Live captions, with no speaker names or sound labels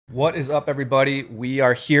What is up, everybody? We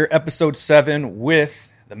are here, episode 7,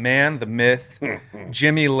 with the man, the myth,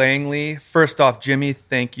 Jimmy Langley. First off, Jimmy,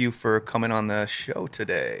 thank you for coming on the show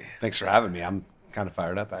today. Thanks for having me. I'm kind of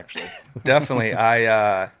fired up, actually. Definitely.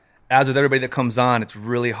 As with everybody that comes on, it's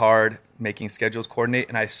really hard making schedules coordinate,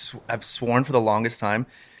 and I've sworn for the longest time,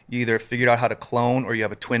 you either figured out how to clone or you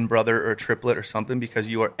have a twin brother or a triplet or something, because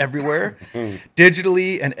you are everywhere,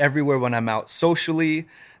 digitally, and everywhere when I'm out socially.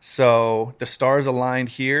 So the stars aligned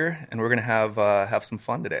here, and we're gonna have some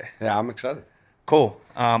fun today. Yeah, I'm excited. Cool.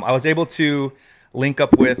 I was able to link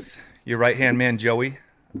up with your right-hand man, Joey.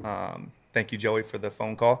 Thank you, Joey, for the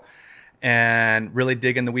phone call. And really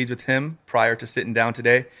dig in the weeds with him prior to sitting down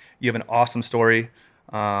today. You have an awesome story.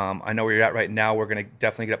 I know where you're at right now. We're going to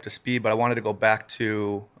definitely get up to speed, but I wanted to go back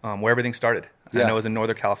to where everything started. Yeah. I know it was in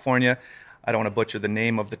Northern California. I don't want to butcher the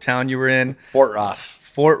name of the town you were in. Fort Ross.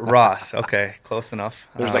 Fort Ross. Okay, close enough.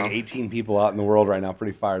 There's like 18 people out in the world right now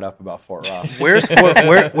pretty fired up about Fort Ross. Where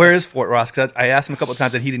is Fort Ross? Because I asked him a couple of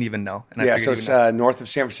times that he didn't even know. And Yeah, so it's north of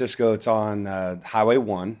San Francisco. It's on Highway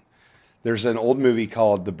 1. There's an old movie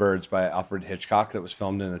called The Birds by Alfred Hitchcock that was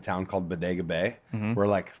filmed in a town called Bodega Bay. We're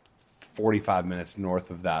like 45 minutes north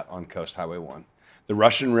of that on Coast Highway 1. The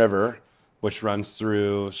Russian River, which runs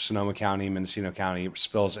through Sonoma County, Mendocino County,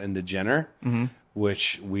 spills into Jenner,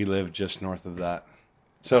 which we live just north of that.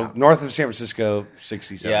 So north of San Francisco,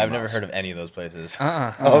 67 Yeah, I've never miles. heard of any of those places.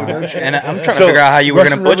 Oh, no shit. And I'm trying to figure out how you were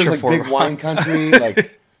going to Russian butcher River's Fort like big wine Ross.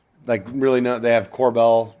 country, like really no. They have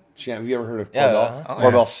Korbel. Have you ever heard of Yeah, Korbel? oh,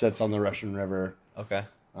 Korbel sits on the Russian River. Okay.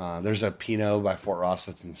 There's a Pinot by Fort Ross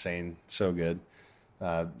that's insane, so good.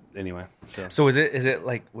 Anyway, So was it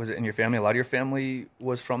in your family? A lot of your family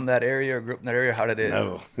was from that area or grew up in that area? How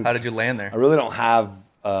did you land there? I really don't have.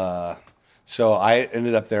 So I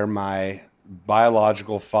ended up there. My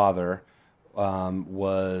biological father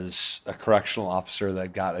was a correctional officer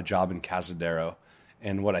that got a job in Cazadero,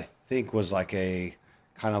 and what I think was like a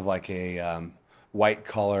kind of like a white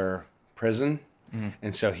collar prison,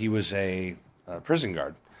 and so he was a prison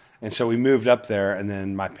guard, and so we moved up there, and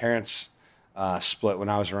then my parents split when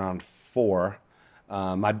I was around 4.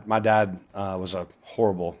 My dad was a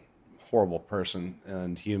horrible person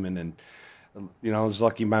and human, and I was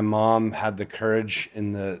lucky my mom had the courage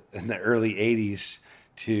in the early 80s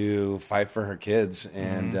to fight for her kids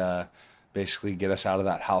and basically get us out of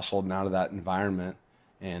that household and out of that environment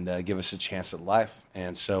and give us a chance at life.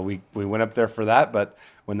 And so we went up there for that. But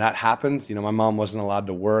when that happened, my mom wasn't allowed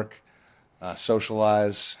to work,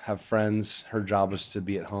 socialize, have friends. Her job was to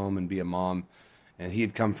be at home and be a mom. And he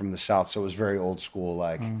had come from the South, so it was very old school,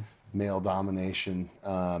 like male domination.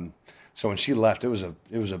 So when she left, it was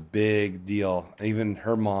a big deal. Even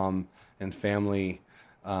her mom and family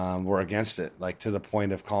were against it, like to the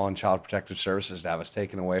point of calling Child Protective Services to have us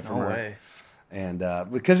taken away from her. Way. And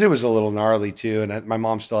because it was a little gnarly too, and my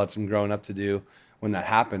mom still had some growing up to do when that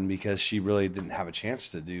happened because she really didn't have a chance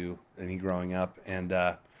to do any growing up. And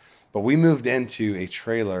but we moved into a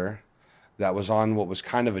trailer that was on what was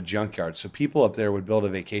kind of a junkyard. So people up there would build a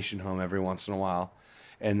vacation home every once in a while.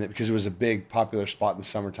 And because it was a big popular spot in the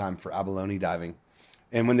summertime for abalone diving.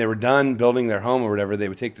 And when they were done building their home or whatever, they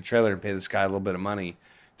would take the trailer and pay this guy a little bit of money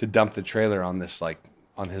to dump the trailer on this, like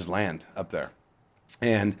on his land up there.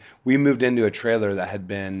 And we moved into a trailer that had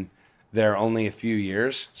been there only a few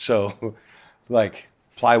years. So like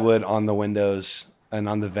plywood on the windows and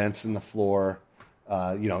on the vents in the floor,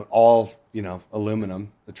 all, aluminum,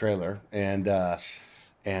 the trailer. And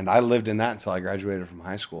I lived in that until I graduated from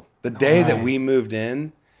high school. The day that we moved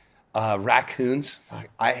in, raccoons,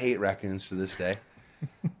 I hate raccoons to this day.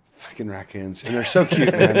 Fucking raccoons. And they're so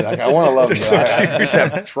cute, man. Like, I want to love them. so I just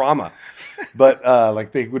have trauma. But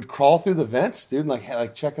they would crawl through the vents, dude, and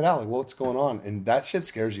like check it out. Like, what's going on? And that shit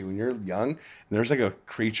scares you when you're young. And there's like a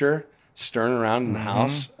creature stirring around in the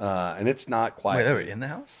house, and it's not quiet. Wait, they were in the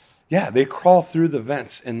house? Yeah, they crawl through the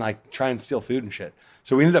vents and like try and steal food and shit.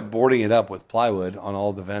 So we ended up boarding it up with plywood on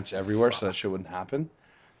all the vents everywhere, so that shit wouldn't happen.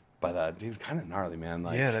 But dude, kind of gnarly, man.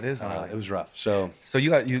 Like, Yeah, that is gnarly. It was rough. So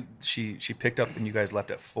She picked up and you guys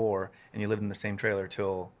left at 4, and you lived in the same trailer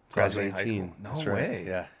till I was graduating high 18. school. No That's way. right.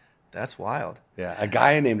 Yeah. That's wild. Yeah, a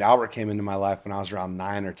guy named Albert came into my life when I was around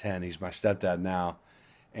 9 or 10. He's my stepdad now,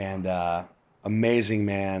 and amazing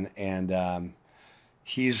man. And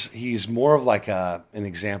he's more of like an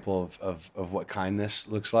example of what kindness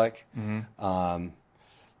looks like. We're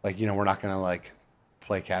not gonna like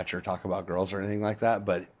play catch or talk about girls or anything like that,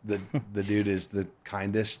 but the dude is the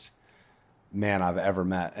kindest man I've ever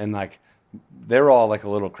met. And like they were all like a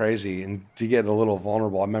little crazy, and to get a little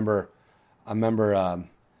vulnerable. I remember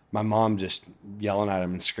my mom just yelling at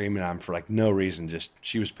him and screaming at him for like no reason. Just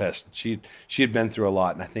she was pissed. She had been through a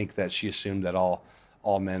lot, and I think that she assumed that all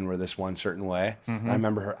men were this one certain way. And I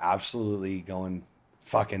remember her absolutely going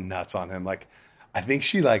fucking nuts on him. Like I think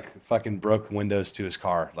she like fucking broke windows to his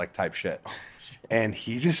car, like type shit. And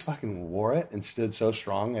he just fucking wore it and stood so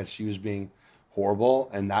strong as she was being horrible.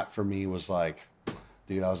 And that for me was like,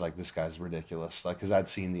 dude, I was like, this guy's ridiculous. Like, cause I'd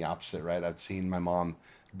seen the opposite, right? I'd seen my mom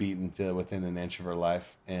beaten to within an inch of her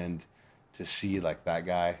life, and to see like that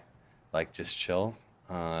guy like just chill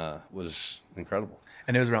was incredible.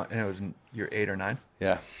 And it was you're 8 or 9.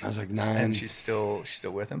 Yeah, I was like 9. And she's still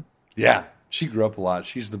with him. Yeah, she grew up a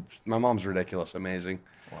lot. My mom's ridiculous, amazing.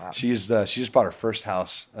 Wow. She just bought her first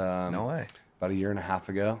house. No way. About a year and a half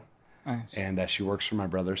ago. Nice. And she works for my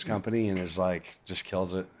brother's company and is like just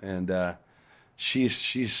kills it. And she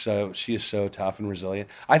is so tough and resilient.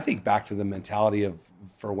 I think back to the mentality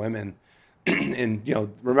for women, and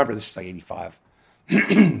remember this is like 85.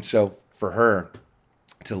 So for her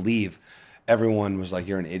to leave, everyone was like,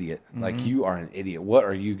 "You're an idiot. Like you are an idiot. What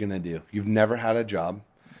are you gonna do? You've never had a job.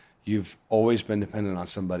 You've always been dependent on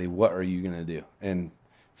somebody. What are you gonna do?" And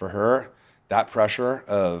for her, that pressure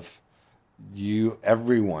of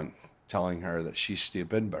everyone telling her that she's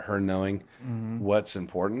stupid, but her knowing what's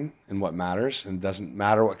important and what matters, and it doesn't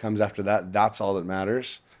matter what comes after that. That's all that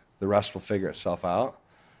matters. The rest will figure itself out.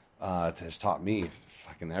 Has taught me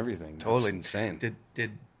fucking everything. Totally. That's insane.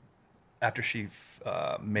 Did after she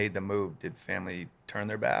made the move, did family turn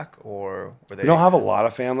their back, or were they? We don't have a lot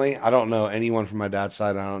of family. I don't know anyone from my dad's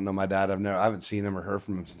side. I don't know my dad. I haven't seen him or heard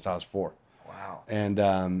from him since I was 4. Wow. And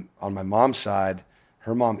on my mom's side,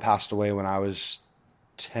 her mom passed away when I was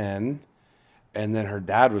 10, and then her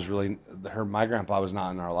dad was my grandpa was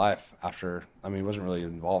not in our life after. I mean, he wasn't really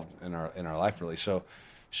involved in our life really. So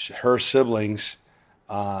her siblings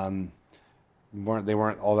weren't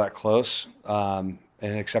all that close, and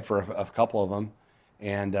except for a couple of them.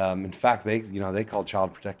 And in fact, they called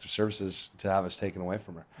Child Protective Services to have us taken away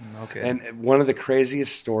from her. Okay. And one of the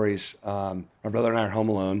craziest stories, my brother and I are home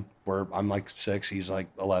alone, where I'm like 6, he's like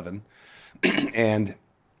 11, and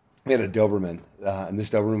we had a Doberman, and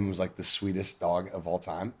this Doberman was like the sweetest dog of all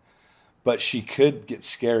time, but she could get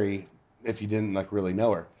scary if you didn't like really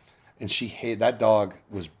know her. And that dog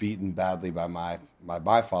was beaten badly by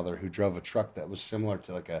my father, who drove a truck that was similar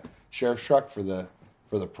to like a sheriff's truck for the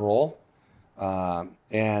parole.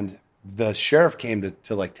 And the sheriff came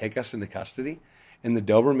to like take us into custody, and the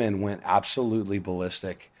Doberman went absolutely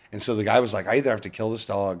ballistic. And so the guy was like, I either have to kill this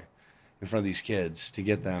dog in front of these kids to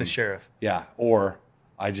get them. The sheriff. Yeah. Or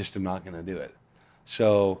I just am not going to do it.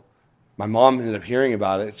 So my mom ended up hearing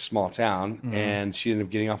about it. It's a small town. And she ended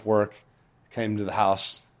up getting off work, came to the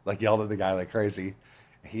house, like yelled at the guy like crazy.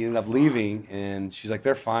 He ended up leaving, and she's like,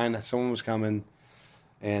 they're fine. Someone was coming.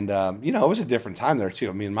 And, it was a different time there too.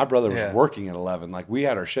 I mean, my brother was working at 11. Like we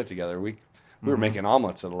had our shit together. We were making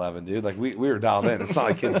omelets at 11, dude. Like we were dialed in. It's not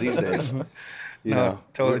like kids these days. You know,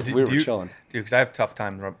 totally. we were chilling. Dude, because I have a tough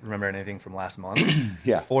time remembering anything from last month.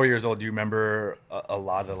 Yeah. 4 years old. Do you remember a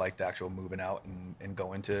lot of the actual moving out and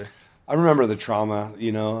going to? I remember the trauma,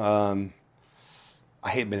 I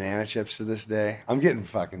hate banana chips to this day. I'm getting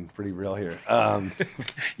fucking pretty real here.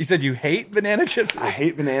 You said you hate banana chips? I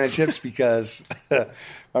hate banana chips because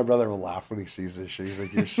my brother will laugh when he sees this shit. He's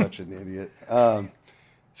like, you're such an idiot.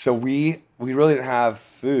 So we really didn't have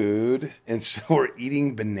food, and so we're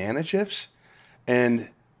eating banana chips. And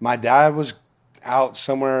my dad was out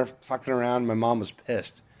somewhere fucking around. My mom was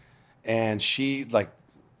pissed, and she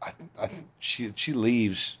she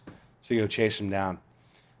leaves to go chase him down.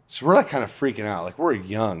 So we're like kind of freaking out. Like we're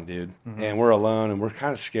young, dude, and we're alone, and we're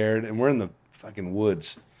kind of scared, and we're in the fucking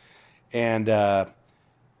woods, and the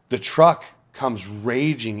truck comes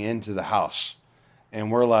raging into the house,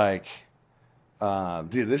 and we're like,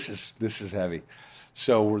 dude, this is heavy.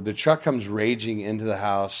 So the truck comes raging into the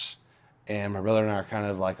house, and my brother and I are kind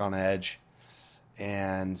of like on edge,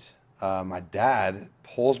 and my dad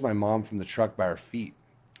pulls my mom from the truck by her feet,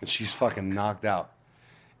 and she's fucking knocked out.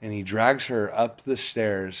 And he drags her up the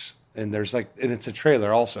stairs, and it's a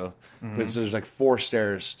trailer also, but there's like 4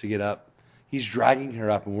 stairs to get up. He's dragging her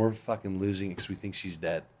up, and we're fucking losing it because we think she's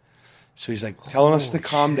dead. So he's like telling us to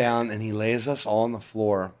calm down, and he lays us all on the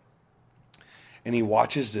floor, and he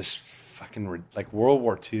watches this fucking like World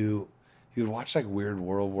War II. He would watch like weird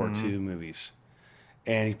World War II movies,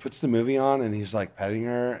 and he puts the movie on, and he's like petting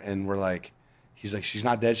her, and he's like, she's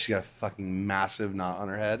not dead. She's got a fucking massive knot on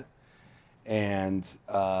her head. And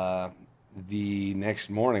the next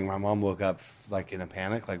morning, my mom woke up like in a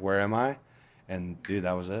panic, like, where am I? And dude,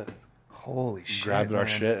 that was it. Holy shit. Grabbed our man.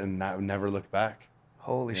 shit and never looked back.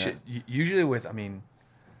 Holy Yeah. shit. Usually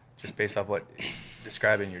just based off what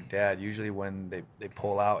describing your dad, usually when they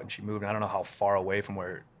pull out and she moved, and I don't know how far away from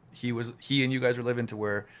where he and you guys were living to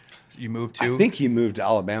where you moved to. I think he moved to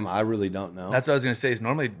Alabama. I really don't know. That's what I was going to say, is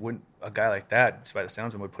normally when a guy like that, despite the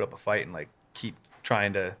sounds of him, would put up a fight and like keep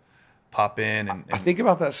trying to pop in. And I think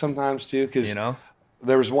about that sometimes too, because you know,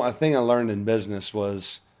 there was one thing I learned in business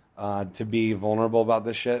was to be vulnerable about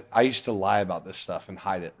this shit. I used to lie about this stuff and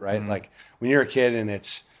hide it, right? Like when you're a kid and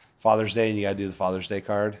it's Father's Day and you got to do the Father's Day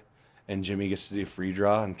card, and Jimmy gets to do free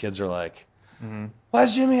draw, and kids are like, why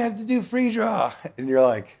does Jimmy have to do free draw? And you're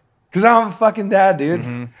like, because I'm a fucking dad, dude.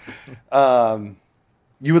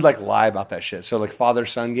 You would like lie about that shit. So like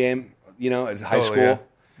father-son game, you know, at high school,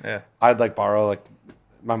 yeah. I'd like borrow, like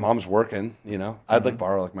my mom's working, you know, I'd like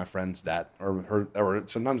borrow like my friend's dad or her, or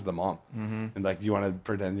sometimes the mom. And like, do you want to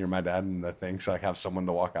pretend you're my dad in the thing so I have someone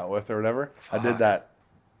to walk out with or whatever? Fuck. I did that.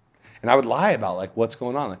 And I would lie about like what's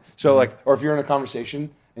going on. So like, or if you're in a conversation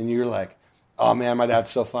and you're like, oh man, my dad's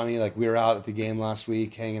so funny. Like we were out at the game last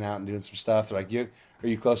week, hanging out and doing some stuff. They're like, are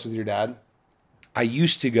you close with your dad? I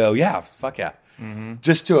used to go, yeah, fuck yeah.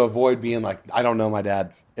 Just to avoid being like, I don't know my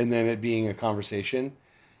dad. And then it being a conversation.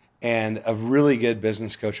 And a really good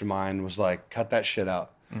business coach of mine was like, cut that shit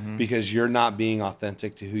out because you're not being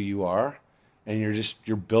authentic to who you are. And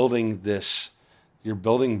you're building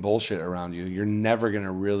bullshit around you. You're never going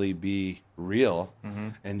to really be real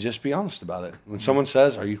and just be honest about it. When someone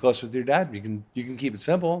says, are you close with your dad? You can keep it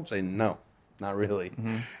simple. Say, no, not really.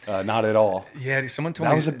 Not at all. Yeah. Someone told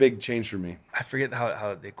me that was a big change for me. I forget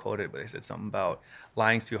how they quoted, but they said something about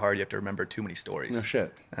lying's too hard. You have to remember too many stories. No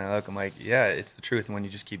shit. And I'm like, yeah, it's the truth. And when you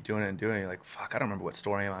just keep doing it and doing it, you're like, fuck, I don't remember what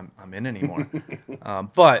story I'm in anymore.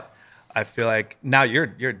 But I feel like now you're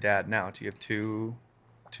a dad now. Do you have two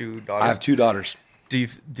daughters? I have 2 daughters. Do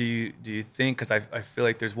you think, because I feel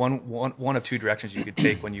like there's one of two directions you could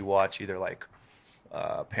take when you watch either like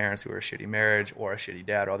parents who are a shitty marriage or a shitty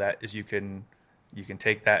dad, all that is you can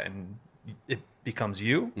take that and it becomes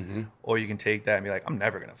you, or you can take that and be like, I'm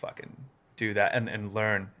never gonna fucking do that and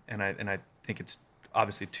learn. And I think it's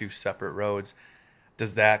obviously 2 separate roads.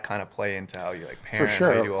 Does that kind of play into how you like parent? For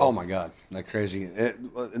sure. Oh my God, like crazy.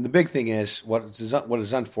 And the big thing is what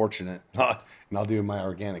is unfortunate. And I'll do my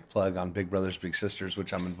organic plug on Big Brothers Big Sisters,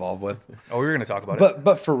 which I'm involved with. Oh, we were going to talk about it.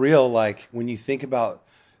 But for real, like when you think about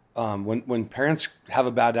when parents have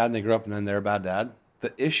a bad dad and they grow up and then they're a bad dad,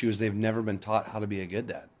 the issue is they've never been taught how to be a good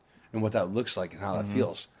dad and what that looks like and how that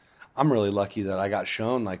feels. I'm really lucky that I got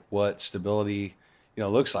shown like what stability, you know,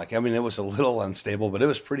 looks like. I mean, it was a little unstable, but it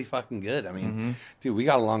was pretty fucking good. I mean, dude, we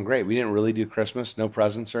got along great. We didn't really do Christmas, no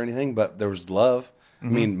presents or anything, but there was love. I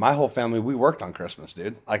mean, my whole family, we worked on Christmas,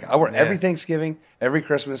 dude. Like I work every Thanksgiving, every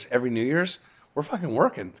Christmas, every New Year's, we're fucking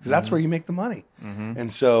working because that's where you make the money.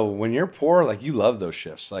 And so when you're poor, like you love those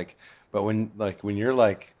shifts. Like, but when you're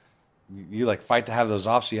like, you like fight to have those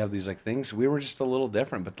off, so you have these like things. We were just a little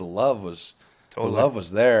different, but the love was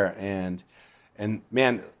there. And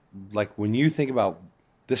man, like when you think about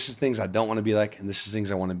this is things I don't want to be like, and this is things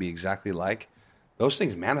I want to be exactly like, those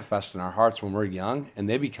things manifest in our hearts when we're young, and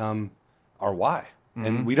they become our why.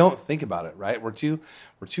 And we don't think about it, right? We're too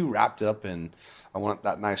wrapped up in I want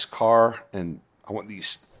that nice car and I want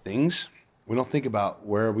these things. We don't think about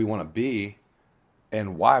where we want to be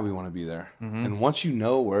and why we want to be there. And once you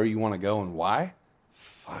know where you want to go and why,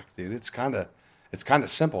 fuck, dude, it's kind of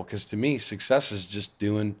simple. Because to me, success is just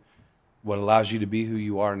doing what allows you to be who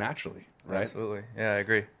you are naturally, right? Absolutely, yeah, I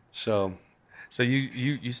agree. So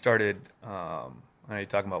you started. I know you're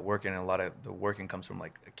talking about working, and a lot of the working comes from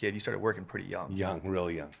like a kid. You started working pretty young.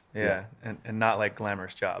 Really young. Yeah. And not like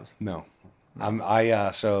glamorous jobs. No.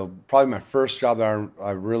 So probably my first job that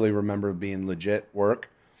I really remember being legit work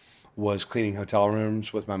was cleaning hotel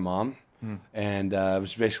rooms with my mom. And it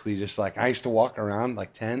was basically just like, I used to walk around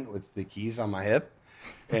like 10 with the keys on my hip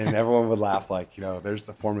and everyone would laugh like, you know, there's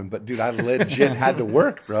the foreman. But dude, I legit had to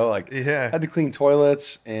work, bro. Like I had to clean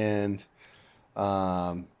toilets and,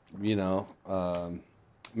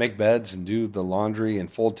 make beds and do the laundry and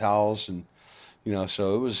fold towels. And, you know,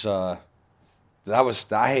 so it was, I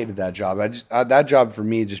hated that job. That job for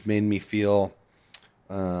me just made me feel,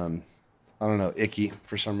 I don't know, icky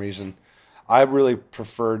for some reason. I really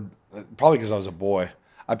preferred, probably because I was a boy,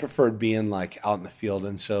 I preferred being like out in the field.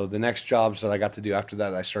 And so the next jobs that I got to do after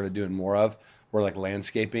that, I started doing more of were like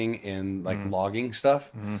landscaping and like logging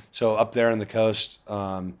stuff. So up there on the coast,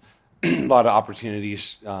 a lot of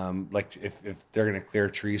opportunities. Like if they're going to clear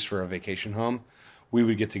trees for a vacation home, we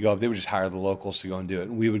would get to go up. They would just hire the locals to go and do it.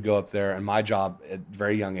 And we would go up there. And my job at a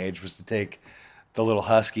very young age was to take the little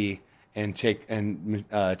husky and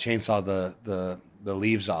chainsaw the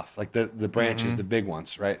leaves off, like the branches, the big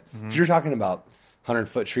ones, right? Because you're talking about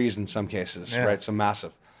 100-foot trees in some cases, Yeah. right? So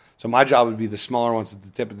massive. So my job would be the smaller ones at the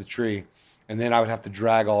tip of the tree, and then I would have to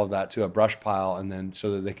drag all of that to a brush pile, and then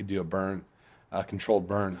so that they could do a burn, controlled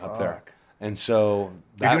burn up there. Fuck. And so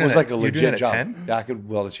that doing was it like at- a you're doing it legit at job. 10? Yeah, I could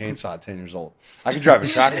weld a chainsaw at 10 years old. I could drive a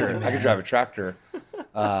tractor.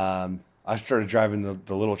 I started driving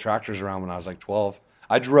the little tractors around when I was like 12.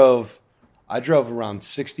 I drove around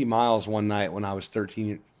 60 miles one night when I was 12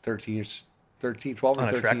 or On a 13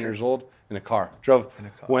 tractor? years old in a car.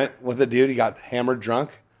 Went with a dude. He got hammered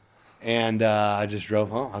drunk, and I just drove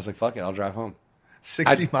home. I was like, fuck it, I'll drive home.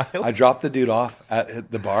 60 miles. I dropped the dude off at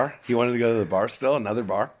the bar. He wanted to go to the bar still, another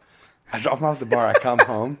bar. I drop him off at the bar. I come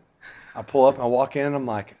home. I pull up. I walk in. I'm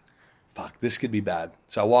like, fuck, this could be bad.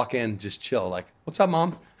 So I walk in, just chill. Like, what's up,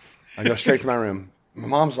 Mom? I go straight to my room. My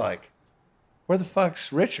mom's like, where the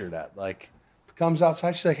fuck's Richard at? Like, comes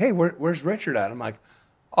outside. She's like, hey, where's Richard at? I'm like,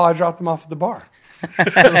 oh, I dropped him off at the bar.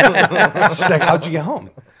 She's like, how'd you get home?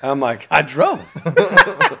 And I'm like, I drove.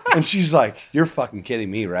 And she's like, you're fucking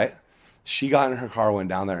kidding me, right? She got in her car, went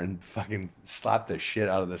down there, and fucking slapped the shit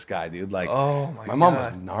out of this guy, dude. Like, Oh, my mom God.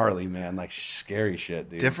 was gnarly, man. Like, scary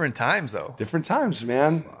shit, dude. Different times, though. Different times,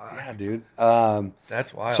 man. Yeah, dude.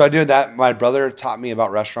 That's wild. So I did that. My brother taught me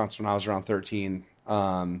about restaurants when I was around 13,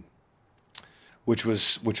 which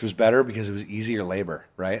was better because it was easier labor,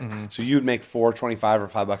 right? Mm-hmm. So you'd make $4.25 or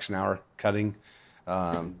 $5 an hour cutting,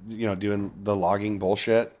 doing the logging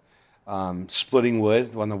bullshit, splitting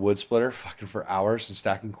wood on the wood splitter, fucking for hours and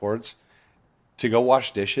stacking cords. To go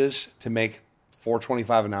wash dishes to make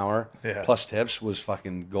 $4.25 an hour Yeah. plus tips was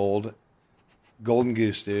fucking golden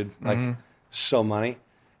goose, dude. Like so money,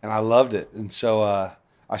 and I loved it. And so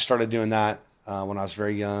I started doing that when I was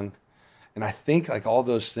very young, and I think like all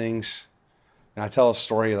those things. And I tell a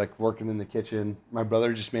story like working in the kitchen. My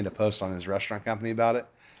brother just made a post on his restaurant company about it.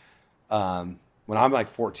 When I'm like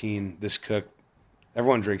 14, this cook,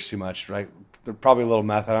 everyone drinks too much, right? There's probably a little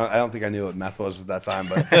meth. I don't think I knew what meth was at that time,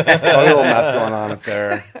 but probably a little meth going on up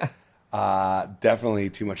there.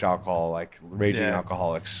 Definitely too much alcohol. Like raging Yeah.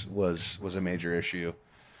 alcoholics was a major issue.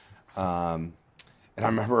 And I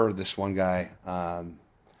remember this one guy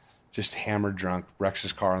just hammered drunk, wrecks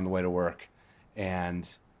his car on the way to work, and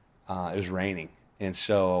it was raining. And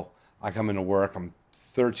so I come into work. I'm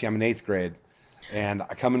 13. I'm in 8th grade, and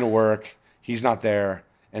I come into work. He's not there.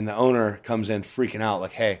 And the owner comes in freaking out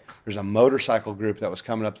like, hey, there's a motorcycle group that was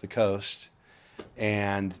coming up the coast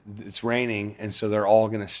and it's raining. And so they're all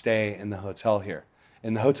going to stay in the hotel here.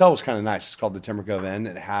 And the hotel was kind of nice. It's called the Timber Cove Inn.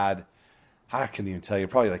 It had, I couldn't even tell you,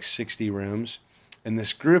 probably like 60 rooms. And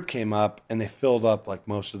this group came up and they filled up like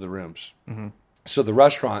most of the rooms. Mm-hmm. So the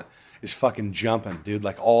restaurant is fucking jumping, dude,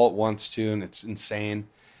 like all at once too. And it's insane.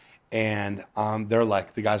 And they're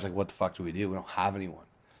like, the guy's like, what the fuck do? We don't have anyone.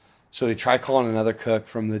 So they try calling another cook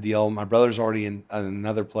from the deal. My brother's already in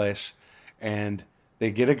another place, and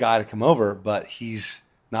they get a guy to come over, but he's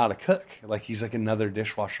not a cook. Like he's like another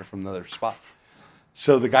dishwasher from another spot.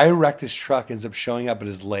 So the guy who wrecked his truck ends up showing up, but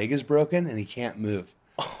his leg is broken and he can't move.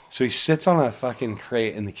 So he sits on a fucking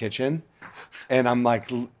crate in the kitchen, and I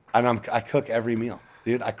cook every meal,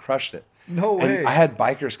 dude. I crushed it. No way. And I had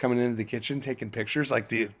bikers coming into the kitchen taking pictures. Like,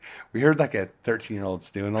 dude, we heard like a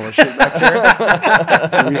 13-year-old's doing all this shit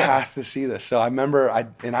back there. We have to see this. So I remember I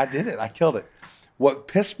did it. I killed it. What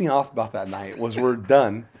pissed me off about that night was we're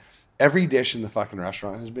done. Every dish in the fucking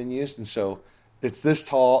restaurant has been used. And so it's this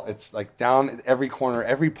tall. It's like down at every corner,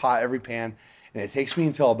 every pot, every pan. And it takes me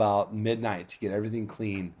until about midnight to get everything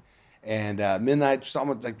clean. And midnight,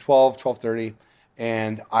 something like 12:30.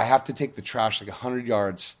 And I have to take the trash like 100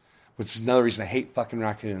 yards, which is another reason I hate fucking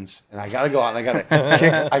raccoons. And I got to go out and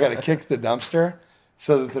I got to kick the dumpster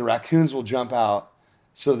so that the raccoons will jump out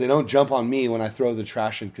so they don't jump on me when I throw the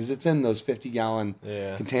trash in. Because it's in those 50-gallon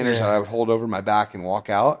containers that I would hold over my back and walk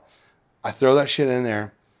out. I throw that shit in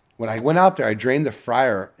there. When I went out there, I drained the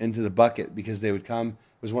fryer into the bucket because they would come.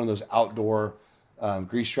 It was one of those outdoor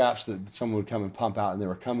grease traps that someone would come and pump out, and they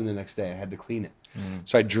were coming the next day. I had to clean it.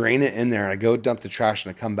 So I drain it in there, and I go dump the trash,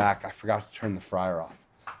 and I come back. I forgot to turn the fryer off.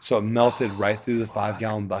 So it melted right through the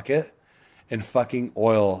 5-gallon bucket, and fucking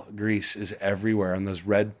oil grease is everywhere on those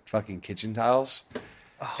red fucking kitchen tiles.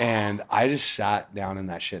 And I just sat down in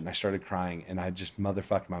that shit, and I started crying, and I just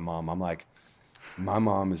motherfucked my mom. I'm like, my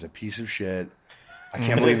mom is a piece of shit. I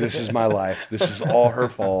can't believe this is my life. This is all her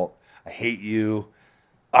fault. I hate you.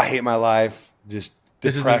 I hate my life. Just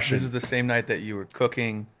depression. This is the same night that you were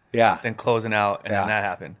cooking, Yeah. then closing out, and Yeah. then that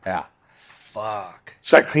happened. Yeah. Fuck.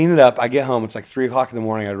 So I clean it up. I get home. It's like 3 o'clock in the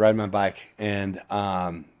morning. I ride my bike. And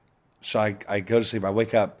so I go to sleep. I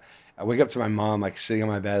wake up to my mom, like sitting on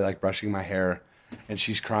my bed, like brushing my hair. And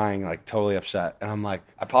she's crying, like totally upset. And I'm like,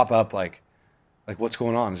 I pop up like, Like, what's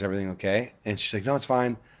going on? Is everything okay? And she's like, no, it's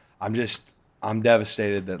fine. I'm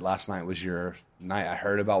devastated that last night was your night. I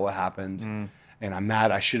heard about what happened, and I'm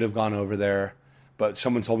mad. I should have gone over there, but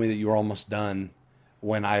someone told me that you were almost done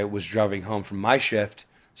when I was driving home from my shift,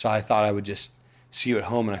 so I thought I would just see you at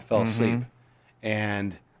home, and I fell asleep.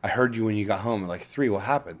 And I heard you when you got home at like 3. What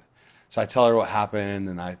happened? So I tell her what happened,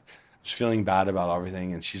 and I was feeling bad about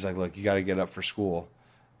everything, and she's like, look, you got to get up for school.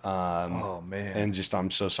 Oh man. And just, I'm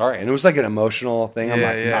so sorry. And it was like an emotional thing. I'm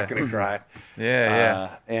like, I'm not going to cry.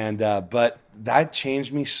 But that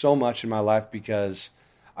changed me so much in my life because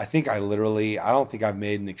I don't think I've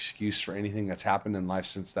made an excuse for anything that's happened in life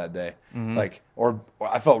since that day. Or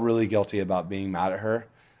I felt really guilty about being mad at her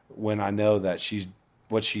when I know that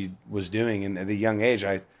what she was doing. And at a young age,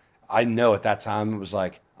 I know at that time, it was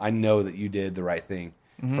like, I know that you did the right thing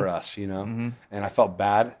for us, and I felt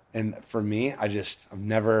bad. And for me, I've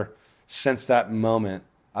never, since that moment,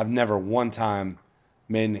 I've never one time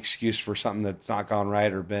made an excuse for something that's not gone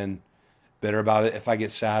right or been bitter about it. If I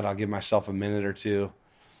get sad, I'll give myself a minute or two,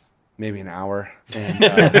 maybe an hour, and,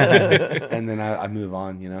 and then I move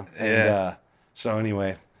on, And so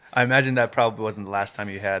anyway. I imagine that probably wasn't the last time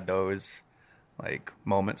you had those like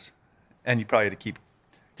moments, and you probably had to keep.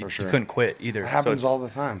 For sure. You couldn't quit either. It happens all the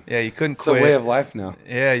time. Yeah, you couldn't it's quit. It's a way of life now.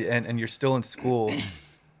 Yeah, and you're still in school,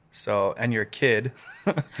 and you're a kid.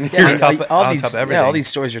 All these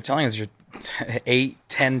stories you're telling us, you're 8,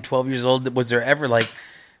 10, 12 years old. Was there ever like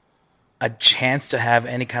a chance to have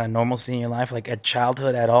any kind of normalcy in your life, like at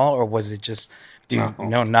childhood at all? Or was it just,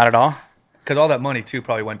 no, not at all? Because all that money too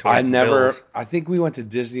probably went towards bills. I think we went to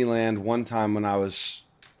Disneyland one time when I was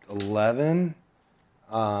 11.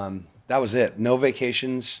 That was it. No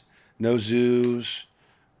vacations, no zoos,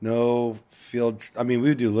 no field. I mean, we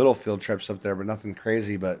would do little field trips up there, but nothing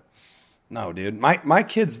crazy. But no, dude, my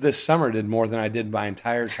kids this summer did more than I did my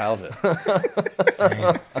entire childhood.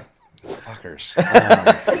 Fuckers.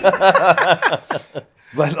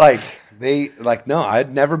 But no,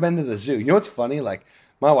 I'd never been to the zoo. You know what's funny? Like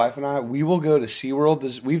my wife and I, we will go to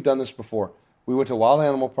SeaWorld. We've done this before. We went to Wild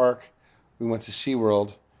Animal Park. We went to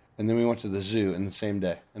SeaWorld. And then we went to the zoo in the same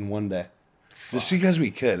day, in one day. Just because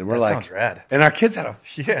we could. And we're that like, sounds rad. And our kids had a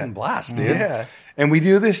fucking blast, dude. Yeah. And we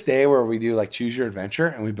do this day where we do like choose your adventure.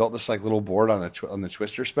 And we built this like little board on the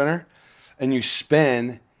twister spinner. And you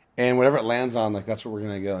spin, and whatever it lands on, like that's what we're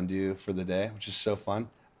going to go and do for the day, which is so fun.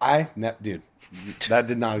 Dude, that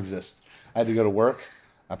did not exist. I had to go to work.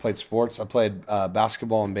 I played sports. I played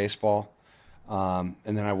basketball and baseball. And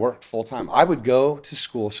then I worked full time. I would go to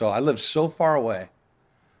school. So I lived so far away.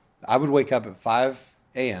 I would wake up at 5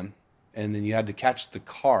 a.m. and then you had to catch the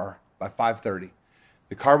car by 5:30.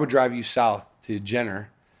 The car would drive you south to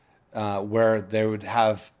Jenner, where they would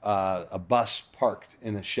have a bus parked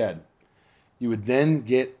in a shed. You would then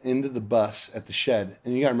get into the bus at the shed,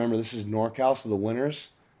 and you got to remember this is NorCal, so the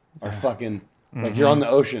winters are fucking like you're on the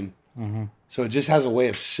ocean. So it just has a way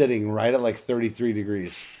of sitting right at like 33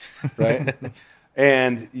 degrees, right?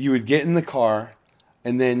 And you would get in the car,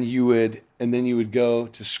 and then you would go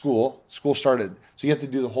to school. School started, so you have to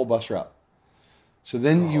do the whole bus route. So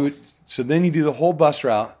then you do the whole bus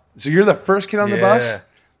route. So you're the first kid on the bus.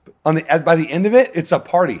 By the end of it, it's a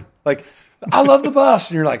party. Like, I love the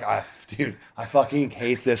bus, and you're like, dude, I fucking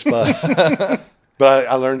hate this bus. But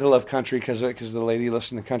I learned to love country because the lady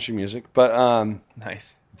listened to country music. But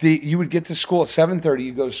nice. You would get to school at 7:30.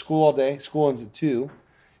 You go to school all day. School ends at 2.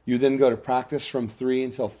 You then go to practice from 3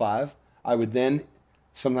 until 5. I would then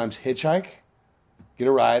sometimes hitchhike, get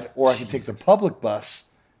a ride, or I could take the public bus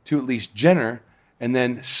to at least Jenner, and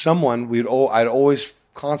then I'd always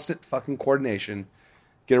constant fucking coordination,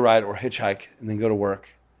 get a ride or hitchhike, and then go to work,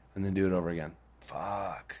 and then do it over again.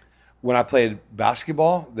 Fuck. When I played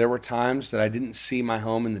basketball, there were times that I didn't see my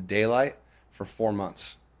home in the daylight for 4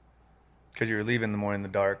 months. Because you were leaving in the morning in the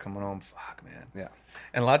dark, coming home. Fuck, man. Yeah.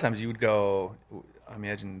 And a lot of times you would go, I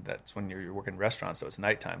imagine that's when you're working restaurants, so it's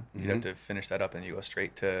nighttime. You'd have to finish that up and you go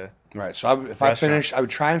straight to right. So if I finish, I would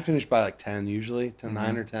try and finish by like 10 usually, to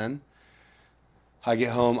 9 or 10. I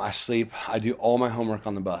get home, I sleep, I do all my homework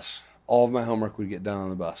on the bus. All of my homework would get done on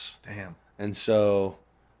the bus. Damn. And so,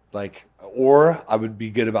 or I would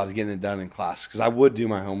be good about getting it done in class because I would do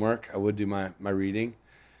my homework. I would do my reading.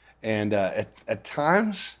 And at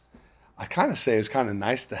times, I kind of say it's kind of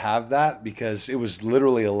nice to have that because it was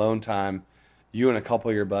literally alone time, you and a couple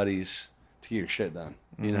of your buddies to get your shit done,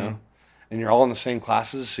 you know? And you're all in the same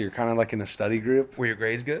classes, so you're kind of like in a study group. Were your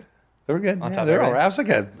grades good? They were good. Yeah, they were all right. I was like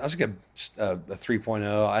a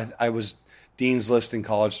 3.0. I was Dean's List in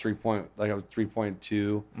college,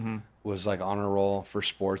 3.2 was like honor roll for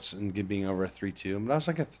sports and being over a 3.2. But I was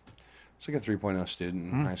like a 3.0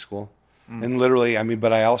 student in high school. And literally, I mean,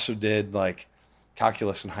 but I also did like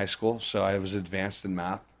calculus in high school, so I was advanced in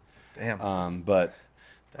math. Damn. But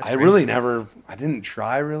That's I crazy. really I didn't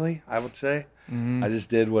try really, I would say. I just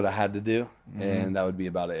did what I had to do, and that would be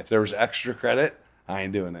about it. If there was extra credit, I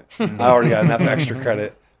ain't doing it. I already got enough extra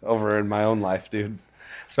credit over in my own life, dude.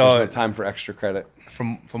 So There's no time for extra credit.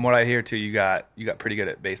 from what I hear too, you got pretty good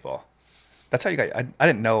at baseball. That's how you got. I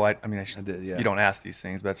didn't know. I mean, I did, yeah. You don't ask these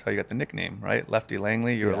things, but that's how you got the nickname, right? Lefty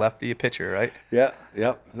Langley. You're a lefty, a pitcher, right? Yeah,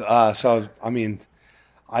 yep. So I mean,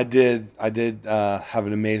 I did have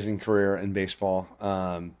an amazing career in baseball.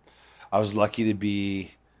 I was lucky to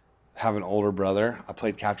have an older brother. I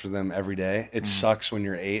played catch with him every day. It sucks when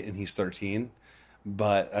you're 8 and he's 13,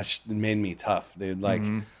 but it made me tough, dude. Like,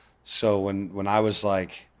 so when I was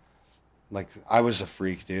like I was a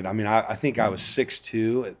freak, dude. I mean, I think I was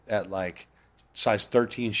 6'2" at like size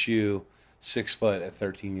 13 shoe, 6 foot at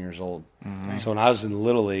 13 years old. So when I was in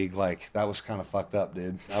Little League, like that was kind of fucked up,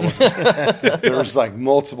 dude. There was like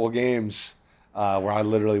multiple games where I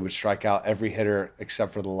literally would strike out every hitter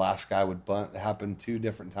except for the last guy would bunt. It happened 2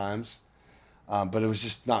 different times, but it was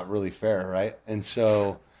just not really fair, right? And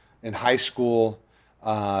so in high school,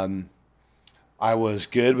 I was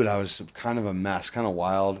good, but I was kind of a mess, kind of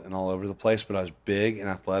wild and all over the place, but I was big and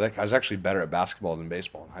athletic. I was actually better at basketball than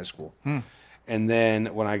baseball in high school. And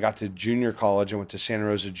then when I got to junior college, I went to Santa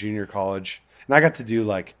Rosa Junior College, and I got to do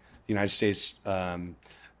like the United States,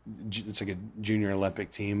 it's like a junior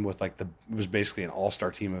Olympic team with like it was basically an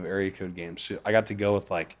all-star team of area code games. So I got to go with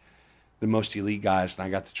like the most elite guys, and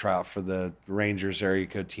I got to try out for the Rangers area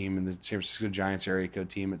code team and the San Francisco Giants area code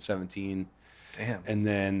team at 17.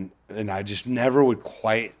 Damn. And I just never would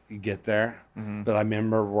quite get there. But I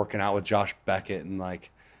remember working out with Josh Beckett and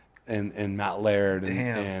like and Matt Laird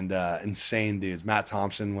and insane dudes. Matt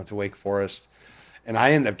Thompson went to Wake Forest, and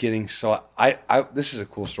I ended up getting I this is a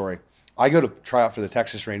cool story. I go to try out for the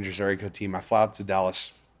Texas Rangers area code team. I fly out to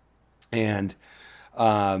Dallas, and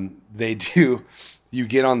they do. You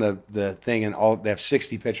get on the thing, and they have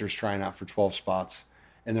 60 pitchers trying out for 12 spots.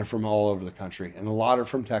 And they're from all over the country. And a lot are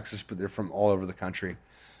from Texas, but they're from all over the country.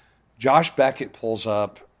 Josh Beckett pulls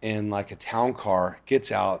up in like a town car,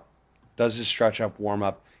 gets out, does his stretch up, warm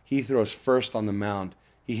up. He throws first on the mound.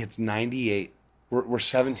 He hits 98. We're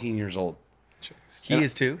 17 years old. He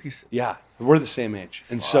is too. Yeah, we're the same age.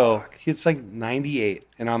 And so he hits like 98.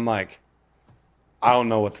 And I'm like, I don't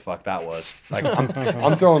know what the fuck that was. Like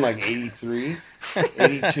I'm throwing like 83,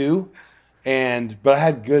 82. But I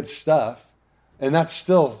had good stuff. And that's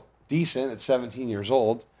still decent at 17 years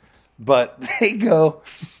old. But they go,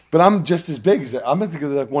 but I'm just as big as it. I'm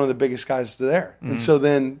like one of the biggest guys there. And so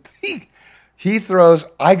then he throws,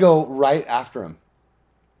 I go right after him.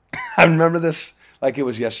 I remember this like it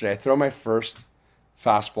was yesterday. I throw my first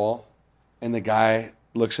fastball, and the guy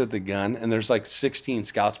looks at the gun, and there's like 16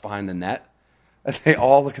 scouts behind the net. And they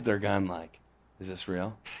all look at their gun like, is this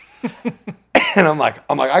real? And I'm like,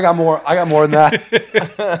 I got more than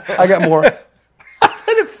that. I got more.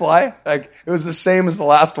 I didn't fly. Like, it was the same as the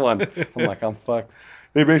last one. I'm like, I'm fucked.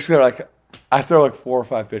 They basically are like, I throw like 4 or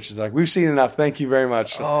 5 pitches. They're like, we've seen enough. Thank you very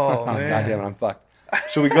much. Oh, man. God damn it, I'm fucked.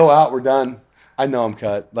 So we go out. We're done. I know I'm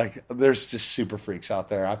cut. Like, there's just super freaks out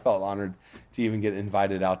there. I felt honored to even get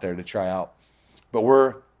invited out there to try out. But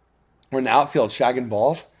we're in the outfield shagging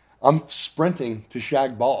balls. I'm sprinting to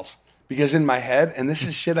shag balls because in my head, and this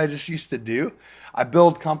is shit I just used to do, I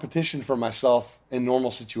build competition for myself in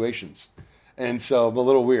normal situations. And so I'm a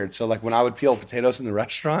little weird. So like when I would peel potatoes in the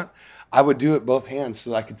restaurant, I would do it both hands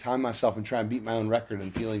so that I could time myself and try and beat my own record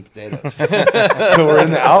in peeling potatoes. So we're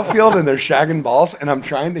in the outfield and they're shagging balls, and I'm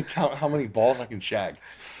trying to count how many balls I can shag.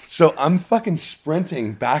 So I'm fucking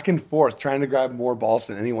sprinting back and forth trying to grab more balls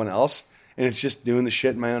than anyone else. And it's just doing the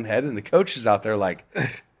shit in my own head. And the coach is out there like,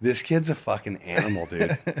 this kid's a fucking animal,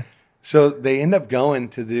 dude. So they end up going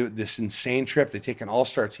to this insane trip. They take an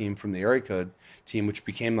all-star team from the area code team, which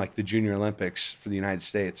became like the Junior Olympics for the United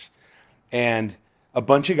States. And a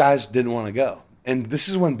bunch of guys didn't want to go. And this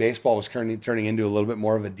is when baseball was turning into a little bit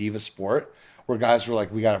more of a diva sport, where guys were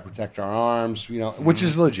like, we got to protect our arms, which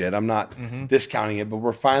is legit. I'm not discounting it, but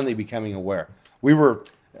we're finally becoming aware.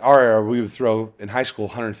 Our era, we would throw in high school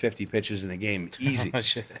 150 pitches in a game easy,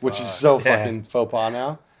 which is so fucking faux pas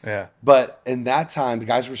now. Yeah. But in that time, the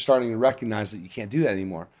guys were starting to recognize that you can't do that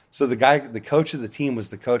anymore. So the coach of the team was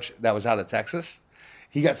the coach that was out of Texas.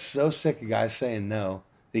 He got so sick of guys saying no,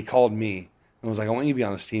 he called me and was like, I want you to be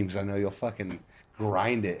on this team because I know you'll fucking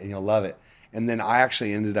grind it and you'll love it. And then I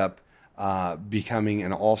actually ended up becoming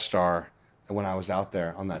an all-star when I was out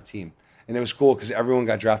there on that team. And it was cool because everyone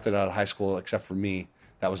got drafted out of high school except for me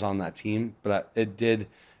that was on that team. But it did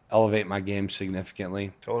elevate my game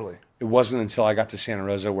significantly. Totally. it wasn't until I got to Santa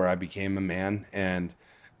Rosa where I became a man. And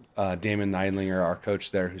Damon Neidlinger, our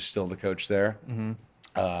coach there, who's still the coach there,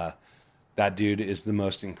 that dude is the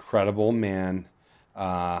most incredible man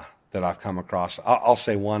that I've come across. I'll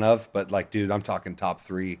say one of, but like, dude, I'm talking top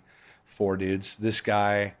 3, 4 dudes. This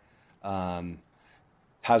guy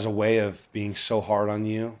has a way of being so hard on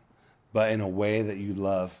you, but in a way that you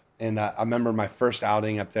love. And I remember my first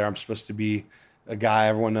outing up there. I'm supposed to be a guy,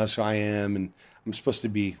 everyone knows who I am, and I'm supposed to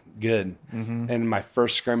be good. And in my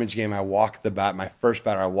first scrimmage game, I walk the bat. My first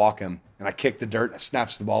batter, I walk him, and I kick the dirt. I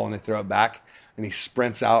snatch the ball, and they throw it back. And he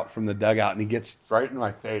sprints out from the dugout, and he gets right in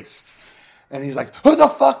my face. And he's like, "Who the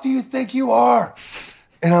fuck do you think you are?"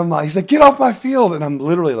 And I'm like, he's like, "Get off my field." And I'm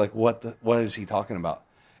literally like, what is he talking about?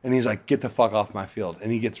 And he's like, "Get the fuck off my field."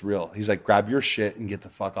 And he gets real. He's like, "Grab your shit and get the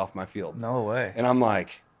fuck off my field." No way. And I'm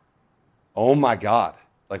like, oh my God,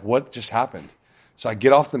 like what just happened? So I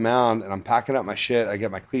get off the mound and I'm packing up my shit. I get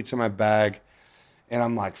my cleats in my bag and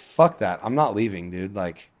I'm like, fuck that. I'm not leaving, dude.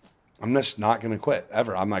 Like, I'm just not going to quit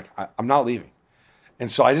ever. I'm like, I'm not leaving. And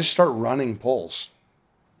so I just start running polls.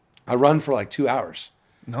 I run for like 2 hours.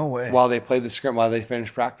 No way. While they play the scrim, while they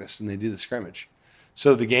finish practice and they do the scrimmage.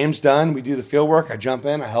 So the game's done. We do the field work. I jump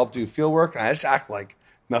in. I help do field work. And I just act like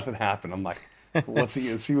nothing happened. I'm like, let's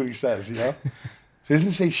see what he says, you know? So he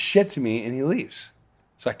doesn't say shit to me and he leaves.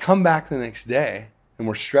 So I come back the next day and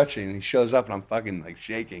we're stretching and he shows up and I'm fucking like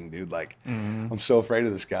shaking, dude. Like, I'm so afraid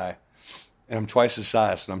of this guy. And I'm twice his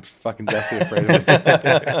size and I'm fucking deathly afraid of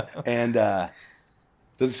him. And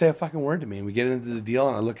doesn't say a fucking word to me. And we get into the deal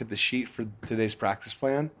and I look at the sheet for today's practice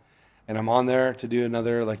plan and I'm on there to do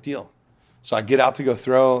another like deal. So I get out to go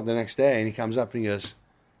throw the next day and he comes up and he goes,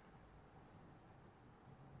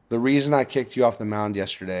 "The reason I kicked you off the mound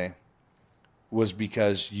yesterday was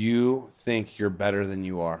because you think you're better than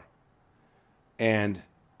you are.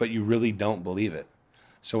 But you really don't believe it.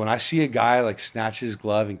 So when I see a guy like snatch his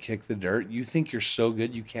glove and kick the dirt, you think you're so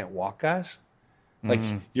good you can't walk, guys? Like,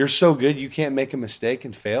 you're so good you can't make a mistake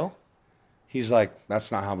and fail?" He's like,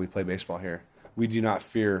 "That's not how we play baseball here. We do not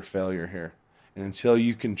fear failure here. And until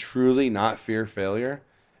you can truly not fear failure,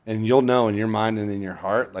 and you'll know in your mind and in your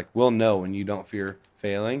heart, like we'll know when you don't fear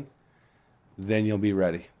failing, then you'll be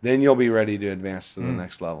ready. Then you'll be ready to advance to the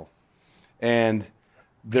next level." And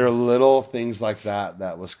there are little things like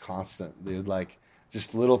that was constant, dude. Like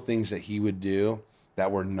just little things that he would do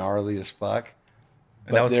that were gnarly as fuck.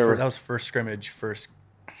 And that was first scrimmage,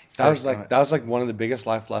 that was like one of the biggest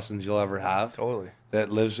life lessons you'll ever have. Totally. That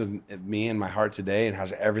lives with me in my heart today and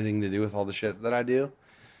has everything to do with all the shit that I do.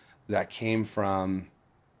 That came from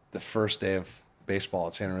the first day of baseball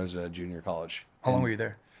at Santa Rosa Junior College. How long were you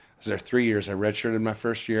there? I was there 3 years. I redshirted my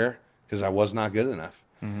first year because I was not good enough.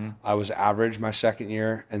 I was average my second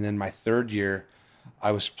year, and then my third year,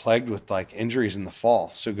 I was plagued with like injuries in the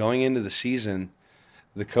fall. So going into the season,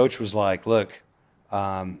 the coach was like, "Look,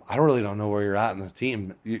 I don't know where you're at in the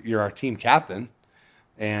team. You're our team captain,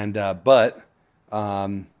 and but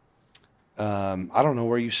I don't know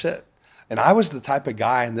where you sit." And I was the type of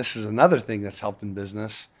guy, and this is another thing that's helped in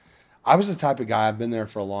business. I was the type of guy, I've been there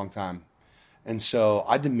for a long time. And so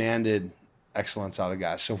I demanded excellence out of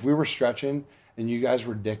guys. So if we were stretching and you guys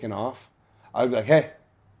were dicking off, I would be like, "Hey,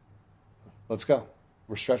 let's go.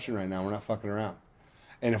 We're stretching right now. We're not fucking around."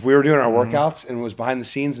 And if we were doing our workouts and it was behind the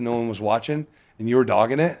scenes and no one was watching and you were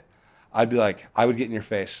dogging it, I'd be like, I would get in your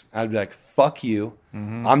face. I'd be like, "Fuck you.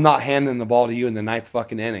 I'm not handing the ball to you in the 9th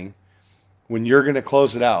fucking inning when you're going to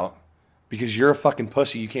close it out because you're a fucking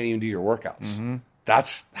pussy. You can't even do your workouts."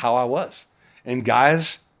 That's how I was. And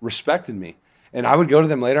guys respected me. And I would go to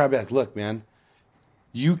them later. I'd be like, "Look, man,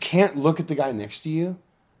 you can't look at the guy next to you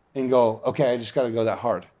and go, okay, I just got to go that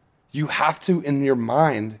hard. You have to, in your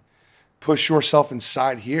mind, push yourself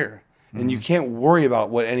inside here. And you can't worry about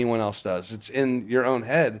what anyone else does. It's in your own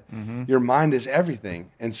head. Your mind is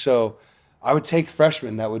everything." And so I would take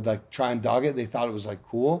freshmen that would like try and dog it. They thought it was like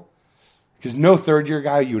cool. Because no third year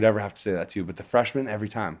guy you would ever have to say that to, but the freshmen every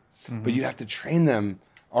time. But you'd have to train them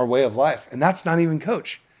our way of life. And that's not even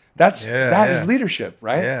coach. That is leadership,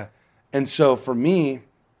 right? Yeah. And so for me,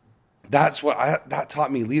 that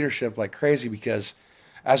taught me leadership like crazy, because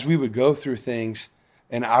as we would go through things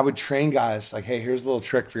and I would train guys like, "Hey, here's a little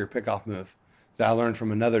trick for your pickoff move that I learned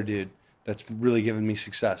from another dude that's really given me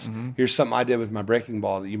success. Here's something I did with my breaking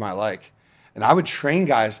ball that you might like." And I would train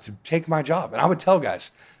guys to take my job. And I would tell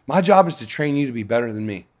guys, my job is to train you to be better than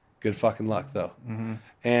me. Good fucking luck, though.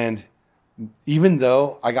 And even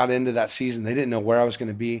though I got into that season, they didn't know where I was going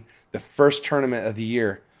to be. The first tournament of the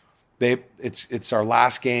year, it's our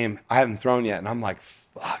last game. I haven't thrown yet. And I'm like,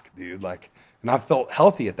 fuck, dude. Like, and I felt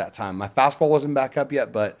healthy at that time. My fastball wasn't back up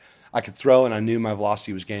yet, but I could throw, and I knew my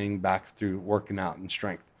velocity was gaining back through working out and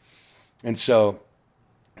strength. And so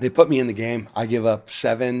they put me in the game. I give up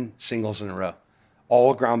 7 singles in a row,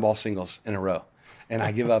 all ground ball singles in a row. And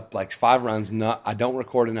I give up like 5 runs. I don't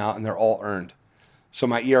record an out, and they're all earned. So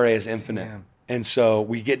my ERA is infinite. Damn. And so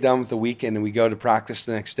we get done with the weekend, and we go to practice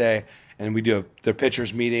the next day, and we do the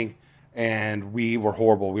pitchers meeting, and we were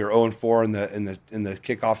horrible. We were 0-4 in the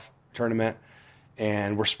kickoff tournament,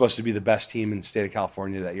 and we're supposed to be the best team in the state of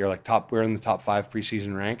California that year. Like we're in the top 5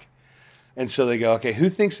 preseason rank. And so they go, okay, who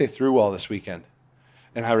thinks they threw well this weekend?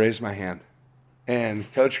 And I raised my hand, and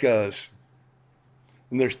coach goes,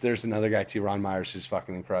 and there's another guy too, Ron Myers, who's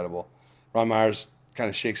fucking incredible. Ron Myers kind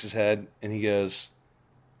of shakes his head, and he goes,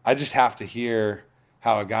 I just have to hear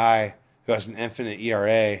how a guy who has an infinite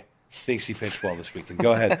ERA thinks he pitched well this weekend.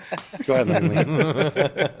 Go ahead. Go ahead,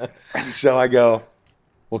 Langley. And so I go,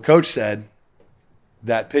 well, coach said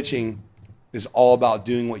that pitching is all about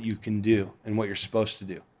doing what you can do and what you're supposed to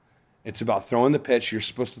do. It's about throwing the pitch you're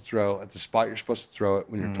supposed to throw at the spot you're supposed to throw it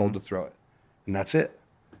when you're told to throw it. And that's it.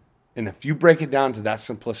 And if you break it down to that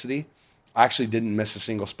simplicity, I actually didn't miss a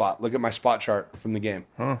single spot. Look at my spot chart from the game.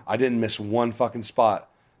 I didn't miss one fucking spot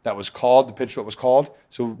that was called, the pitch that was called.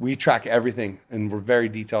 So we track everything, and we're very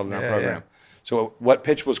detailed in our program. Yeah. So what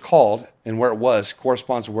pitch was called and where it was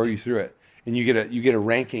corresponds to where you threw it. And you get a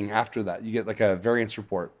ranking after that. You get like a variance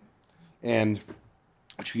report, and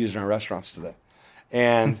which we use in our restaurants today.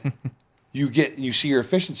 And you see your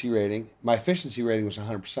efficiency rating. My efficiency rating was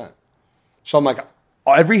 100%. So I'm like,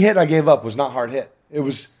 every hit I gave up was not hard hit. It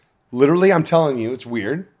was literally, I'm telling you, it's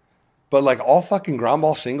weird, but like all fucking ground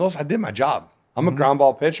ball singles, I did my job. I'm a ground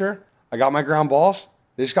ball pitcher. I got my ground balls.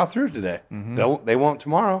 They just got through today. They won't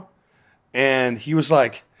tomorrow. And he was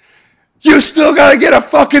like, you still got to get a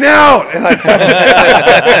fucking out. And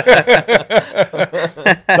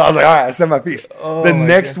so I was like, all right, I said my piece. The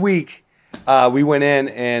next week, we went in,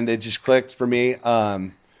 and it just clicked for me.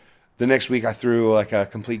 The next week, I threw like a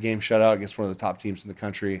complete game shutout against one of the top teams in the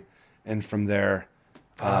country. And from there,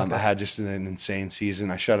 I had just an insane season.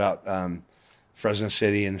 I shut out Fresno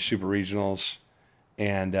City in the Super Regionals,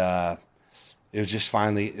 and it was just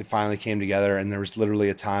it finally came together. And there was literally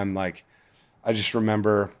a time, like, I just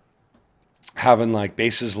remember having like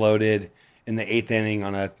bases loaded in the 8th inning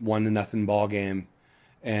on a 1-0 ball game,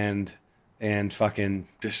 and fucking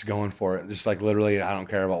just going for it. Just like literally, I don't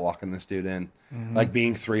care about walking this dude in, like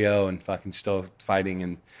being 3-0 and fucking still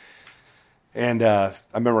fighting. And I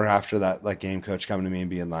remember after that like game, coach coming to me and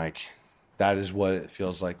being like, that is what it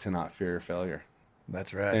feels like to not fear failure.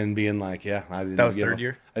 That's right. And being like, yeah, I didn't. That was third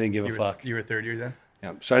year? I didn't give a fuck. You were third year then?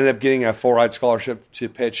 Yeah. So I ended up getting a full ride scholarship to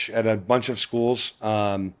pitch at a bunch of schools.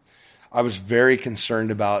 I was very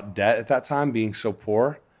concerned about debt at that time, being so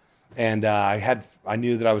poor. And I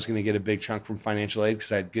knew that I was going to get a big chunk from financial aid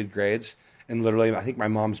because I had good grades. And literally, I think my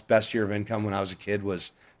mom's best year of income when I was a kid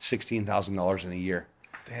was $16,000 in a year.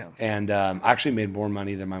 Damn. And I actually made more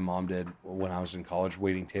money than my mom did when I was in college,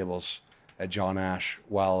 waiting tables at John Ash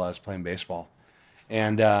while I was playing baseball.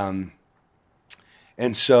 And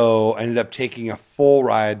so I ended up taking a full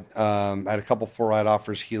ride. I had a couple full ride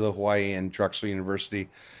offers, Hilo, Hawaii, and Drexel University,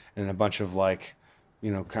 and a bunch of like,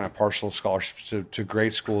 kind of partial scholarships to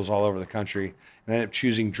great schools all over the country. And I ended up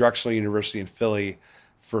choosing Drexel University in Philly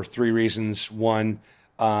for 3 reasons. One,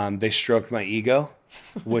 they stroked my ego,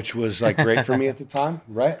 which was like great for me at the time,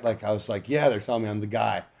 right? Like I was like, yeah, they're telling me I'm the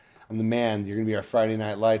guy. I'm the man. You're going to be our Friday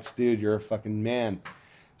Night Lights, dude. You're a fucking man.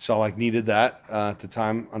 So I like needed that at the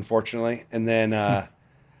time, unfortunately. And then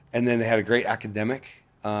they had a great academic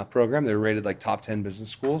program. They were rated like top 10 business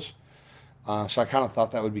schools. So I kind of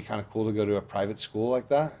thought that would be kind of cool to go to a private school like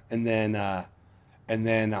that. And then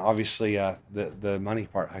obviously the money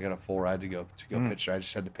part, I got a full ride to go pitch. I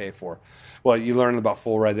just had to pay for. Well, you learn about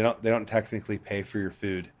full ride. They don't technically pay for your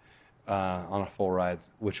food on a full ride,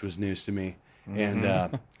 which was news to me. And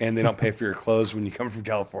they don't pay for your clothes when you come from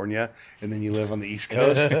California and then you live on the East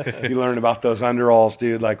Coast. You learn about those underalls,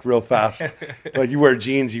 dude, like real fast. Like you wear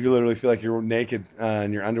jeans, you literally feel like you're naked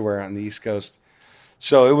in your underwear on the East Coast.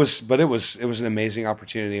 So it was an amazing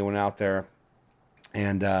opportunity. I went out there,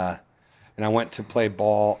 and I went to play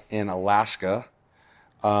ball in Alaska.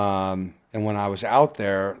 And when I was out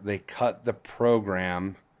there, they cut the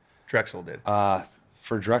program. Drexel did.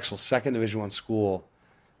 For Drexel's second Division I school.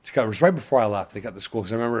 It was right before I left. They cut the school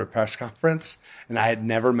because I remember a press conference, and I had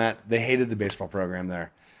never met. They hated the baseball program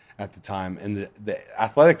there at the time, and the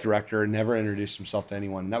athletic director never introduced himself to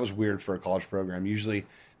anyone. And that was weird for a college program. Usually,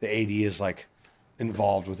 the AD is like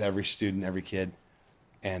involved with every student, every kid.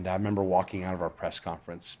 And I remember walking out of our press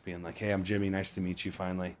conference, being like, "Hey, I'm Jimmy. Nice to meet you."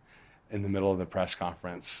 Finally, in the middle of the press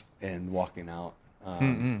conference, and walking out.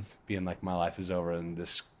 being like, my life is over and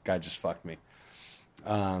this guy just fucked me.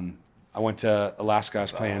 I went to Alaska. I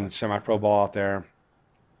was playing semi-pro ball out there,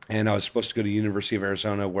 and I was supposed to go to University of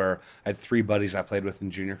Arizona, where I had 3 buddies I played with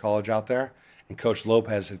in junior college out there, and Coach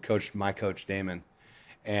Lopez had coached my coach Damon,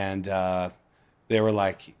 and they were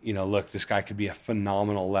like, look, this guy could be a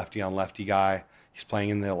phenomenal lefty on lefty guy. He's playing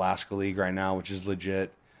in the Alaska League right now, which is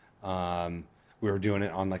legit. We were doing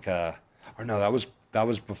it on that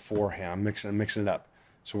was beforehand. I'm mixing it up.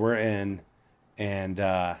 So we're in, and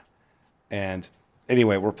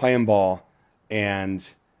anyway, we're playing ball,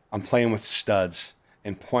 and I'm playing with studs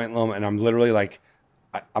in Point Loma, and I'm literally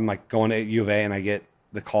I'm going to U of A, and I get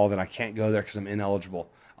the call that I can't go there because I'm ineligible.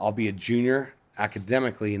 I'll be a junior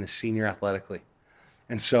academically and a senior athletically.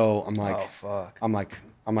 And so I'm like, oh, fuck. I'm like,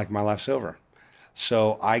 my life's over.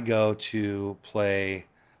 So I go to play.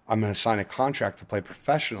 I'm going to sign a contract to play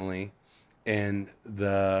professionally in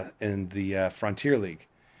the Frontier League,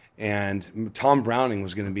 and Tom Browning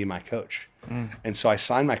was going to be my coach. And so I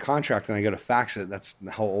signed my contract, and I go to fax it. That's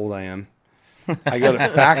how old I am. I go to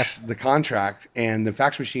fax the contract, and the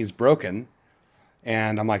fax machine's broken.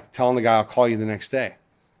 And I'm like telling the guy, I'll call you the next day.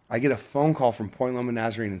 I get a phone call from Point Loma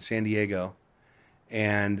Nazarene in San Diego,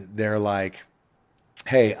 and they're like,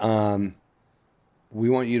 hey, we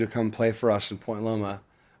want you to come play for us in Point Loma.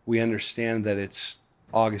 We understand that it's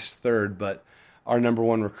August 3rd, but our number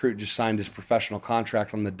 1 recruit just signed his professional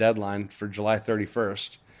contract on the deadline for July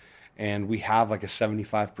 31st. And we have like a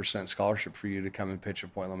 75% scholarship for you to come and pitch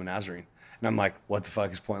at Point Loma Nazarene. And I'm like, what the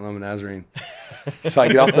fuck is Point Loma Nazarene? So I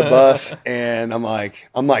get off the bus, and I'm like,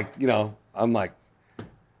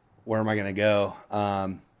 where am I going to go?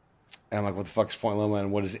 And I'm like, what the fuck is Point Loma,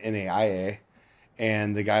 and what is NAIA?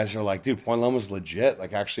 And the guys are like, dude, Point Loma's legit,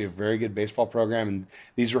 like actually a very good baseball program. And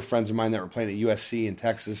these were friends of mine that were playing at USC in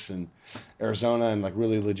Texas and Arizona, and like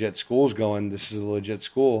really legit schools going, this is a legit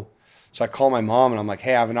school. So I call my mom, and I'm like,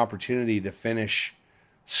 hey, I have an opportunity to finish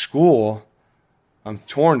school. I'm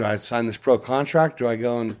torn. Do I sign this pro contract? Do I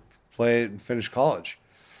go and play it and finish college?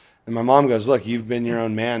 And my mom goes, look, you've been your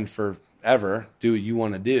own man forever. Do what you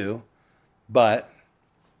want to do. But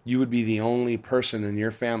you would be the only person in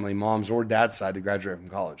your family, mom's or dad's side, to graduate from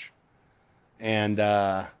college. And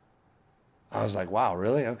I was like, wow,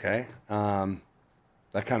 really? Okay.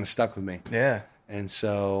 That kind of stuck with me. Yeah. And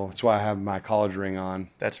so that's why I have my college ring on.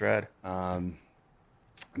 That's rad.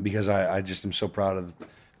 Because I just am so proud of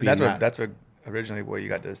being that's what originally where you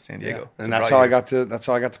got to San Diego. Yeah. And that's how I got to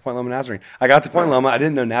Point Loma Nazarene. I got to Point Loma. I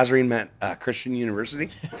didn't know Nazarene meant Christian University.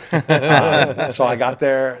 So I got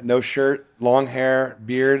there, no shirt, long hair,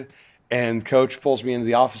 beard, and coach pulls me into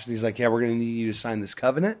the office, and he's like, yeah, we're going to need you to sign this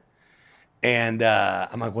covenant. And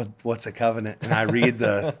I'm like, what's a covenant? And I read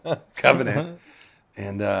the covenant,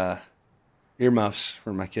 and earmuffs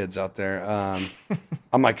for my kids out there.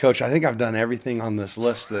 I'm like, Coach, I think I've done everything on this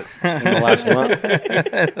list that in the last month.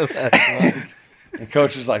 And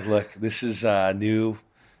Coach is like, look, this is a new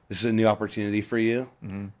opportunity for you.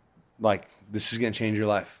 Mm-hmm. Like, this is going to change your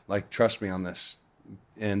life. Like, trust me on this.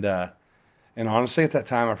 And honestly, at that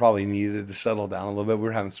time, I probably needed to settle down a little bit. We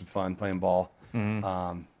were having some fun playing ball.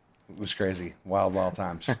 Mm-hmm. It was crazy, wild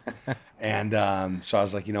times. And so I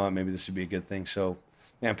was like, you know what, maybe this would be a good thing. So,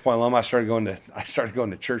 man, Point Loma, I started going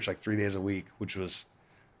to church like 3 days a week, which was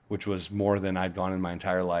more than I'd gone in my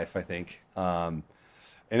entire life, I think. And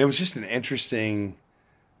it was just an interesting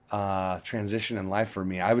transition in life for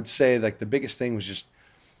me. I would say like the biggest thing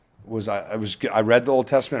I read the Old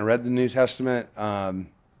Testament, I read the New Testament, and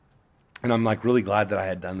I'm like really glad that I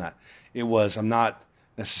had done that. I'm not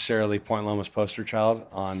necessarily Point Loma's poster child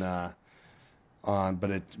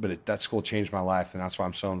but that school changed my life, and that's why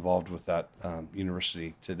I'm so involved with that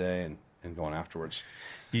university today and going afterwards.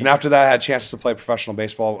 And after that, I had a chance to play professional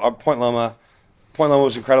baseball. Point Loma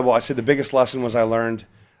was incredible. I said the biggest lesson was I learned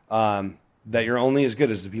that you're only as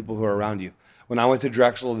good as the people who are around you. When I went to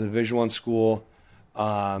Drexel, the Division I school,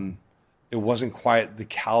 it wasn't quite the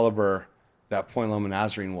caliber that Point Loma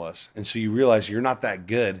Nazarene was, and so you realize you're not that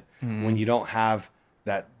good when you don't have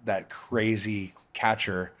that crazy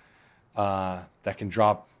catcher that can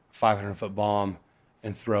drop 500-foot bomb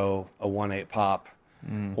and throw a 1-8 pop,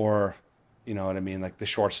 or you know what I mean, like the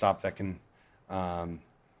shortstop that can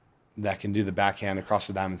do the backhand across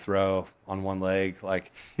the diamond throw on one leg,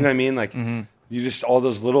 like you know what I mean, like you just all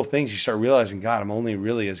those little things you start realizing, God, I'm only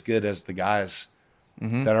really as good as the guys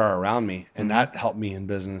that are around me, and that helped me in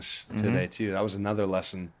business today too. That was another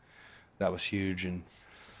lesson that was huge. And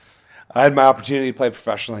I had my opportunity to play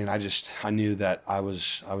professionally, and I knew that I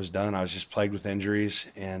was done. I was just plagued with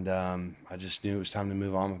injuries, and I just knew it was time to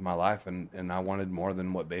move on with my life, and I wanted more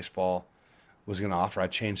than what baseball was going to offer. I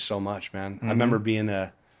changed so much, man. I remember being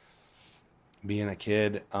a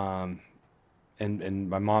kid, and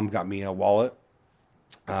my mom got me a wallet.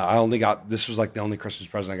 This was like the only Christmas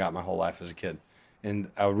present I got my whole life as a kid.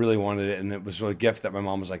 And I really wanted it. And it was a gift that my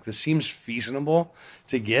mom was like, this seems feasible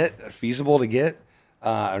to get,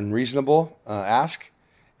 and reasonable, ask.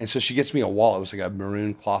 And so she gets me a wallet. It was like a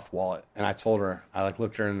maroon cloth wallet. And I told her, I like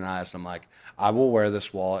looked her in the eyes and I'm like, I will wear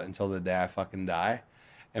this wallet until the day I fucking die.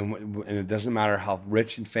 And it doesn't matter how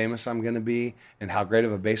rich and famous I'm going to be and how great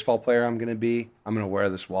of a baseball player I'm going to be, I'm going to wear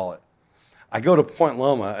this wallet. I go to Point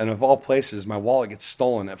Loma, and of all places, my wallet gets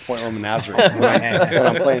stolen at Point Loma Nazareth when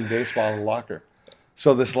I'm playing baseball in the locker.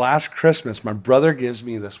 So this last Christmas, my brother gives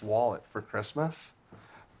me this wallet for Christmas,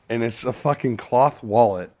 and it's a fucking cloth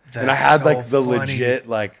wallet. And I had like the legit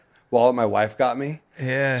like wallet my wife got me.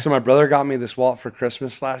 Yeah. So my brother got me this wallet for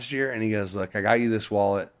Christmas last year, and he goes, "Look, I got you this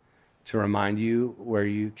wallet to remind you where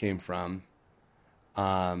you came from,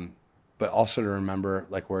 but also to remember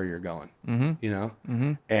like where you're going, you know."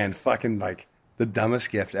 And fucking like the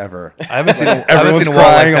dumbest gift ever. I haven't seen Everyone's a wallet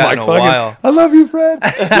crying. like that I'm in like, a while. I love you, Fred.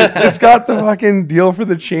 It's got the fucking deal for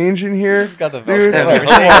the change in here. It's got the dude. everything.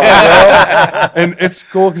 Come on, bro. And it's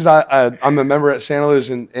cool because I'm a member at Santa Luz,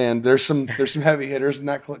 and there's some heavy hitters in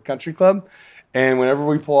that country club. And whenever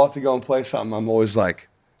we pull out to go and play something, I'm always like,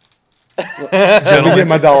 let me get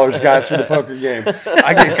my dollars, guys, for the poker game.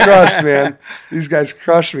 I get crushed, man. These guys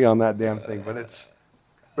crush me on that damn thing. But it's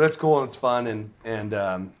cool and it's fun,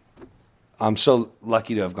 and I'm so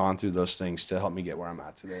lucky to have gone through those things to help me get where I'm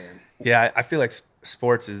at today. Yeah, I feel like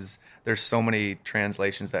sports there's so many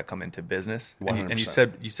translations that come into business. And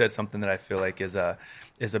you said something that I feel like is a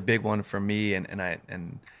big one for me, and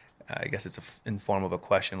I guess it's in form of a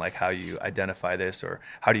question, like how you identify this or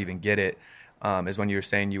how do you even get it. Is when you were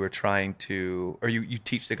saying you were trying to, or you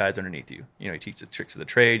teach the guys underneath you. You know, you teach the tricks of the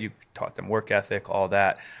trade. You taught them work ethic, all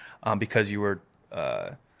that, because you were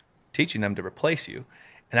teaching them to replace you.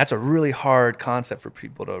 And that's a really hard concept for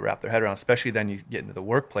people to wrap their head around, especially then you get into the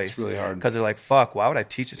workplace. It's really hard. Because they're like, fuck, why would I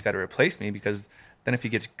teach this guy to replace me? Because then if he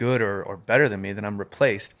gets good or better than me, then I'm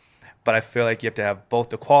replaced. But I feel like you have to have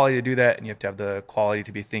both the quality to do that, and you have to have the quality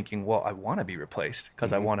to be thinking, well, I want to be replaced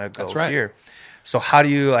because I want to go here. So how do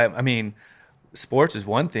you, I mean, sports is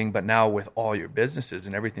one thing, but now with all your businesses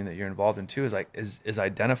and everything that you're involved in too, is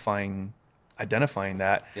identifying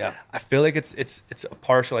that. Yeah. I feel like it's a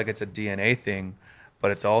partial, like it's a DNA thing, but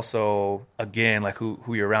it's also, again, like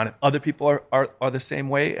who you're around. If other people are the same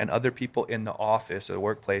way, and other people in the office or the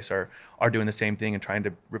workplace are doing the same thing and trying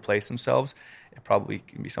to replace themselves, it probably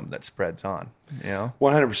can be something that spreads on, you know?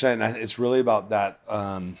 100%. It's really about that.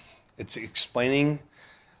 It's explaining.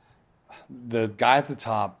 The guy at the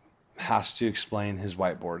top has to explain his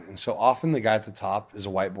whiteboard. And so often the guy at the top is a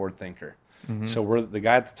whiteboard thinker. Mm-hmm. So the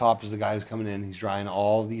guy at the top is the guy who's coming in. He's drawing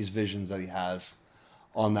all these visions that he has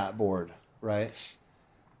on that board, right?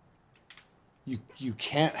 You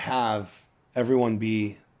can't have everyone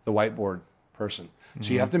be the whiteboard person. Mm-hmm.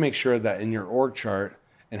 So you have to make sure that in your org chart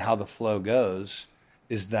and how the flow goes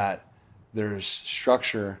is that there's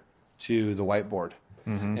structure to the whiteboard.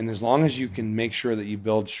 Mm-hmm. And as long as you can make sure that you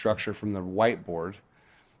build structure from the whiteboard,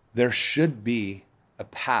 there should be a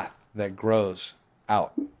path that grows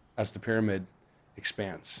out as the pyramid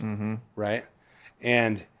expands, right?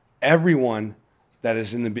 And everyone that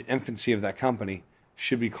is in the infancy of that company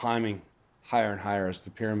should be climbing higher and higher as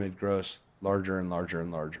the pyramid grows larger and larger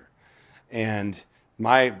and larger. And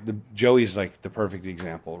Joey's like the perfect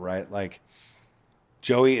example, right? Like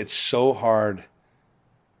Joey, it's so hard.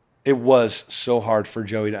 It was so hard for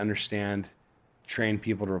Joey to understand, train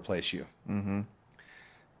people to replace you. Mm-hmm.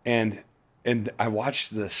 And I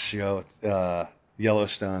watched this show,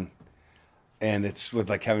 Yellowstone, and it's with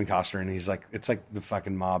like Kevin Costner, and he's like, it's like the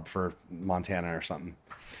fucking mob for Montana or something.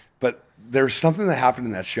 But there's something that happened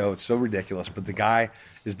in that show. It's so ridiculous. But the guy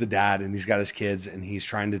is the dad, and he's got his kids, and he's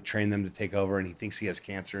trying to train them to take over, and he thinks he has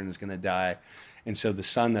cancer and is going to die. And so the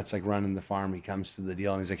son that's like running the farm, he comes to the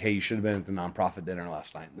deal, and he's like, hey, you should have been at the nonprofit dinner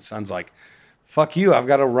last night. And the son's like, fuck you. I've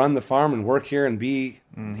got to run the farm and work here and be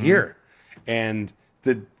here. And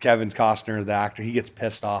the Kevin Costner, the actor, he gets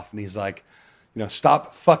pissed off, and he's like,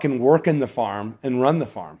 stop fucking working the farm and run the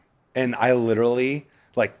farm. And I literally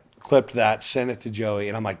like clipped that, sent it to Joey,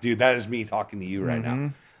 and I'm like, dude, that is me talking to you right now.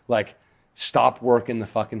 Like, stop working the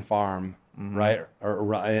fucking farm, right?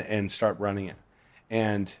 And start running it.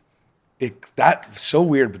 And that's so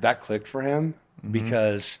weird, but that clicked for him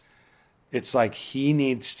because it's like he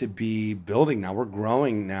needs to be building now. We're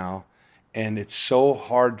growing now. And it's so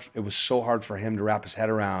hard. It was so hard for him to wrap his head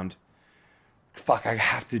around. Fuck, I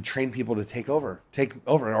have to train people to take over,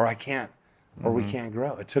 or I can't or we can't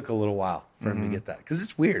grow. It took a little while for him to get that because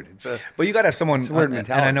it's weird. But you got to have someone. a weird And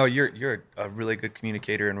mentality. I know you're a really good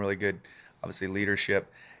communicator and really good, obviously,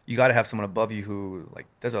 leadership. You got to have someone above you who like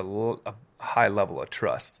there's a high level of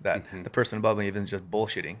trust that the person above me isn't just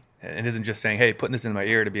bullshitting and isn't just saying, "Hey, putting this in my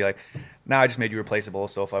ear to be like, now I just made you replaceable.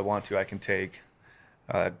 So if I want to, I can take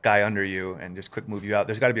a guy under you and just quick move you out."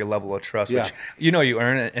 There's got to be a level of trust, Yeah. which you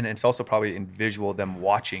earn, and it's also probably in visual them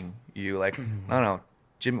watching you. Like, I don't know,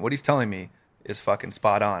 Jim, what he's telling me is fucking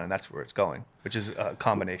spot on, and that's where it's going, which is a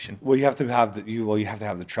combination. Well, you have to have you have to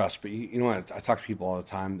have the trust. But you know what? I talk to people all the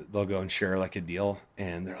time. They'll go and share like a deal,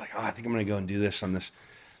 and they're like, "Oh, I think I'm going to go and do this on this."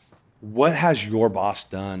 What has your boss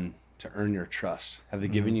done to earn your trust? Have they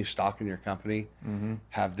given you stock in your company?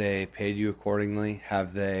 Have they paid you accordingly?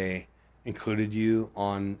 Have they included you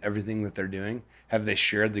on everything that they're doing? Have they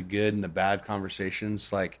shared the good and the bad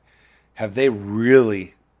conversations? Like, have they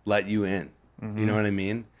really let you in? You know what I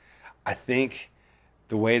mean? I think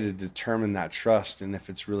the way to determine that trust and if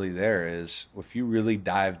it's really there is if you really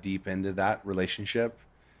dive deep into that relationship,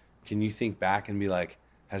 can you think back and be like,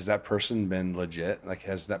 has that person been legit? Like,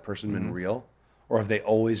 has that person been real? Or have they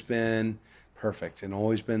always been perfect and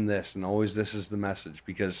always been this and always this is the message?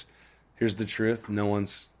 Because here's the truth. No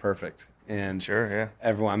one's perfect. And Sure, yeah.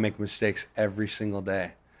 everyone, I make mistakes every single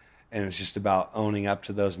day. And it's just about owning up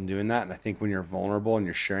to those and doing that. And I think when you're vulnerable and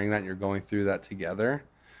you're sharing that and you're going through that together,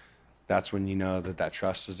 that's when you know that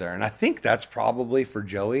trust is there. And I think that's probably for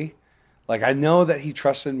Joey. Like, I know that he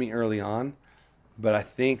trusted me early on, but I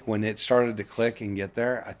think when it started to click and get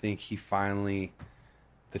there, I think he finally,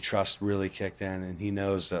 the trust really kicked in, and he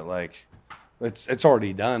knows that like it's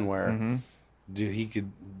already done where, dude, he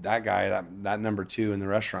could, that guy, that number 2 in the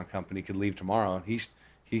restaurant company could leave tomorrow, and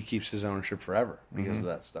he keeps his ownership forever because of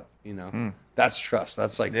that stuff. You know, that's trust.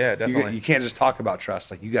 That's like, Yeah, definitely. You can't just talk about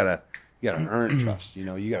trust. Like, you gotta earn trust. You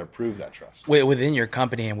know, you gotta prove that trust. Within your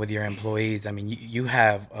company and with your employees, I mean, you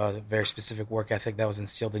have a very specific work ethic that was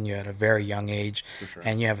instilled in you at a very young age, sure.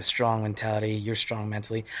 and you have a strong mentality. You're strong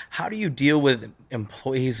mentally. How do you deal with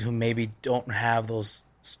employees who maybe don't have those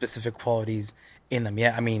specific qualities in them?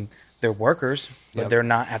 Yeah, I mean, they're workers, but they're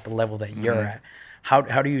not at the level that you're at.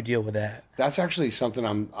 How do you deal with that? That's actually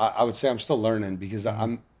something I would say I'm still learning because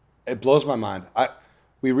it blows my mind.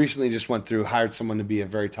 We recently just hired someone to be a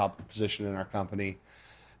very top position in our company.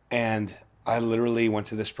 And I literally went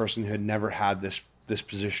to this person who had never had this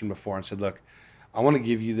position before and said, look, I want to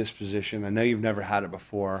give you this position. I know you've never had it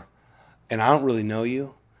before, and I don't really know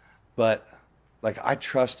you, but like, I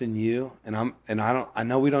trust in you, and I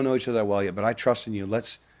know we don't know each other that well yet, but I trust in you.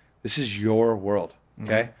 This is your world.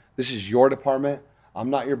 Okay. This is your department. I'm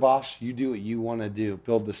not your boss. You do what you want to do.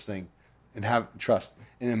 Build this thing and have trust.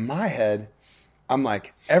 And in my head, I'm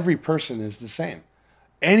like, every person is the same.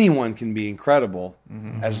 Anyone can be incredible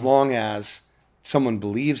as long as someone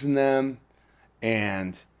believes in them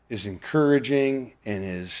and is encouraging and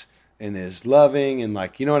is loving and,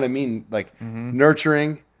 like, you know what I mean? Like,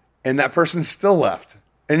 nurturing, and that person's still left.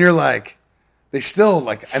 And you're like, they still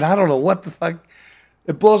like, and I don't know what the fuck,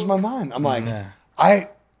 it blows my mind. I'm like,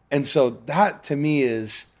 and so that to me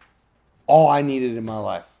is all I needed in my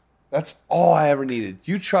life. That's all I ever needed.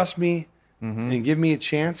 You trust me and give me a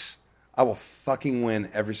chance, I will fucking win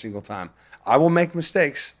every single time. I will make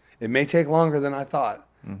mistakes. It may take longer than I thought,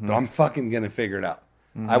 but I'm fucking going to figure it out.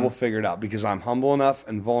 I will figure it out because I'm humble enough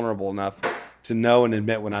and vulnerable enough to know and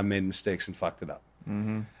admit when I've made mistakes and fucked it up.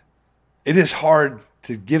 It is hard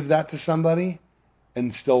to give that to somebody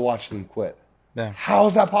and still watch them quit. Yeah. How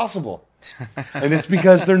is that possible? And it's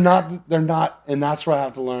because they're not, and that's where I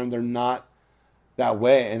have to learn. They're not that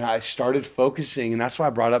way. And I started focusing, and that's why I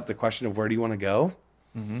brought up the question of where do you want to go?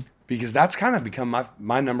 Because that's kind of become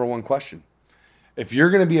my number one question. If you're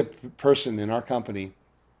going to be a person in our company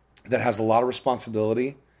that has a lot of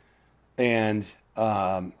responsibility and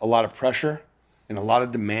a lot of pressure and a lot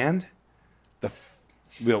of demand,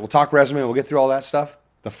 we'll talk resume, we'll get through all that stuff.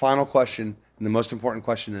 The final question and the most important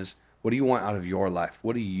question is, what do you want out of your life?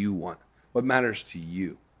 What do you want? What matters to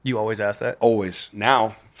you? You always ask that? Always.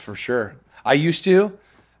 Now, for sure. I used to,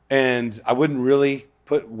 and I wouldn't really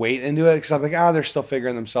put weight into it because I'm like, they're still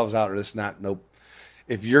figuring themselves out or this and that. Nope.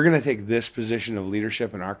 If you're going to take this position of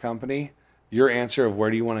leadership in our company, your answer of where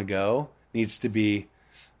do you want to go needs to be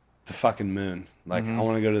the fucking moon. Like, I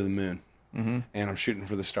want to go to the moon, and I'm shooting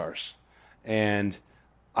for the stars. And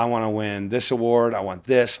I want to win this award. I want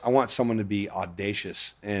this. I want someone to be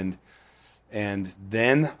audacious. And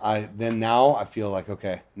then now I feel like,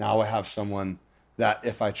 okay, now I have someone that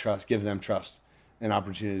if I give them trust and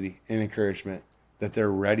opportunity and encouragement, that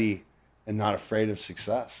they're ready and not afraid of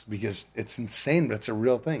success, because it's insane, but it's a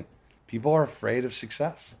real thing. people are afraid of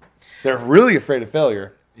success. They're really afraid of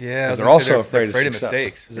failure. Yeah, I but was they're gonna say also afraid of of success.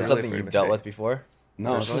 mistakes. Is They're this really something afraid you've of dealt mistakes. with before?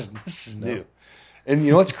 No, Personally? this is new. And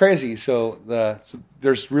you know what's crazy? So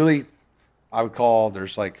there's really, I would call,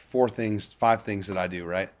 there's like 5 things that I do,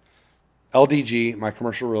 right? LDG, my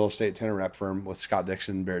commercial real estate tenant rep firm with Scott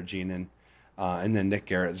Dixon, Barrett Jean, and then Nick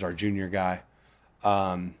Garrett is our junior guy.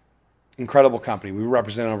 Incredible company. We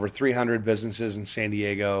represent over 300 businesses in San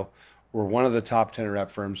Diego. We're one of the top tenant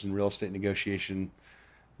rep firms in real estate negotiation.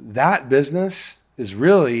 That business is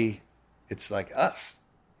really, it's like us.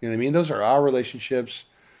 You know what I mean? Those are our relationships.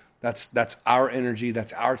 That's our energy.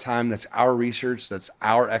 That's our time. That's our research. That's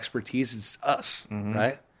our expertise. It's us,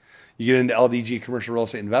 right? You get into LDG, commercial real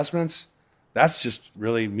estate investments. That's just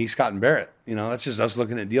really me, Scott, and Barrett. You know, that's just us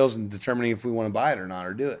looking at deals and determining if we want to buy it or not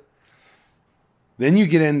or do it. Then you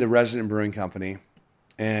get into Resident Brewing Company,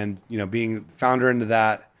 and you know, being founder into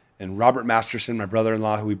that, and Robert Masterson, my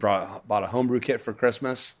brother-in-law, who we bought a homebrew kit for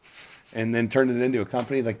Christmas, and then turned it into a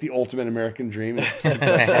company, like the ultimate American dream and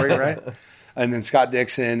success story, right? And then Scott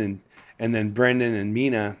Dixon and then Brendan and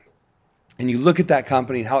Mina. And you look at that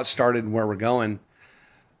company and how it started and where we're going.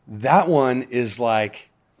 That one is like,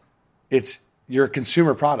 it's your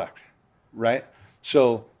consumer product, right?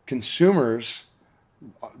 So consumers,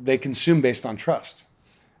 they consume based on trust.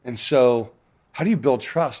 And so how do you build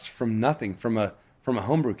trust from nothing, from a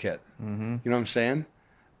homebrew kit? You know what I'm saying?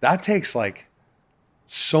 That takes like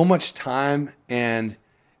so much time and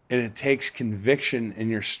it takes conviction in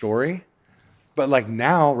your story. But like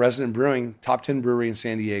now, Resident Brewing, top 10 brewery in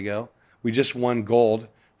San Diego. We just won gold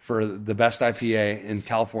for the best IPA in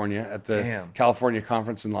California at the California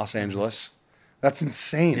Conference in Los Angeles. That's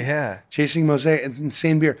insane. Yeah. Chasing Mosaic, it's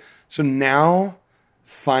insane beer. So now,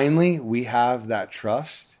 finally, we have that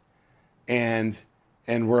trust and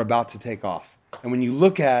we're about to take off. And when you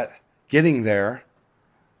look at getting there,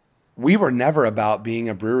 we were never about being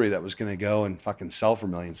a brewery that was going to go and fucking sell for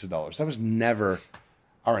millions of dollars. That was never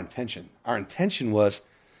our intention. Our intention was,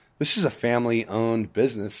 this is a family-owned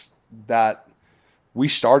business that we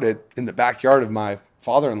started in the backyard of my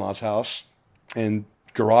father-in-law's house and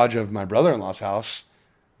garage of my brother-in-law's house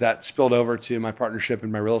that spilled over to my partnership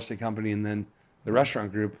in my real estate company and then the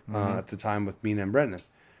restaurant group at the time with Mina and Brendan.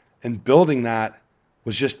 And building that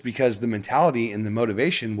was just because the mentality and the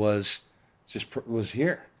motivation was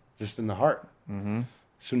here, just in the heart.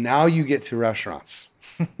 So now you get to restaurants.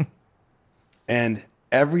 And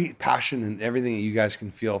every passion and everything that you guys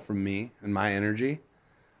can feel from me and my energy,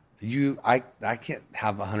 I can't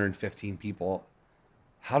have 115 people.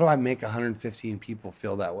 How do I make 115 people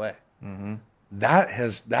feel that way? That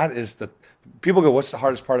is the, people go, what's the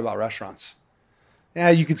hardest part about restaurants? Yeah,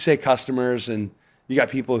 you could say customers, and you got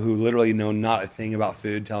people who literally know not a thing about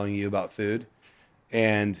food telling you about food,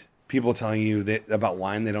 and people telling you about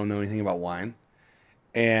wine, they don't know anything about wine.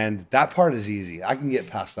 And that part is easy. I can get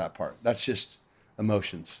past that part. That's just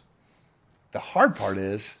emotions. The hard part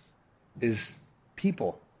is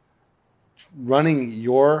people running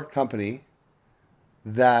your company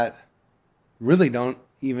that really don't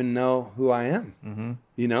even know who I am.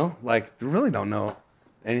 You know, like they really don't know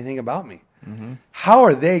anything about me. How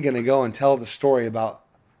are they going to go and tell the story about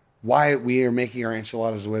why we are making our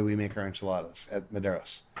enchiladas the way we make our enchiladas at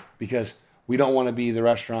Maderos? Because we don't want to be the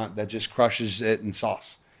restaurant that just crushes it in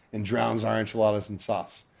sauce and drowns our enchiladas in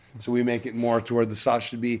sauce. So we make it more to where the sauce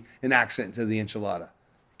should be an accent to the enchilada.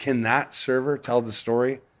 Can that server tell the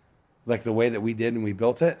story like the way that we did and we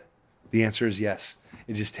built it? The answer is yes.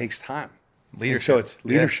 It just takes time. Leadership. And so it's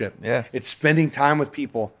leadership. Yeah. It's spending time with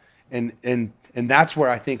people. And that's where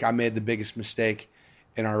I think I made the biggest mistake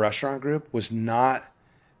in our restaurant group, was not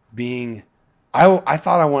being, I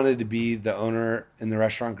thought I wanted to be the owner in the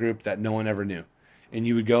restaurant group that no one ever knew. And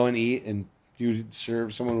you would go and eat and you would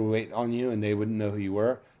serve, someone would wait on you and they wouldn't know who you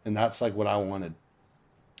were. And that's like what I wanted.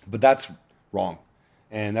 But that's wrong.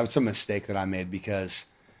 And that was a mistake that I made because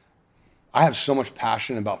I have so much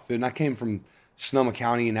passion about food. And I came from Sonoma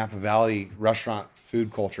County and Napa Valley restaurant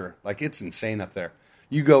food culture. Like, it's insane up there.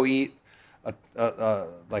 You go eat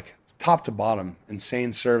like top to bottom,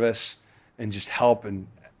 insane service and just help and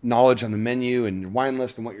knowledge on the menu and your wine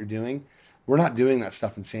list and what you're doing. We're not doing that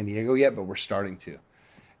stuff in San Diego yet, but we're starting to.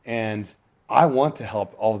 And I want to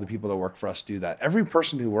help all of the people that work for us do that. Every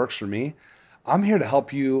person who works for me, I'm here to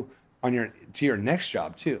help you on your next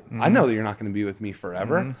job too. I know that you're not going to be with me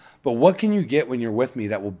forever, but what can you get when you're with me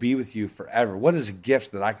that will be with you forever? What is a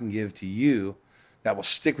gift that I can give to you that will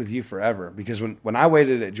stick with you forever? Because when I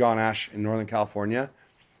waited at John Ash in Northern California,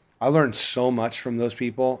 I learned so much from those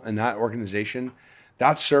people and that organization.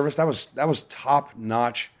 That service, that was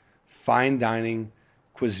top-notch, fine dining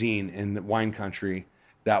cuisine in the wine country.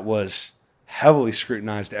 that was heavily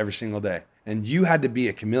scrutinized every single day. And you had to be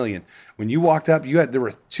a chameleon. When you walked up, there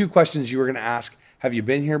were 2 questions you were going to ask. Have you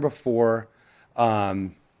been here before?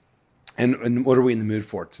 And what are we in the mood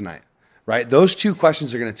for tonight? Right? Those 2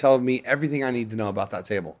 questions are going to tell me everything I need to know about that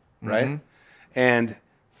table. Right? Mm-hmm. And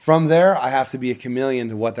from there, I have to be a chameleon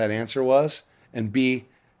to what that answer was and be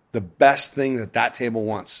the best thing that table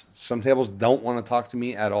wants. Some tables don't want to talk to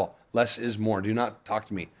me at all. Less is more. Do not talk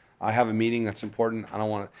to me. I have a meeting that's important. I don't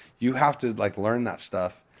want to. You have to learn that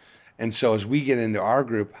stuff. And so as we get into our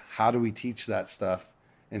group, how do we teach that stuff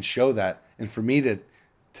and show that? And for me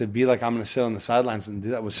to be like, I'm going to sit on the sidelines and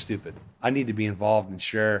do that was stupid. I need to be involved and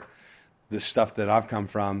share the stuff that I've come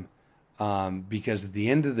from. Because at the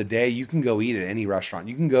end of the day, you can go eat at any restaurant.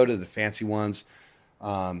 You can go to the fancy ones.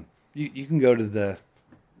 You can go to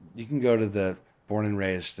the Born and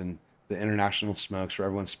Raised and the International Smokes where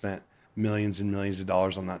everyone spent millions and millions of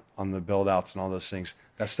dollars on the build outs and all those things.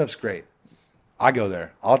 That stuff's great. I go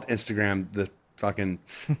there. I'll Instagram the fucking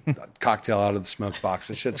cocktail out of the smoke box.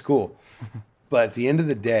 That shit's cool. But at the end of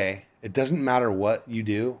the day, it doesn't matter what you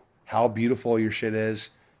do, how beautiful your shit is,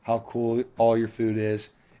 how cool all your food is.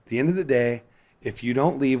 At the end of the day, if you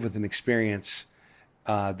don't leave with an experience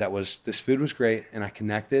this food was great and I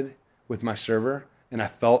connected with my server and I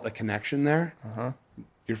felt a connection there,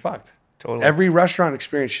 you're fucked. Totally. Every restaurant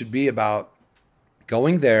experience should be about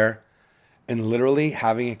going there and literally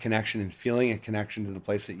having a connection and feeling a connection to the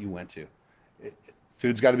place that you went to.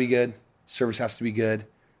 Food's got to be good. Service has to be good.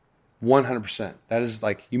 100%. That is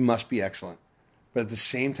you must be excellent. But at the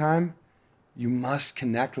same time, you must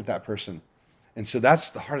connect with that person. And so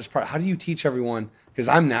that's the hardest part. How do you teach everyone? Because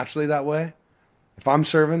I'm naturally that way. If I'm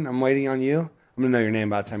serving, I'm waiting on you, I'm going to know your name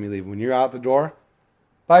by the time you leave. When you're out the door,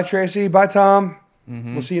 bye, Tracy. Bye, Tom.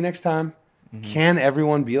 Mm-hmm. We'll see you next time. Mm-hmm. Can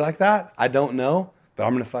everyone be like that? I don't know, but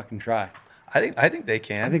I'm going to fucking try. I think they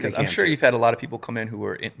can. I think they can I'm sure too. You've had a lot of people come in who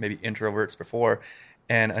were maybe introverts before,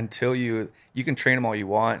 and until you can train them all you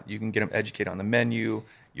want, you can get them educated on the menu,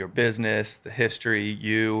 your business, the history,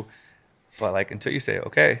 but until you say,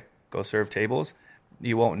 okay, go serve tables,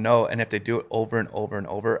 you won't know. And if they do it over and over and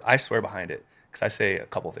over, I swear behind it, because I say a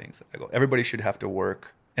couple things. I go, everybody should have to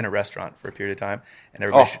work in a restaurant for a period of time, and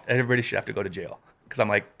everybody should have to go to jail. Because I'm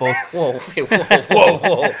like, both. Whoa.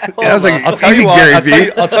 I was like, I'll tell you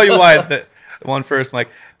why. I'll tell you why. The one first, I'm like,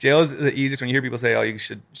 jail is the easiest. When you hear people say, oh, you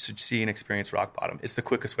should see and experience rock bottom, it's the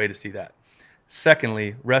quickest way to see that.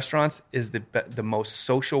 Secondly, restaurants is the most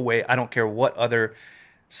social way. I don't care what other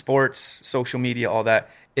sports, social media, all that.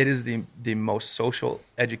 It is the most social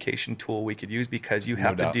education tool we could use, because you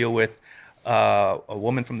have to deal with a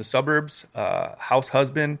woman from the suburbs, house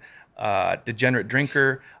husband, degenerate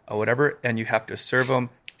drinker, whatever, and you have to serve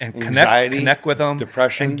them and connect with them,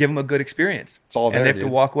 depression, and give them a good experience. It's all there, and they have to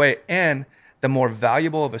walk away. And the more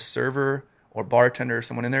valuable of a server or bartender or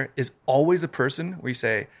someone in there is always a person where you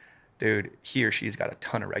say, dude, he or she's got a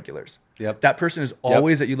ton of regulars. Yep. That person is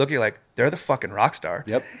always that you look at like, they're the fucking rock star.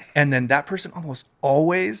 Yep. And then that person almost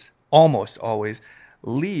always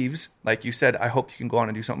leaves, like you said, I hope you can go on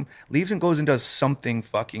and do something, leaves and goes and does something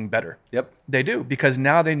fucking better. Yep. They do, because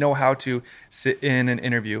now they know how to sit in an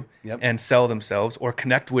interview and sell themselves or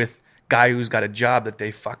connect with guy who's got a job that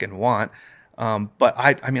they fucking want. But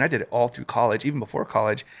I did it all through college, even before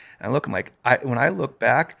college. And I'm like, when I look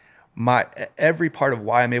back, every part of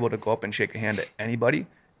why I'm able to go up and shake a hand at anybody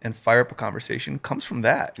and fire up a conversation comes from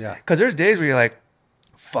that. Yeah. Because there's days where you're like,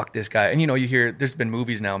 fuck this guy. And you hear there's been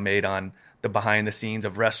movies now made on the behind the scenes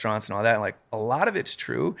of restaurants and all that. And like a lot of it's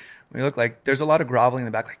true. When you look, like there's a lot of groveling in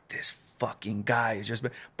the back, like this fucking guy is just,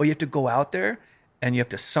 but you have to go out there and you have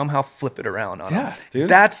to somehow flip it around on him. Dude.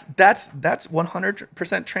 That's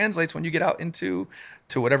 100% translates when you get out into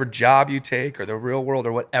whatever job you take or the real world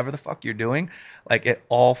or whatever the fuck you're doing. Like it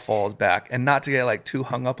all falls back, and not to get like too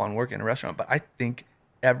hung up on working in a restaurant, but I think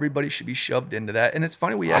everybody should be shoved into that. And it's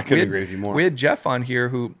funny, I couldn't agree with you more. We had Jeff on here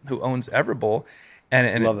who owns Everbowl,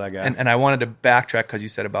 and love that guy. And I wanted to backtrack because you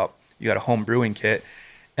said about you got a home brewing kit,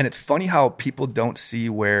 and it's funny how people don't see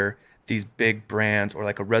where these big brands or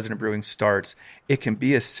like a Resident Brewing starts. It can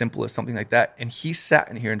be as simple as something like that. And he sat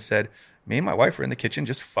in here and said, me and my wife were in the kitchen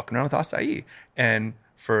just fucking around with acai. And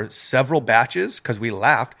for several batches, because we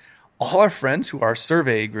laughed, all our friends who are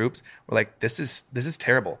survey groups were like, this is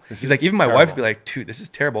terrible. He's like, even my wife would be like, dude, this is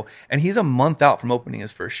terrible. And he's a month out from opening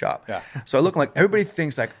his first shop. Yeah. So I look like everybody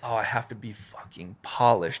thinks like, oh, I have to be fucking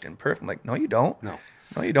polished and perfect. I'm like, no, you don't.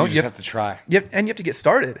 No, you don't. You just have to try. And you have to get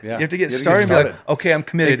started. Yeah. You have to get started and be like, okay, I'm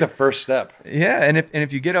committed. Take the first step. Yeah. And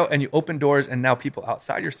if you get out and you open doors and now people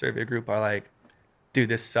outside your survey group are like, dude,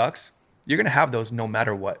 this sucks. you're gonna have those no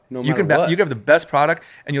matter what. No You matter can what. you can have the best product,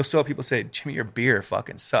 and you'll still have people say, "Jimmy, your beer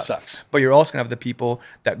fucking sucks." But you're also gonna have the people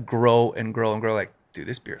that grow and grow and grow. Like, dude,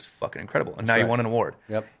 this beer is fucking incredible, and now you right. won an award.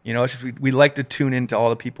 Yep. You know, it's just we like to tune into all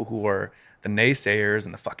the people who are the naysayers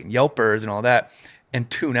and the fucking Yelpers and all that, and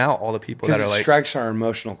tune out all the people that Because are it like, strikes our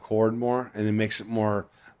emotional chord more, and it makes it more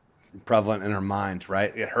prevalent in our mind,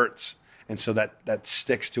 right? It hurts, and so that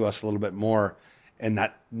sticks to us a little bit more. And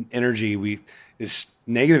that energy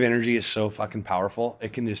negative energy is so fucking powerful.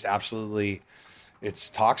 It can just absolutely, it's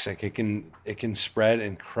toxic. It can spread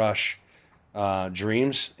and crush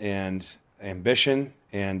dreams and ambition,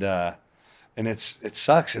 and it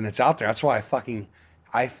sucks, and it's out there. That's why I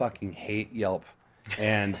fucking hate Yelp,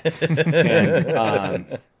 and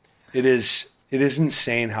it is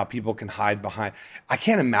insane how people can hide behind. I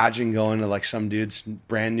can't imagine going to like some dude's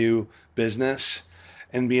brand new business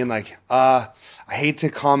and being like, I hate to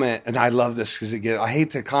comment, and I love this because I hate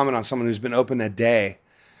to comment on someone who's been open a day,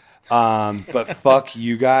 but fuck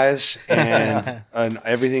you guys and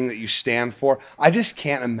everything that you stand for. I just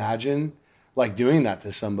can't imagine like doing that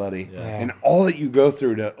to somebody and all that you go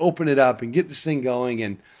through to open it up and get this thing going.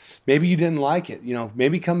 And maybe you didn't like it, you know,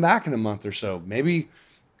 maybe come back in a month or so. Maybe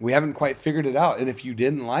we haven't quite figured it out. And if you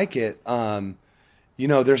didn't like it, you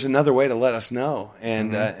know, there's another way to let us know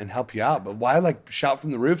and help you out. But why like shout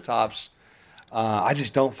from the rooftops? I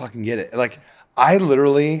just don't fucking get it. Like I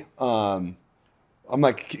literally, I'm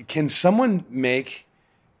like, can someone make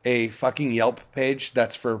a fucking Yelp page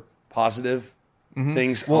that's for positive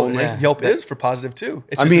things only? Yelp is for positive too.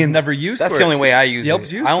 It's I just mean, it's never used. That's for the it. only way I use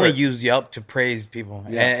Yelp's it. used I only for it. use Yelp to praise people,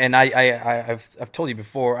 Yeah. and I've told you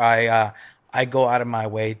before. I go out of my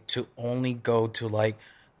way to only go to like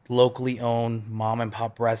locally owned mom and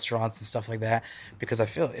pop restaurants and stuff like that because I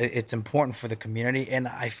feel it's important for the community, and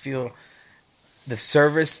I feel the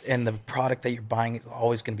service and the product that you're buying is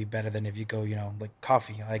always going to be better than if you go, you know, like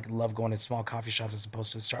coffee. I love going to small coffee shops as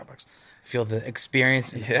opposed to the Starbucks. I feel the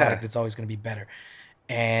experience and the product is always going to be better.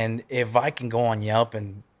 And if I can go on Yelp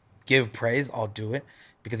and give praise, I'll do it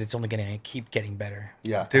because it's only going to keep getting better.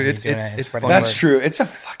 Yeah. Dude, And it's you're doing it and it's spreading fun. the That's word. true. It's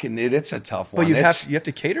a tough one. But you It's- have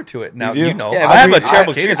to cater to it. Now do? you know. Yeah, if I I have mean, a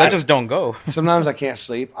terrible I- experience, I just don't go. Sometimes I can't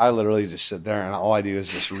sleep. I literally just sit there and all I do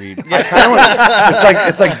is just read. I kinda wanna-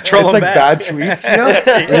 it's Scrolling like back. bad tweets, you know?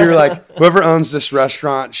 And you're like, whoever owns this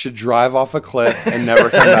restaurant should drive off a cliff and never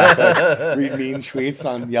come back. Like, read mean tweets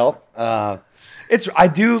on Yelp. I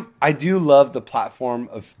do love the platform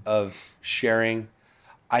of sharing.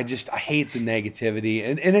 I hate the negativity,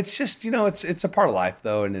 and it's just, you know, it's a part of life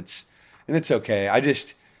though, and it's okay.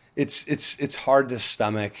 It's hard to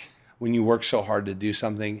stomach when you work so hard to do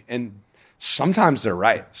something, and sometimes they're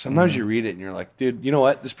right. Sometimes you read it and you're like, dude, you know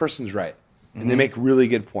what? This person's right, and they make really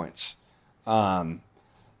good points.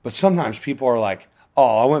 But sometimes people are like,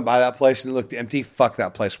 oh, I went by that place and it looked empty. Fuck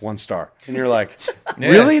that place, 1 star. And you're like,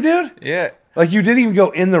 really, dude? Yeah. Like you didn't even go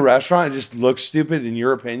in the restaurant. It just looked stupid in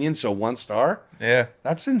your opinion. So 1 star. Yeah.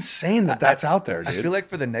 That's insane that's out there, dude. I feel like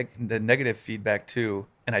for the negative feedback too,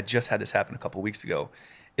 and I just had this happen a couple weeks ago,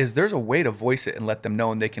 is there's a way to voice it and let them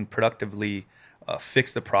know, and they can productively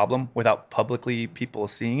fix the problem without publicly people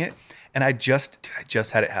seeing it. And I just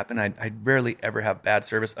had it happen. I rarely ever have bad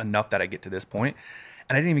service enough that I get to this point.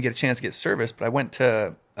 And I didn't even get a chance to get service, but I went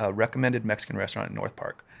to a recommended Mexican restaurant in North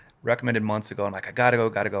Park. Recommended months ago. I'm like, I gotta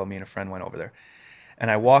go. Me and a friend went over there.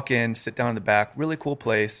 And I walk in, sit down in the back, really cool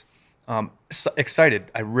place. So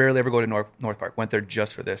excited. I rarely ever go to North Park. Went there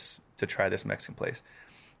just for this, to try this Mexican place.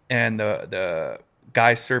 And the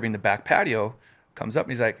guy serving the back patio comes up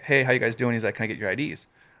and he's like, hey, how you guys doing? He's like, can I get your IDs?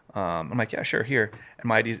 I'm like, yeah, sure, here. And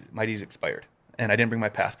my ID's expired. And I didn't bring my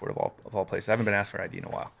passport of all places. I haven't been asked for an ID in a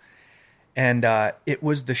while. And it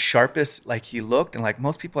was the sharpest, like he looked, and like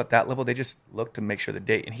most people at that level, they just look to make sure the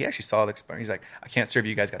date. And he actually saw the expiry. He's like, I can't serve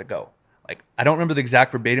you, you guys got to go. Like, I don't remember the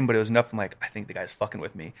exact verbatim, but it was enough. I'm like, I think the guy's fucking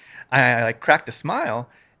with me. I like cracked a smile,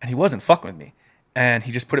 and he wasn't fucking with me. And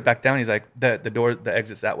he just put it back down. He's like, the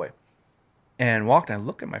exit's that way. And walked, and I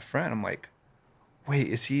look at my friend. I'm like, wait,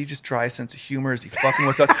 is he just dry sense of humor? Is he fucking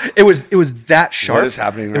with us? It was that sharp. What is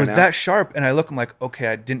happening right now? It was that sharp. And I look, I'm like, okay,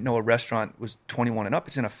 I didn't know a restaurant was 21 and up.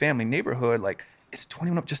 It's in a family neighborhood. Like, it's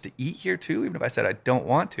 21 up just to eat here too, even if I said I don't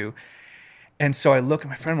want to. And so I look at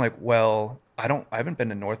my friend, I'm like, well, I haven't been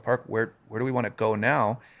to North Park. Where do we want to go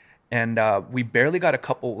now? And we barely got a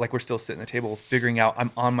couple, like we're still sitting at the table figuring out,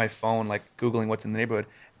 I'm on my phone, like Googling what's in the neighborhood.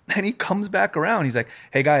 And he comes back around. He's like,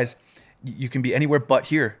 hey guys, you can be anywhere but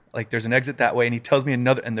here. Like there's an exit that way. And he tells me and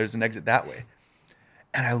there's an exit that way.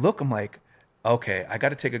 And I look, I'm like, okay, I got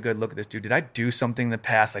to take a good look at this dude. Did I do something in the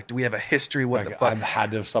past? Like, do we have a history? What the Like, fuck? I've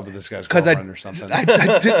had to have something with this guy's Because girlfriend or something.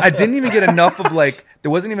 I didn't even get enough of like,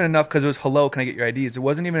 there wasn't even enough because it was, hello, can I get your IDs? There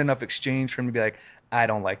wasn't even enough exchange for him to be like, I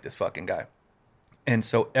don't like this fucking guy. And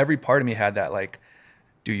so every part of me had that, like,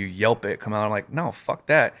 do you Yelp it? Come out. I'm like, no, fuck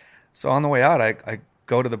that. So on the way out, I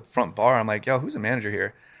go to the front bar. I'm like, yo, who's the manager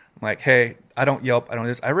here? I'm like, hey, I don't Yelp. I don't do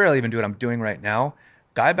this. I rarely even do what I'm doing right now.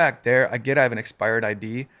 Guy back there, I get I have an expired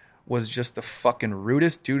ID, was just the fucking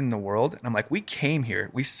rudest dude in the world. And I'm like, we came here.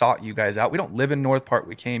 We sought you guys out. We don't live in North Park.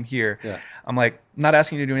 We came here. Yeah. I'm like, I'm not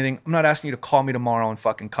asking you to do anything. I'm not asking you to call me tomorrow and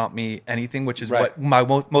fucking comp me anything, which is Right.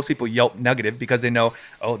 what most people Yelp negative because they know,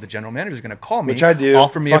 oh, the general manager is going to call me. Which I do.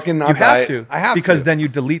 Offer me Fucking you not have die. to. I have because to. then you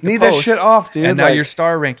delete the Need that post, shit off, dude. And now Like- your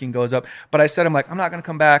star ranking goes up. But I said, I'm like, I'm not going to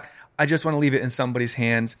come back. I just want to leave it in somebody's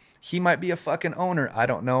hands. He might be a fucking owner. I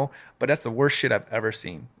don't know. But that's the worst shit I've ever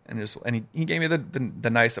seen. And he gave me the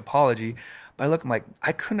nice apology. But I look, I'm like,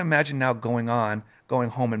 I couldn't imagine now going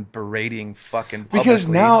home and berating fucking publicly. Because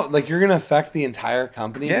now, like, you're gonna affect the entire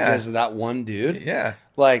company Yeah. because of that one dude. Yeah.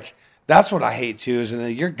 Like, that's what I hate too. Is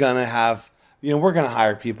you're gonna have, we're gonna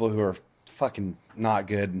hire people who are fucking not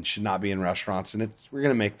good and should not be in restaurants, and we're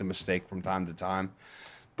gonna make the mistake from time to time.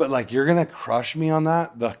 But like, you're gonna crush me on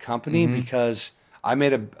the company because I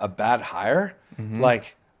made a bad hire.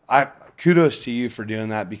 Like, kudos to you for doing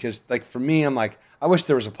that because, like, for me, I'm like, I wish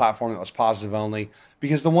there was a platform that was positive only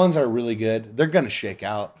because the ones that are really good, they're going to shake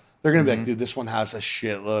out. They're going to be like, dude, this one has a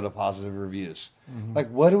shitload of positive reviews. Like,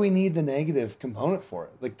 what do we need the negative component for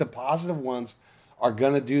it? Like, the positive ones are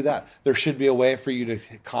going to do that. There should be a way for you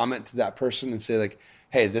to comment to that person and say, like,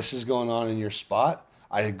 hey, this is going on in your spot.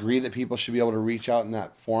 I agree that people should be able to reach out in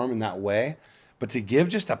that forum in that way. But to give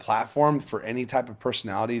just a platform for any type of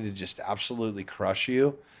personality to just absolutely crush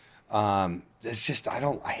you, it's just I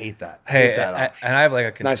hate that. I hate that option. And I have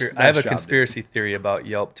like a Nice I have a job, conspiracy theory about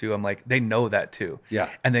Yelp too. I'm like, they know that too. Yeah.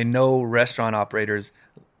 And they know restaurant operators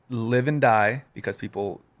live and die because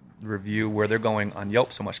people review where they're going on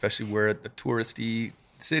Yelp so much, especially we're a touristy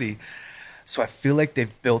city. So I feel like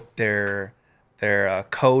they've built their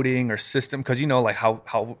coding or system because like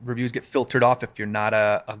how reviews get filtered off if you're not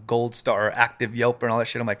a gold star or active Yelper and all that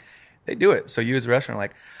shit. I'm like, they do it. So you as a restaurant,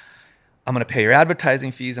 like, I'm going to pay your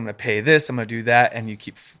advertising fees. I'm going to pay this. I'm going to do that. And you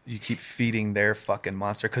keep feeding their fucking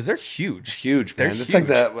monster because they're huge. Huge, man. It's like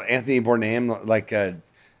the Anthony Bourdain, like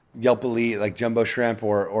Yelp Elite, like Jumbo Shrimp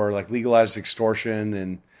or like legalized extortion.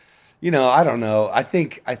 And, I don't know. I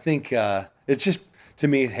think it's just, to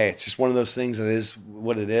me, hey, it's just one of those things that is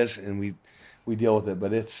what it is. And we deal with it.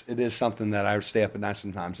 But it is something that I stay up at night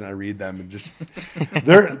sometimes and I read them and just,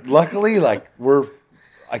 they're luckily like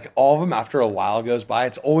like all of them, after a while goes by,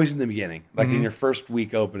 it's always in the beginning. Like in your first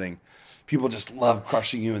week opening, people just love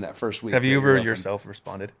crushing you in that first week. Have you ever yourself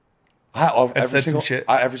responded? Every said single some shit?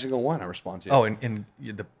 every single one I respond to. Oh, in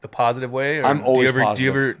the positive way? Or I'm always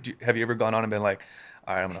positive. Have you ever gone on and been like,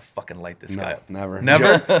 all right, I'm going to fucking light this guy up? Never.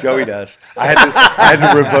 Never? Joey does. I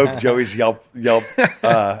had to revoke Joey's Yelp.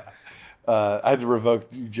 I had to revoke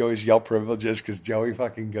Joey's Yelp privileges because Joey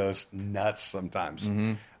fucking goes nuts sometimes.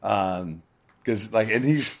 Because and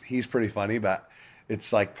he's pretty funny, but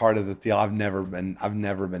it's like part of the deal. I've never been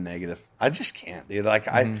negative. I just can't, dude. Like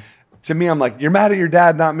to me, I'm like, you're mad at your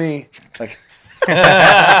dad, not me. Like,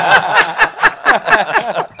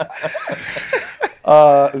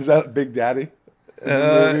 is that Big Daddy?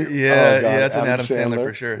 Yeah, that's an Adam Sandler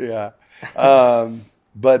for sure. Yeah.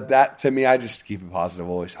 But that, to me, I just keep it positive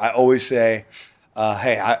always. I always say,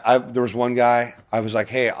 hey, there was one guy, I was like,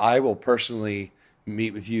 hey, I will personally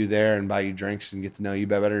meet with you there and buy you drinks and get to know you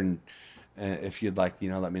better. And if you'd like,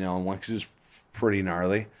 let me know on one, because it was pretty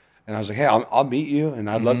gnarly. And I was like, hey, I'll meet you and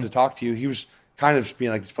I'd love to talk to you. He was kind of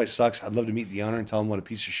being like, this place sucks. I'd love to meet the owner and tell him what a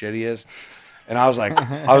piece of shit he is. And I was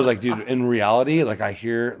like, dude, in reality, like I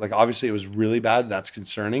hear, like obviously it was really bad. That's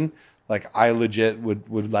concerning. Like I legit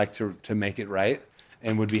would like to make it right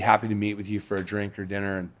and would be happy to meet with you for a drink or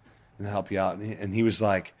dinner and help you out. And he was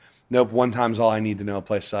like, nope, one time's all I need to know. A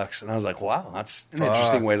place sucks. And I was like, wow, that's an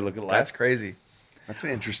interesting way to look at life. That's crazy. That's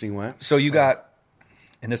an interesting way. So you got,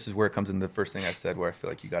 and this is where it comes in the first thing I said, where I feel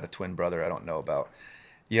like you got a twin brother I don't know about.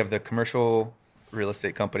 You have the commercial real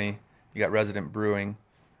estate company. You got Resident Brewing.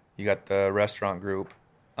 You got the restaurant group.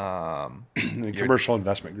 The commercial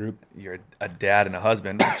investment group. You're a dad and a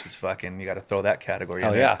husband, which is fucking, you got to throw that category in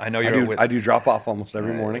Oh there. yeah, I know I do drop off almost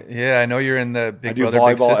every morning. Yeah, I know you're in the Big I do Brother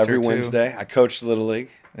Big volleyball Sister every too. Wednesday. I coach the Little League.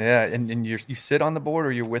 Yeah, and you sit on the board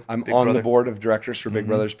or you're with I'm Big on Brother? the board of directors for Big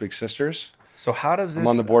Brothers Big Sisters. So how does this? I'm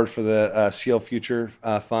on the board for the Seal Future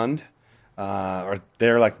Fund. or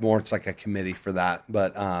they're like more, it's like a committee for that,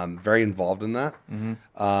 but very involved in that.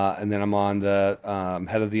 And then I'm on the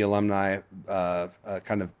head of the alumni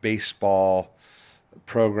kind of baseball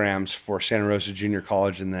programs for Santa Rosa Junior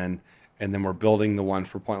College, and then we're building the one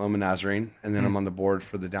for Point Loma Nazarene, and then I'm on the board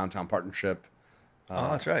for the Downtown Partnership.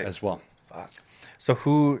 That's right. As well. Fuck. So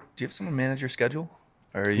do you have someone manage your schedule?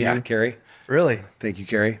 Or are you? Yeah, Carrie. Really? Thank you,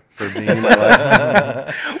 Carrie, for being in my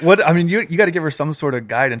life. What I mean, you got to give her some sort of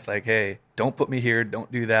guidance, like, hey, don't put me here,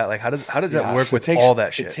 don't do that. Like, how does that work with all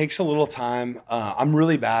that shit? It takes a little time. I'm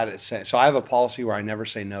really bad at saying. So I have a policy where I never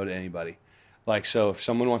say no to anybody. Like, so if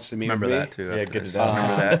someone wants to meet with me, that too. Yeah, good to know.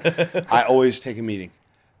 Remember that. I always take a meeting.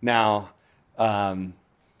 Now,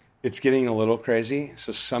 it's getting a little crazy.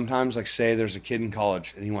 So sometimes, like, say there's a kid in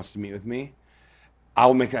college and he wants to meet with me, I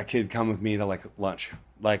will make that kid come with me to like lunch.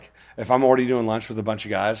 Like, if I'm already doing lunch with a bunch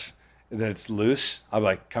of guys that it's loose, I'll be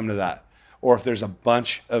like, come to that. Or if there's a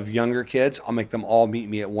bunch of younger kids, I'll make them all meet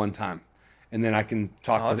me at one time, and then I can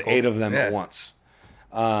talk with 8 of them at once.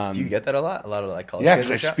 Do you get that a lot? A lot of like college. Yeah, kids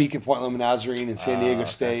because I like that? speak at Point Loma Nazarene and San Diego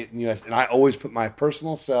State and US, and I always put my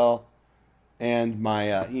personal cell and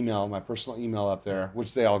my personal email up there,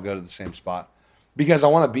 which they all go to the same spot, because I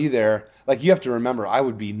want to be there. Like, you have to remember, I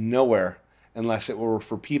would be nowhere unless it were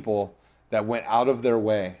for people that went out of their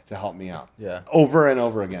way to help me out. Yeah. Over and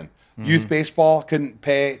over again. Youth baseball couldn't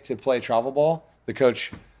pay to play travel ball. The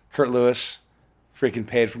coach, Kurt Lewis, freaking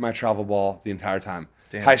paid for my travel ball the entire time.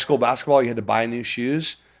 Damn. High school basketball, you had to buy new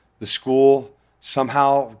shoes. The school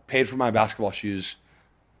somehow paid for my basketball shoes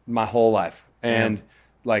my whole life. And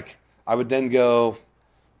like, I would then go,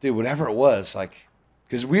 dude, whatever it was, like,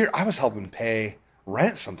 because I was helping pay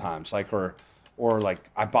rent sometimes, like, or like,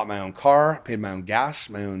 I bought my own car, paid my own gas,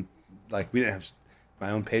 my own, like, we didn't have my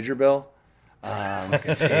own pager bill. Age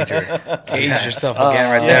yourself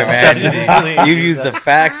again right there, man. You've used the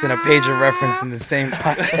facts and a pager reference in the same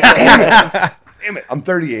podcast. Damn it, I'm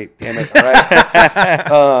 38. Damn it, all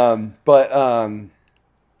right. But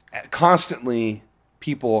constantly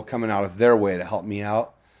people coming out of their way to help me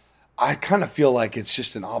out. I kind of feel like it's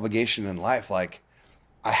just an obligation in life. Like,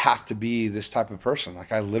 I have to be this type of person.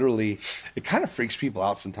 Like, I literally, it kind of freaks people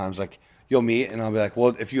out sometimes. Like, you'll meet and I'll be like,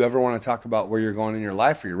 well, if you ever want to talk about where you're going in your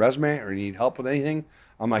life or your resume or you need help with anything,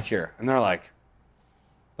 I'm like, here. And they're like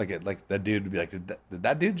that dude would be like, did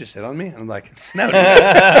that dude just hit on me? And I'm like, no, dude.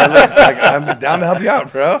 I'm down to help you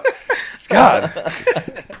out, bro. It's God.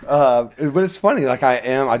 But it's funny. Like,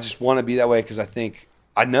 I just want to be that way because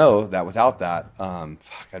I know that without that, I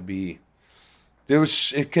could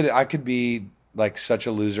be like such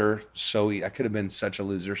a loser. I could have been such a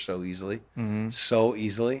loser so easily, so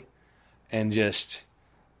easily. And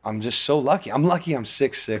I'm just so lucky. I'm lucky I'm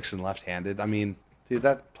 6'6" and left-handed. I mean, dude,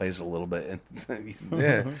 that plays a little bit.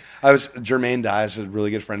 Yeah. Jermaine Dye is a really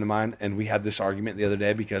good friend of mine, and we had this argument the other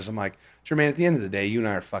day because I'm like, Jermaine, at the end of the day, you and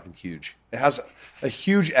I are fucking huge. It has a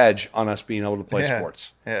huge edge on us being able to play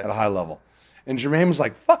sports at a high level. And Jermaine was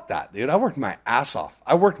like, fuck that, dude. I worked my ass off.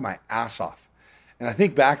 And I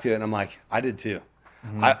think back to it, and I'm like, I did too.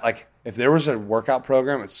 If there was a workout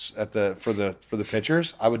program for the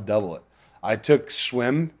pitchers, I would double it. I took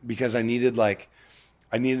swim because I needed an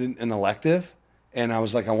elective, and I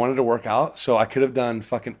was like, I wanted to work out, so I could have done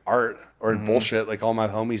fucking art or bullshit like all my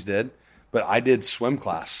homies did, but I did swim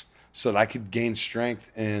class so that I could gain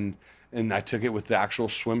strength, and I took it with the actual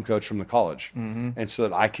swim coach from the college, and so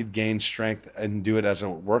that I could gain strength and do it as a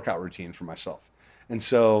workout routine for myself. And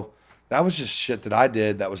so that was just shit that I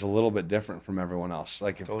did that was a little bit different from everyone else.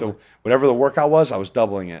 Like, whatever the workout was, I was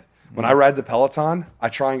doubling it. When I ride the Peloton, I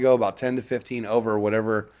try and go about 10 to 15 over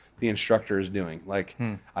whatever the instructor is doing. Like,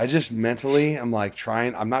 I just mentally, I'm not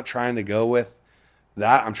trying to go with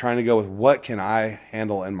that. I'm trying to go with what can I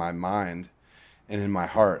handle in my mind and in my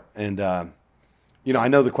heart. And, I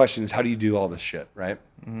know the question is, how do you do all this shit, right?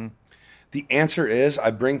 The answer is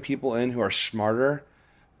I bring people in who are smarter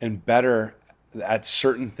and better at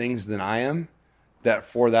certain things than I am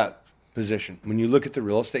for that position. When you look at the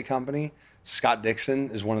real estate company, Scott Dixon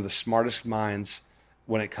is one of the smartest minds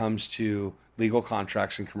when it comes to legal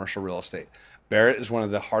contracts and commercial real estate. Barrett is one of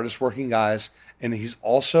the hardest working guys, and he's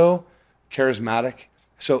also charismatic.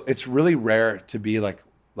 So it's really rare to be like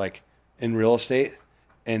in real estate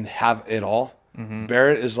and have it all.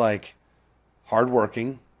 Barrett is like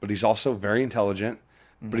hardworking, but he's also very intelligent,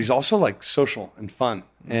 but he's also like social and fun.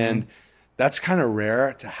 And that's kind of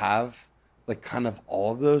rare to have, like, kind of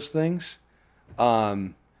all of those things.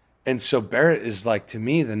 And so Barrett is, like, to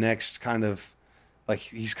me, the next kind of, like,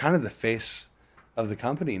 he's kind of the face of the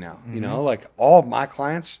company now. You know, like, all of my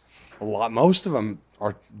clients, most of them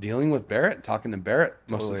are dealing with Barrett, talking to Barrett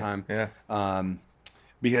most of the time. Yeah.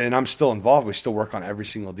 and I'm still involved. We still work on every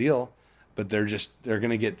single deal, but they're going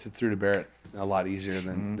to get through to Barrett a lot easier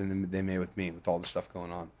than they may with me, with all the stuff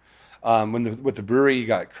going on. With the brewery, you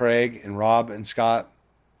got Craig and Rob and Scott.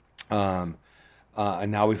 And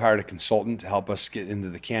now we've hired a consultant to help us get into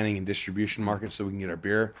the canning and distribution market so we can get our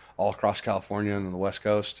beer all across California and on the West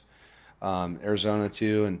Coast, Arizona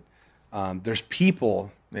too. And there's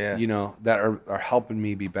people, that are helping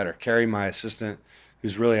me be better. Carrie, my assistant,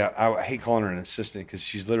 who's really, I hate calling her an assistant because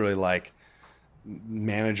she's literally like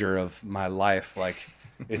manager of my life. Like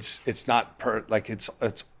it's not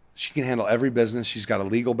she can handle every business. She's got a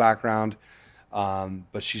legal background,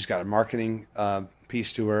 but she's got a marketing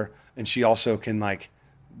piece to her. And she also can like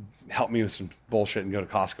help me with some bullshit and go to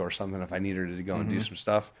Costco or something if I need her to go and do some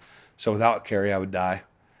stuff. So without Carrie, I would die.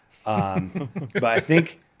 But I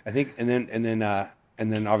think, and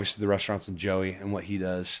then obviously the restaurants and Joey and what he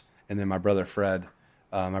does. And then my brother, Fred,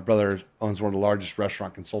 my brother owns one of the largest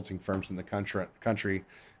restaurant consulting firms in the country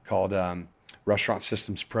called Restaurant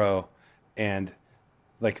Systems Pro. And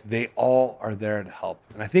like they all are there to help.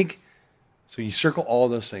 And I think, so you circle all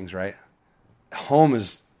of those things, right? Home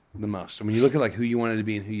is the most. And when you look at like who you wanted to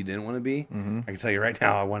be and who you didn't want to be, I can tell you right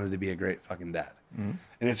now, I wanted to be a great fucking dad. And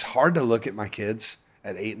it's hard to look at my kids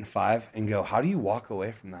at 8 and 5 and go, how do you walk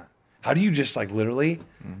away from that? How do you just like literally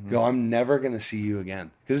go, I'm never going to see you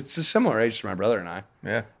again? Because it's a similar age to my brother and I.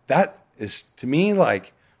 Yeah. That is, to me,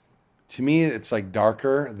 it's like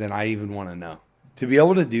darker than I even want to know. To be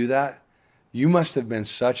able to do that, you must have been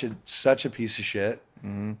such a piece of shit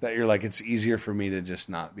that you're like, it's easier for me to just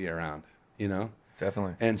not be around, you know?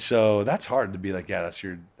 Definitely. And so that's hard to be like, yeah, that's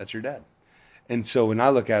your dad. And so when I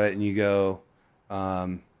look at it and you go,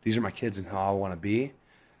 these are my kids and how I want to be.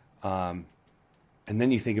 And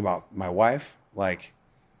then you think about my wife, like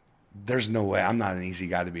there's no way, I'm not an easy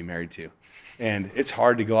guy to be married to. And it's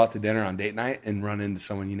hard to go out to dinner on date night and run into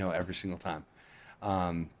someone you know every single time.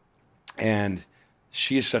 And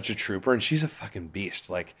she is such a trooper and she's a fucking beast.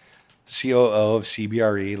 Like COO of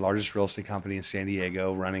CBRE, largest real estate company in San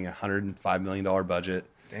Diego, running a $105 million budget.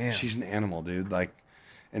 Damn. She's an animal, dude. Like,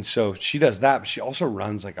 and so she does that, but she also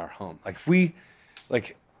runs like our home. Like if we,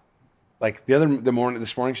 like this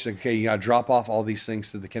morning, she's like, okay, you got to drop off all these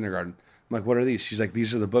things to the kindergarten. I'm like, what are these? She's like,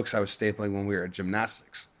 these are the books I was stapling when we were at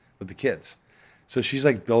gymnastics with the kids. So she's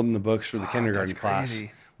like building the books for the kindergarten class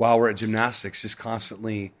while we're at gymnastics, just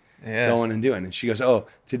constantly going and doing. And she goes, oh,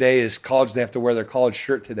 today is college. They have to wear their college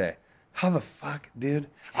shirt today. How the fuck, dude?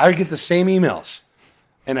 I get the same emails.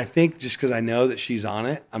 And I think just because I know that she's on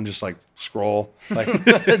it, I'm just like, scroll, like,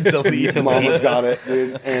 delete. Mama's got it,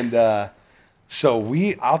 dude. And so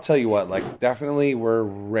I'll tell you what, like, definitely we're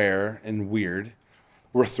rare and weird.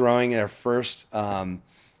 We're throwing our first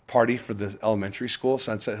party for the elementary school,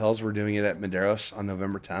 Sunset Hills. We're doing it at Maderos on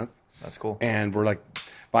November 10th. That's cool. And we're like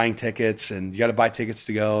buying tickets, and you got to buy tickets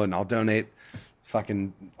to go, and I'll donate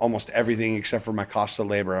fucking almost everything except for my cost of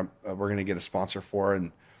labor. We're going to get a sponsor for.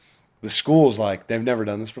 And the school's like, they've never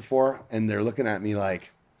done this before. And they're looking at me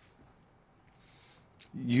like,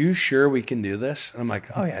 you sure we can do this? And I'm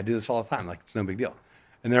like, oh yeah, I do this all the time. Like, it's no big deal.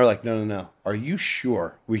 And they're like, no. Are you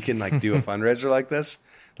sure we can like do a fundraiser like this?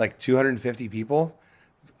 Like 250 people?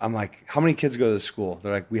 I'm like, how many kids go to the school?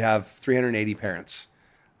 They're like, we have 380 parents,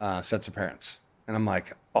 sets of parents. And I'm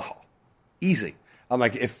like, oh, easy. I'm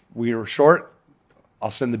like, if we were short, I'll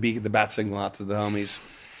send the bat signal out to the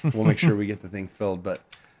homies. We'll make sure we get the thing filled. But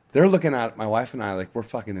they're looking at my wife and I like, we're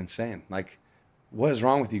fucking insane. Like, what is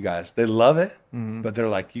wrong with you guys? They love it, but they're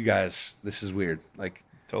like, you guys, this is weird. Like,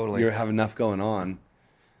 totally, you have enough going on.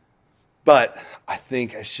 But I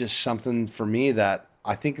think it's just something for me that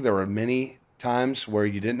I think there were many times where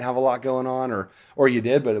you didn't have a lot going on, or you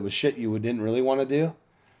did, but it was shit you didn't really want to do.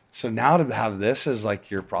 So now to have this as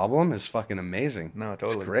like your problem is fucking amazing. No,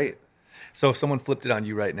 totally. It's great. So if someone flipped it on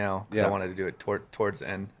you right now, because I wanted to do it towards the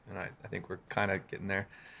end, and I think we're kind of getting there.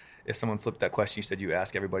 If someone flipped that question, you said you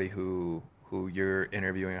ask everybody who you're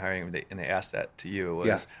interviewing or hiring, and they asked that to you, what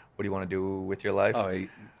do you want to do with your life? Oh,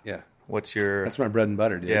 yeah. That's my bread and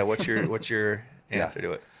butter, dude. Yeah. What's your answer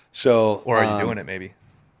to it? So, or are you doing it maybe?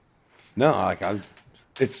 No, like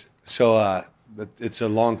it's a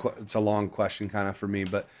long question kind of for me,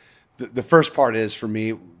 but the first part is for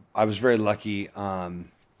me, I was very lucky to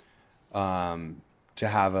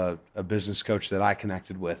have a business coach that I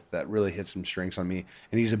connected with that really hit some strings on me.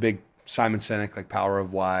 And he's a big Simon Sinek, like Power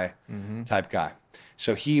of Why type guy.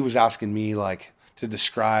 So he was asking me like to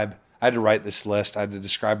describe, I had to write this list. I had to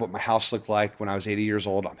describe what my house looked like when I was 80 years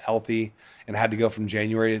old. I'm healthy, and I had to go from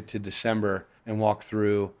January to December and walk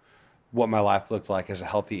through what my life looked like as a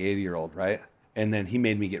healthy 80-year-old, right? And then he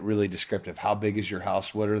made me get really descriptive. How big is your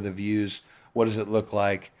house? What are the views? What does it look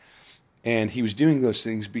like? And he was doing those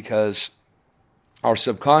things because our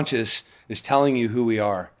subconscious is telling you who we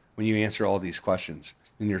are when you answer all these questions.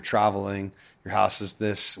 And you're traveling, your house is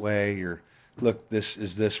this way, this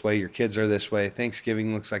is this way, your kids are this way,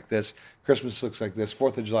 Thanksgiving looks like this, Christmas looks like this,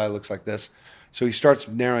 4th of July looks like this. So he starts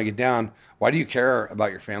narrowing it down. Why do you care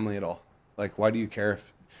about your family at all? Like, why do you care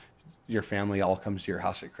if your family all comes to your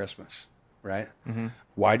house at Christmas, right? Mm-hmm.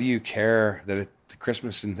 Why do you care that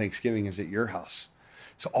Christmas and Thanksgiving is at your house?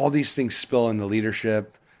 So all these things spill into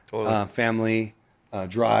leadership, family,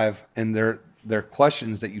 drive, and they're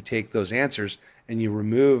questions that you take those answers and you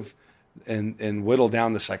remove and whittle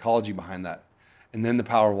down the psychology behind that. And then the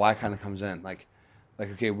power of why kind of comes in. Like,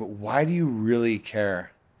 okay, but why do you really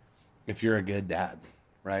care if you're a good dad,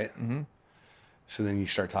 right? Mm-hmm. So then you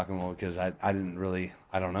start talking, well, because I don't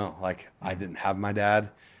know. Like, I didn't have my dad.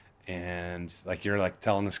 And like, you're like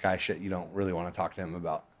telling this guy shit you don't really want to talk to him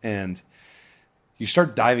about. And you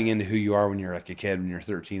start diving into who you are when you're like a kid, when you're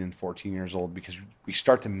 13 and 14 years old, because we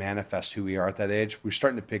start to manifest who we are at that age. We're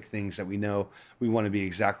starting to pick things that we know we want to be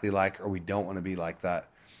exactly like, or we don't want to be like that.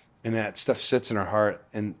 And that stuff sits in our heart,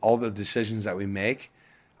 and all the decisions that we make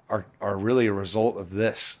are really a result of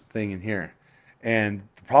this thing in here. And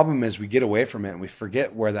the problem is we get away from it and we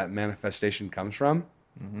forget where that manifestation comes from.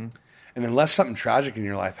 Mm-hmm. And unless something tragic in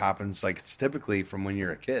your life happens, like it's typically from when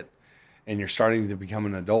you're a kid and you're starting to become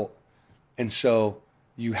an adult. And so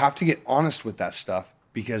you have to get honest with that stuff,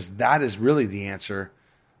 because that is really the answer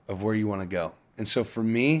of where you want to go. And so for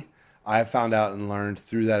me, I have found out and learned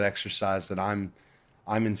through that exercise that I'm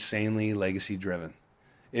insanely legacy driven.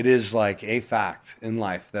 It is like a fact in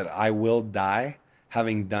life that I will die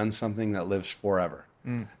having done something that lives forever.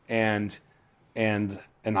 Mm.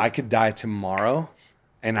 And I could die tomorrow,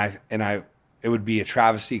 and it would be a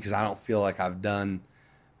travesty because I don't feel like I've done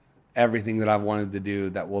everything that I've wanted to do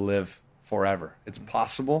that will live forever. It's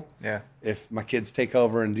possible. Yeah. If my kids take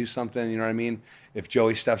over and do something, you know what I mean? If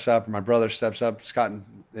Joey steps up, or my brother steps up, Scott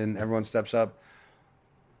and everyone steps up.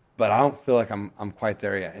 But I don't feel like I'm quite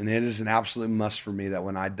there yet. And it is an absolute must for me that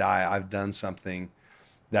when I die, I've done something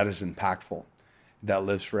that is impactful, that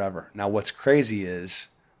lives forever. Now, what's crazy is,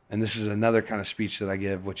 and this is another kind of speech that I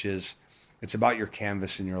give, which is, it's about your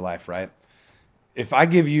canvas in your life, right? If I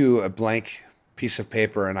give you a blank piece of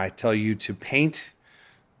paper and I tell you to paint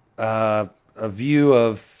a view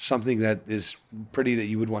of something that is pretty that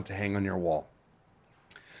you would want to hang on your wall.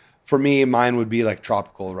 For me, mine would be like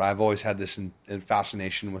tropical, right? I've always had this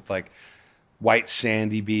fascination with like white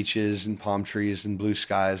sandy beaches and palm trees and blue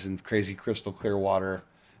skies and crazy crystal clear water.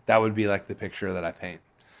 That would be like the picture that I paint.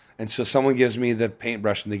 And so someone gives me the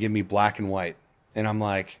paintbrush and they give me black and white. And I'm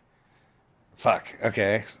like, fuck,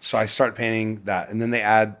 okay. So I start painting that. And then they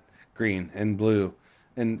add green and blue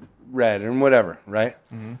and red and whatever, right?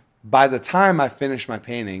 Mm-hmm. By the time I finish my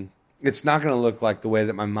painting, it's not going to look like the way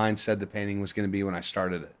that my mind said the painting was going to be when I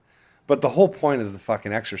started it. But the whole point of the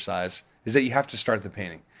fucking exercise is that you have to start the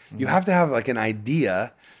painting. Mm-hmm. You have to have like an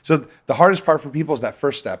idea. So the hardest part for people is that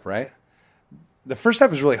first step, right? The first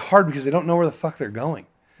step is really hard because they don't know where the fuck they're going.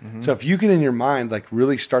 Mm-hmm. So if you can in your mind like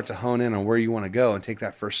really start to hone in on where you want to go and take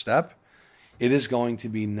that first step, it is going to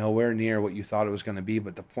be nowhere near what you thought it was going to be.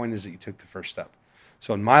 But the point is that you took the first step.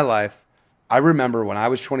 So in my life, I remember when I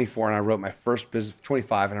was 24 and I wrote my first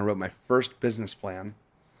 25 and I wrote my first business plan.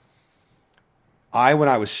 When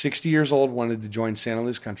I was 60 years old, wanted to join Santa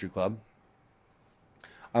Luz Country Club.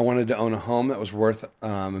 I wanted to own a home that was worth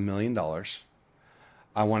 $1 million.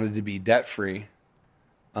 I wanted to be debt free.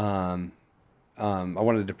 I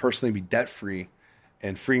wanted to personally be debt free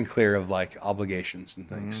and free and clear of like obligations and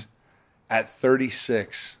things. Mm-hmm. At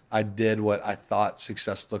 36, I did what I thought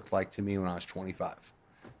success looked like to me when I was 25.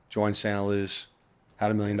 Joined Santa Luz,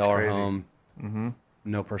 had $1 million home, mm-hmm.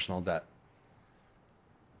 no personal debt.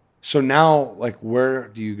 So now, like, where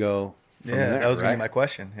do you go from there? That was right? gonna be my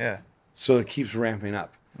question. Yeah. So it keeps ramping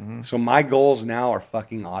up. Mm-hmm. So my goals now are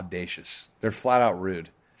fucking audacious. They're flat out rude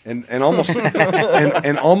and almost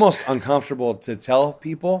and almost uncomfortable to tell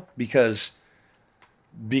people because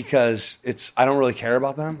it's I don't really care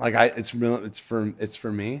about them. Like it's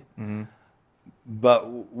for me. Mm-hmm. But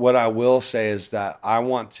what I will say is that I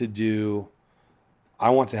want to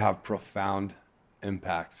have profound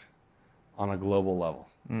impact on a global level.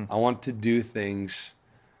 I want to do things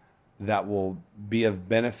that will be of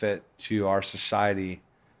benefit to our society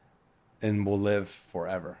and will live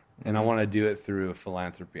forever. Mm-hmm. And I want to do it through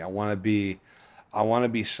philanthropy. I want to be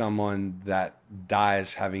someone that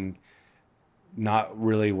dies having not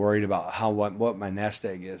really worried about what my nest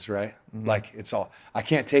egg is, right? Mm-hmm. Like I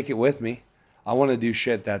can't take it with me. I want to do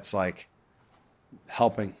shit that's like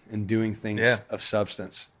helping and doing things of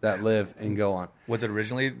substance that live and go on. Was it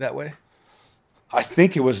originally that way? I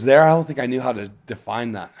think it was there. I don't think I knew how to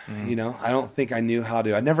define that. You know, I don't think I knew how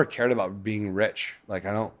to. I never cared about being rich. Like,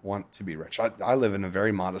 I don't want to be rich. I live in a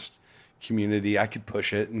very modest community. I could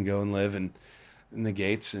push it and go and live in the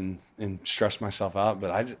gates and stress myself out,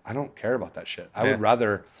 but I don't care about that shit. I would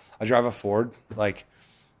rather, I drive a Ford. Like,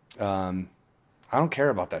 I don't care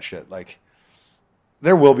about that shit. Like,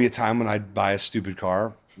 there will be a time when I buy a stupid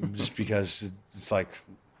car just because it's like,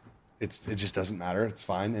 it just doesn't matter. It's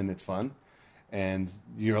fine and it's fun. And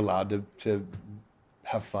you're allowed to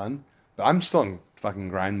have fun. But I'm still in fucking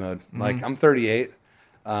grind mode. Like, I'm 38.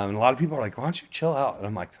 And a lot of people are like, why don't you chill out? And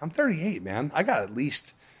I'm like, I'm 38, man. I got at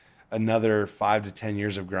least another 5 to 10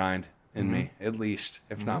 years of grind in me, at least,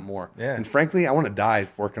 if not more. Yeah. And frankly, I want to die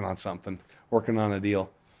working on something, working on a deal,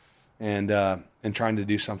 and trying to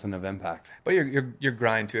do something of impact. But your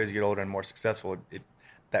grind too, as you get older and more successful,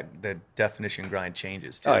 that the definition grind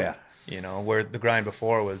changes too. Oh yeah. You know, where the grind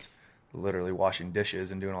before was literally washing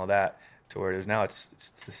dishes and doing all that, to where it is now, it's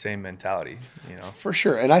the same mentality. You know, for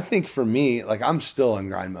sure. And I think for me, like, I'm still in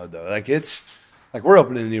grind mode though. Like, it's like we're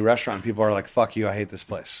opening a new restaurant. And people are like, "Fuck you, I hate this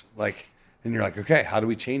place." Like, and you're like, "Okay, how do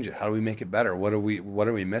we change it? How do we make it better? What are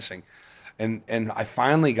we missing?" And I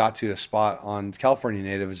finally got to a spot on California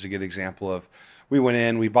Native is a good example of. We went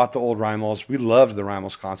in, we bought the old Rymals. We loved the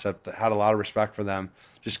Rymals concept. Had a lot of respect for them.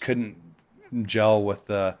 Just couldn't gel with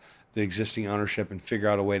the existing ownership and figure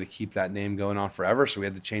out a way to keep that name going on forever. So we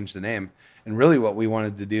had to change the name. And really what we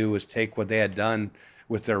wanted to do was take what they had done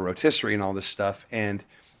with their rotisserie and all this stuff and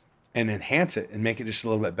enhance it and make it just a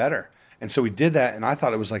little bit better. And so we did that. And I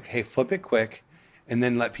thought it was like, hey, flip it quick and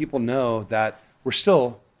then let people know that we're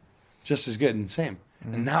still just as good and same.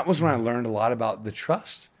 Mm-hmm. And that was when I learned a lot about the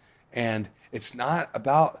trust. And it's not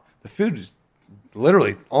about the food is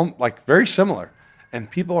literally like very similar. And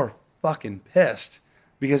people are fucking pissed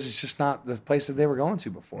because it's just not the place that they were going to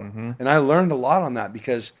before. Mm-hmm. And I learned a lot on that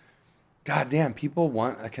because, goddamn, people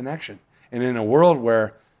want a connection. And in a world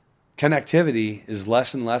where connectivity is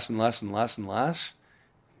less and less and less and less and less,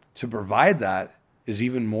 to provide that is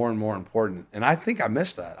even more and more important. And I think I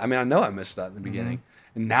missed that. I mean, I know I missed that in the beginning.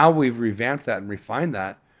 Mm-hmm. And now we've revamped that and refined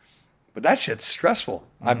that. But that shit's stressful.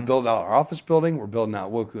 Mm-hmm. I built out our office building. We're building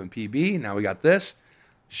out Woku and PB. Now we got this.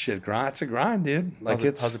 Shit, grind. It's a grind, dude. Like,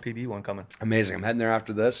 how's the PB one coming? Amazing. I'm heading there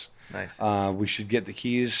after this. Nice. We should get the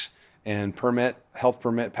keys and health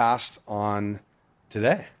permit passed on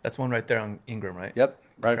today. That's one right there on Ingram, right? Yep.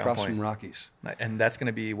 Right Crown across Point. from Rockies. And that's going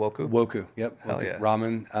to be Woku? Woku, yep. Hell Woku. yeah.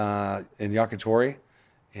 Ramen and yakitori.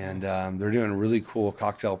 And they're doing a really cool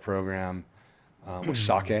cocktail program with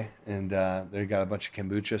sake. And they got a bunch of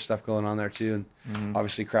kombucha stuff going on there too. And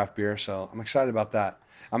obviously craft beer. So I'm excited about that.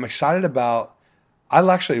 I'm excited about, I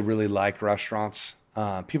actually really like restaurants.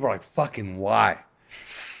 People are like, fucking why?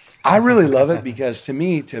 I really love it because to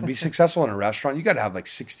me, to be successful in a restaurant, you got to have like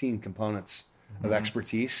 16 components of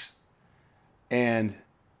expertise. And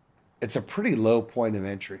it's a pretty low point of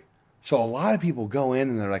entry. So a lot of people go in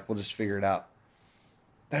and they're like, we'll just figure it out.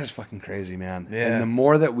 That is fucking crazy, man. Yeah. And the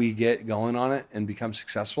more that we get going on it and become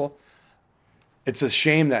successful, it's a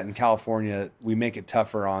shame that in California we make it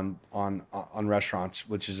tougher on restaurants,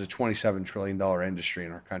 which is a $27 trillion industry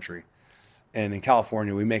in our country. And in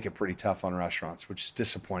California, we make it pretty tough on restaurants, which is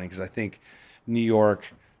disappointing because I think New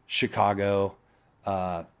York, Chicago,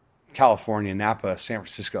 California, Napa, San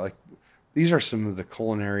Francisco, like these are some of the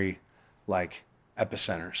culinary like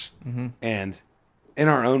epicenters. Mm-hmm. And in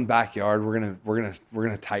our own backyard, we're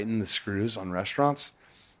gonna tighten the screws on restaurants.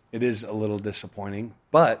 It is a little disappointing,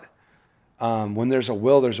 but when there's a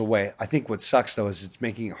will, there's a way. I think what sucks though is it's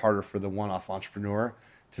making it harder for the one-off entrepreneur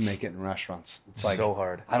to make it in restaurants. It's like so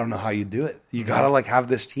hard. I don't know how you do it. You gotta like have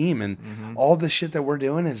this team, and all this shit that we're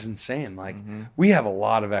doing is insane. Like we have a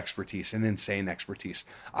lot of expertise and insane expertise.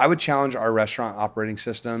 I would challenge our restaurant operating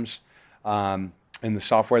systems and the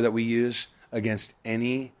software that we use against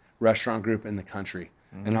any restaurant group in the country.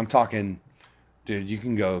 And I'm talking, dude, you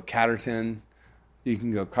can go Catterton, you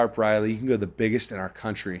can go Carp Riley, you can go the biggest in our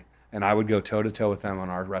country. And I would go toe-to-toe with them on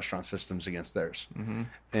our restaurant systems against theirs. Mm-hmm.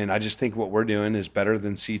 And I just think what we're doing is better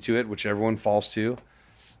than See to It, which everyone falls to.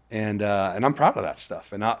 And I'm proud of that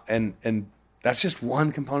stuff. And that's just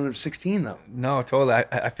one component of 16, though. No, totally.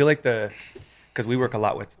 I feel like because we work a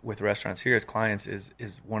lot with restaurants here as clients,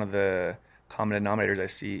 is one of the common denominators I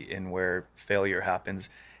see in where failure happens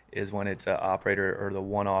is when it's an operator or the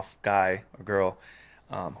one-off guy or girl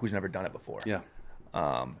who's never done it before. Yeah.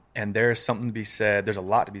 And there's something to be said. There's a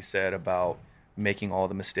lot to be said about making all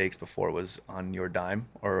the mistakes before it was on your dime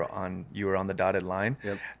or on you were on the dotted line.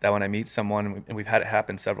 Yep. That when I meet someone, and we've had it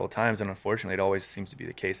happen several times, and unfortunately, it always seems to be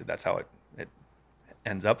the case that that's how it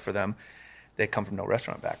ends up for them. They come from no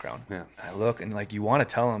restaurant background. Yeah. I look and like you want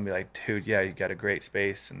to tell them, be like, dude, yeah, you got a great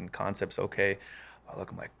space and concept's okay. I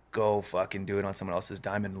look, I'm like, go fucking do it on someone else's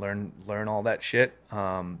dime and learn all that shit,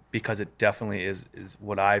 because it definitely is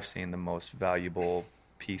what I've seen the most valuable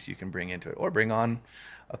piece you can bring into it, or bring on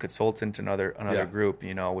a consultant, another group,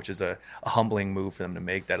 which is a humbling move for them to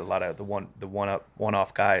make. That a lot of the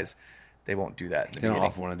one-off guys, they won't do that. They don't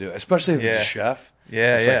often want to do it, especially if it's a chef.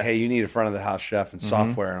 Yeah, it's like, hey, you need a front of the house chef and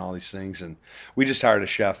software and all these things. And we just hired a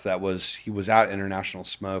chef that was out International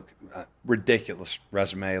Smoke, ridiculous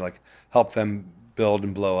resume, like helped them build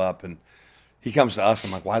and blow up. And he comes to us.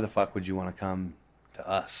 I'm like, why the fuck would you want to come to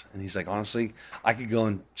us? And he's like, honestly, I could go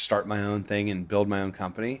and start my own thing and build my own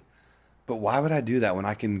company. But why would I do that when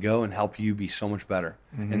I can go and help you be so much better?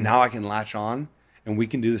 And now I can latch on and we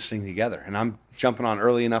can do this thing together. And I'm jumping on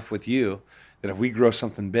early enough with you that if we grow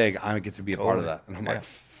something big, I get to be a part of that. And I'm like,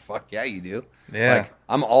 fuck yeah, you do. Yeah. Like,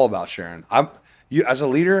 I'm all about sharing. You as a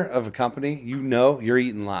leader of a company, you're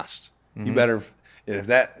eating last. You better,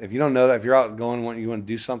 if you don't know that, if you're out going, you want to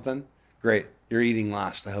do something, great. You're eating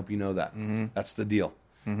last. I hope you know that. That's the deal.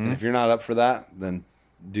 And if you're not up for that, then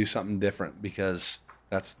do something different, because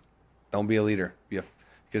don't be a leader,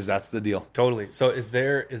 because that's the deal. Totally. So is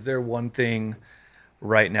there one thing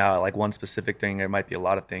right now, like one specific thing? There might be a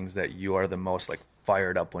lot of things that you are the most like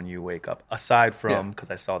fired up when you wake up, aside from,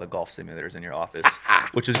 because I saw the golf simulators in your office,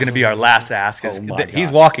 which is going to be our last ask.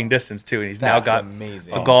 He's walking distance too, and he's now got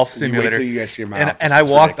a golf simulator. Wait till you guys see my office. And I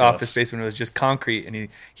walked ridiculous. office space when it was just concrete, and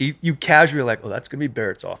you casually like, oh, that's going to be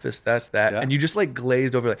Barrett's office. That's that, and you just like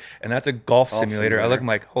glazed over, like, and that's a golf simulator. I look, I'm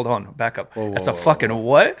like, hold on, back up. That's a fucking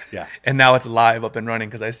what? Yeah. And now it's live up and running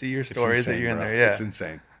because I see your stories that you're in there. Yeah, it's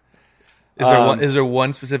insane. Is there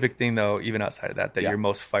one specific thing though, even outside of that, you're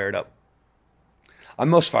most fired up? I'm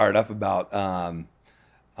most fired up about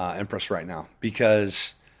Empress right now,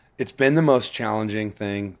 because it's been the most challenging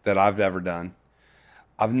thing that I've ever done.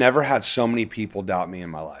 I've never had so many people doubt me in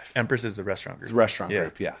my life. Empress is the restaurant group. It's a restaurant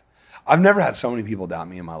group, yeah. I've never had so many people doubt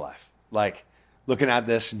me in my life. Like looking at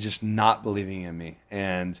this and just not believing in me,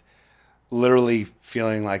 and literally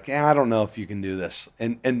feeling like, I don't know if you can do this.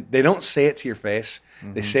 And they don't say it to your face.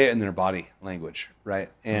 They say it in their body language, right?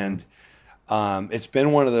 And it's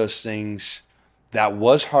been one of those things that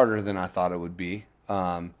was harder than I thought it would be.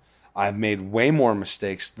 I've made way more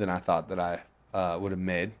mistakes than I thought that I would have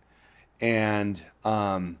made. And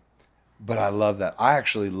but I love that. I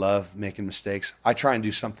actually love making mistakes. I try and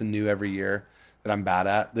do something new every year that I'm bad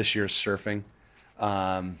at. This year's surfing.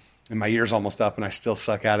 And my year's almost up and I still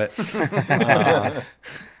suck at it.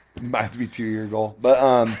 Might have to be 2-year goal. But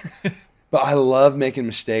I love making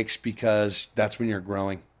mistakes, because that's when you're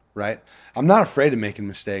growing, right? I'm not afraid of making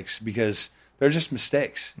mistakes, because they're just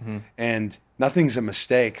mistakes. And nothing's a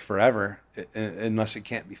mistake forever unless it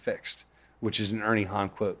can't be fixed, which is an Ernie Hahn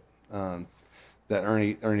quote that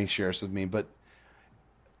Ernie shares with me. But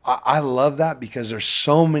I love that, because there's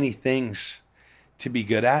so many things to be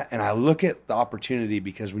good at. And I look at the opportunity,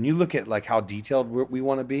 because when you look at like how detailed we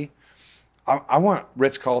want to be, I want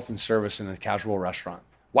Ritz-Carlton service in a casual restaurant.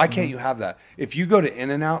 Why can't you have that? If you go to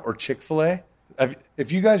In-N-Out or Chick-fil-A,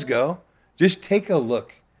 if you guys go, just take a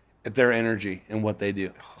look at their energy and what they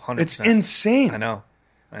do. 100%. It's insane. I know.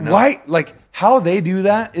 Why? Like how they do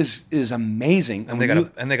that is amazing. And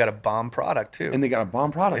they got a bomb product too. And they got a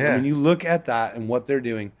bomb product. Yeah. And when you look at that and what they're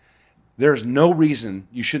doing, there's no reason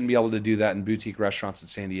you shouldn't be able to do that in boutique restaurants in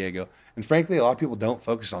San Diego. And frankly, a lot of people don't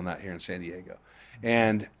focus on that here in San Diego.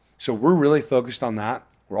 And so we're really focused on that.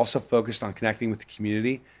 We're also focused on connecting with the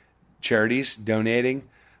community, charities, donating.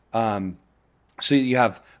 So you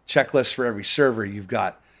have checklists for every server.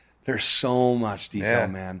 There's so much detail,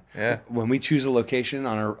 man. Yeah. When we choose a location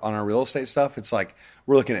on our real estate stuff, it's like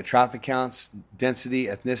we're looking at traffic counts, density,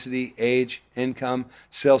 ethnicity, age, income,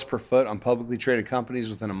 sales per foot on publicly traded companies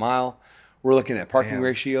within a mile. We're looking at parking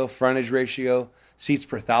ratio, frontage ratio, seats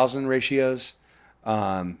per thousand ratios.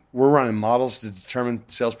 We're running models to determine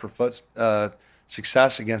sales per foot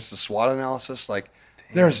success against the SWOT analysis. Like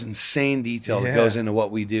there's insane detail that goes into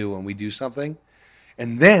what we do when we do something.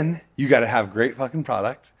 And then you got to have great fucking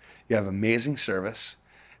product. You have amazing service,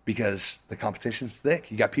 because the competition's thick.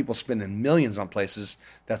 You got people spending millions on places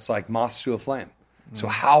that's like moths to a flame. So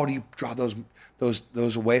how do you draw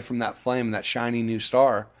those away from that flame and that shiny new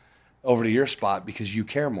star over to your spot because you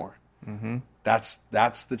care more? That's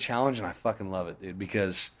the challenge, and I fucking love it, dude,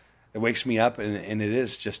 because it wakes me up, and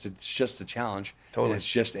it's just a challenge. Totally. And it's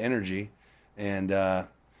just energy, and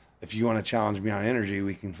if you want to challenge me on energy,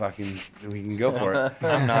 we can go for it.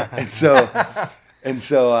 I'm not. And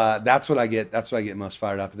so that's what I get. That's what I get most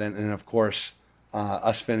fired up. And of course,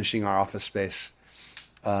 us finishing our office space.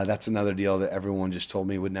 That's another deal that everyone just told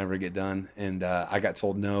me would never get done. And I got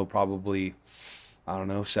told no probably,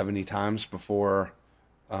 70 times before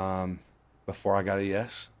I got a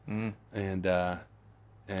yes. Mm. And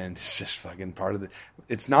it's just fucking part of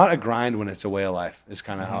it's not a grind when it's a way of life is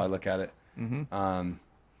kind of how I look at it. Mm-hmm.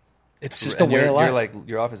 It's just a way of life. You're like,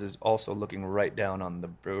 your office is also looking right down on the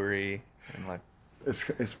brewery and like,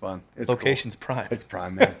 it's fun. It's location's cool. prime. It's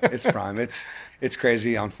prime, man. It's prime. It's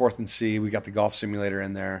crazy. On 4th and C, we got the golf simulator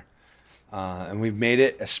in there, and we've made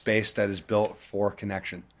it a space that is built for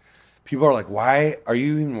connection. People are like, "Why are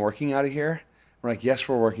you even working out of here?" We're like, "Yes,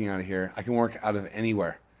 we're working out of here. I can work out of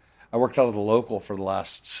anywhere." I worked out of the local for the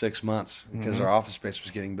last 6 months because our office space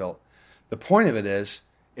was getting built. The point of it is,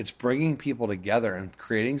 it's bringing people together and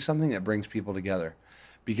creating something that brings people together.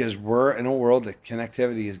 Because we're in a world that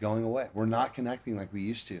connectivity is going away. We're not connecting like we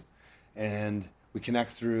used to. And we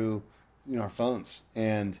connect through, our phones.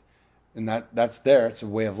 And that's there. It's a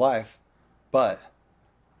way of life. But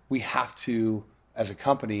we have to, as a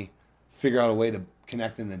company, figure out a way to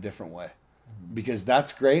connect in a different way. Because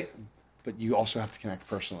that's great, but you also have to connect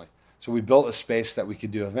personally. So we built a space that we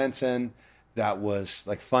could do events in that was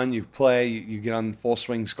like fun. You play, you get on Full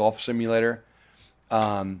Swings Golf Simulator.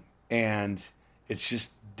 And it's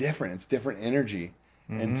just different. It's different energy.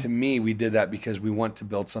 Mm-hmm. And to me, we did that because we want to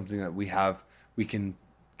build something that we can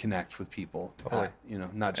connect with people. Totally.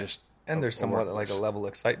 Not just. And there's somewhat like a level of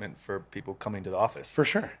excitement for people coming to the office. For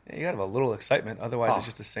sure. You got to have a little excitement. Otherwise, it's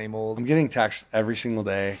just the same old. I'm getting texts every single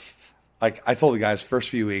day. Like I told the guys, first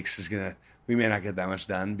few weeks we may not get that much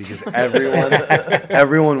done because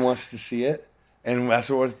everyone wants to see it. And that's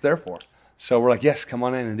what it's there for. So we're like, yes, come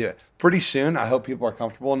on in and do it. Pretty soon, I hope people are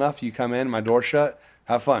comfortable enough. You come in, my door's shut,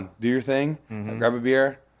 have fun, do your thing, grab a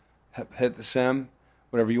beer, hit the sim,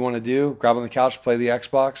 whatever you want to do. Grab on the couch, play the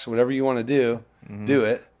Xbox, whatever you want to do, do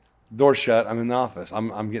it. Door's shut. I'm in the office.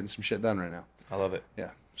 I'm getting some shit done right now. I love it. Yeah.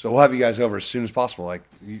 So we'll have you guys over as soon as possible. Like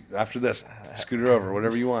after this, scoot it over,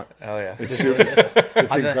 whatever you want. Oh yeah, it's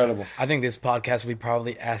incredible. I think this podcast we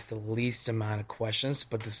probably asked the least amount of questions,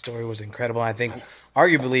 but the story was incredible. I think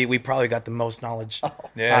arguably we probably got the most knowledge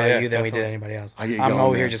out of you than we did anybody else. I'm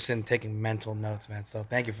over here just sitting taking mental notes, man. So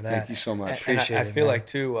thank you for that. Thank you so much. Appreciate it. I feel like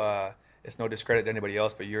too. It's no discredit to anybody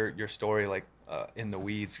else, but your story, like in the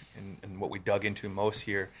weeds and what we dug into most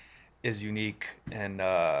here, is unique and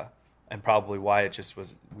probably why it just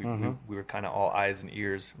was, we were kind of all eyes and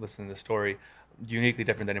ears listening to the story, uniquely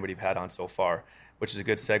different than anybody we've had on so far, which is a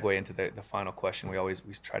good segue into the final question we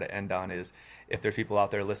try to end on is if there's people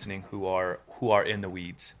out there listening who are in the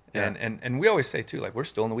weeds. Yeah. And we always say too, like we're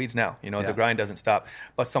still in the weeds now, the grind doesn't stop,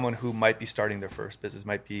 but someone who might be starting their first business,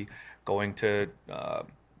 might be going to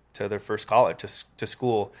their first college, to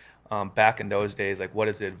school, back in those days, like what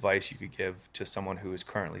is the advice you could give to someone who is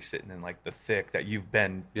currently sitting in like the thick that you've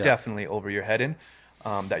been definitely over your head in,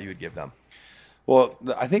 that you would give them? Well,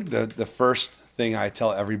 I think the first thing I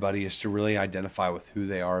tell everybody is to really identify with who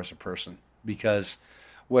they are as a person, because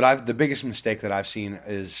the biggest mistake that I've seen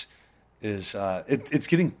is it's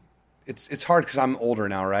hard because I'm older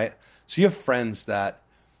now, right? So you have friends that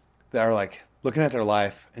are like looking at their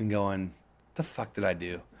life and going, "The fuck did I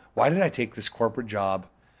do? Why did I take this corporate job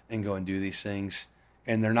and go and do these things?"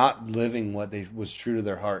 And they're not living what was true to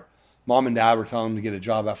their heart. Mom and dad were telling them to get a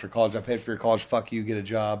job after college. I paid for your college. Fuck you, get a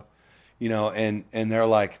job. And they're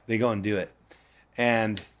like, they go and do it.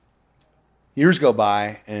 And years go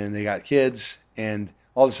by and they got kids and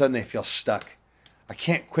all of a sudden they feel stuck. I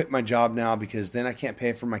can't quit my job now because then I can't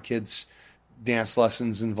pay for my kids' dance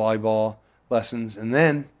lessons and volleyball lessons. And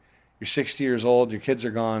then you're 60 years old, your kids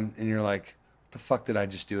are gone, and you're like, what the fuck did I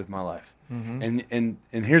just do with my life? Mm-hmm.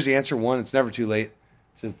 And here's the answer. One, it's never too late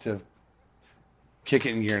to kick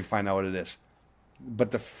it in gear and find out what it is.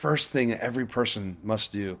 But the first thing that every person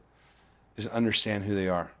must do is understand who they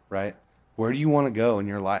are, right? Where do you want to go in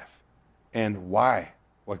your life? And why?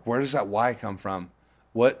 Like, where does that why come from?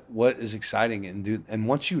 What is exciting? And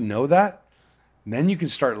once you know that, then you can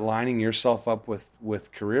start lining yourself up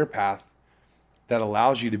with career path that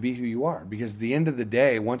allows you to be who you are. Because at the end of the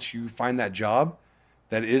day, once you find that job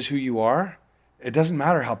that is who you are, it doesn't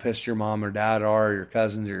matter how pissed your mom or dad are, or your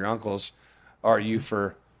cousins or your uncles are you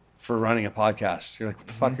for running a podcast. You're like, what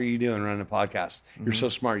the fuck are you doing running a podcast? You're so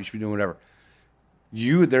smart. You should be doing whatever.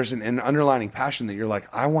 There's an underlying passion that you're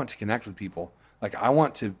like, I want to connect with people. Like I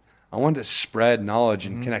want to spread knowledge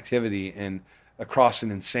and connectivity and across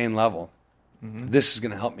an insane level. This is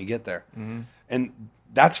going to help me get there. And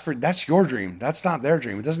that's your dream. That's not their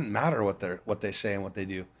dream. It doesn't matter what they say and what they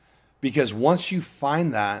do, because once you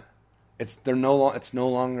find that, it's no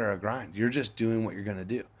longer a grind. You're just doing what you're going to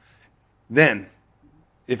do. Then,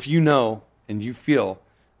 if you know and you feel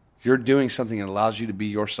you're doing something that allows you to be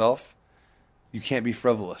yourself, you can't be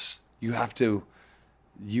frivolous. You have to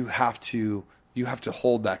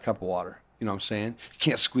hold that cup of water. You know what I'm saying? You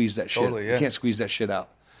can't squeeze that shit. Totally, yeah. You can't squeeze that shit out.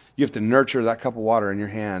 You have to nurture that cup of water in your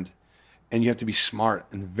hand, and you have to be smart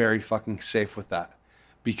and very fucking safe with that,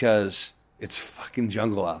 because it's fucking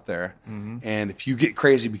jungle out there. Mm-hmm. And if you get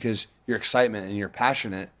crazy because you're excitement and you're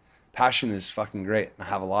passionate, passion is fucking great. I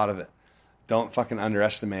have a lot of it. Don't fucking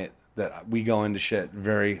underestimate that we go into shit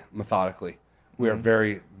very methodically. We are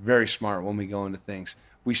very, very smart when we go into things.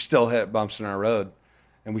 We still hit bumps in our road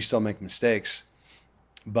and we still make mistakes,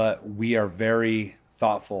 but we are very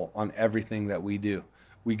thoughtful on everything that we do.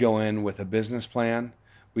 We go in with a business plan.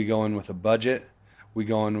 We go in with a budget. We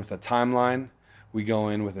go in with a timeline. We go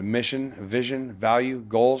in with a mission, a vision, value,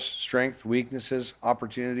 goals, strength, weaknesses,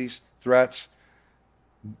 opportunities, threats,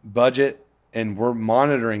 budget, and we're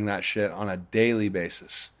monitoring that shit on a daily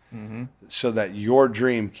basis, so that your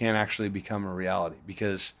dream can actually become a reality.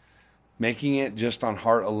 Because making it just on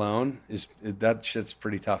heart alone that shit's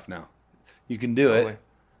pretty tough now. You can do it,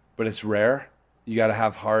 but it's rare. You got to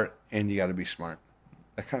have heart and you got to be smart.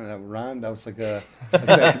 That rhymed. That was like a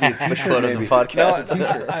quote on the podcast.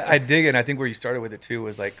 No, I dig it. And I think where you started with it too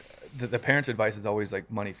was like the parents' advice is always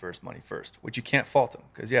like money first, which you can't fault them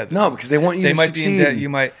because because they want you to succeed. Be in debt. You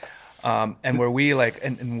might. And where we like,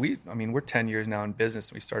 and we, I mean, we're 10 years now in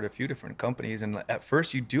business. We started a few different companies. And at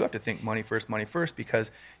first you do have to think money first,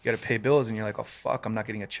 because you got to pay bills and you're like, oh fuck, I'm not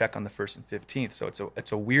getting a check on the 1st and 15th. So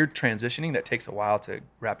it's a weird transitioning that takes a while to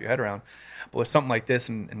wrap your head around. But with something like this,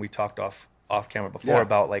 and we talked off camera before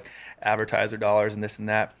about like advertiser dollars and this and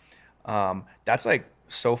that. That's like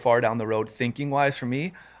so far down the road thinking wise for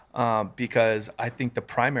me. Because I think the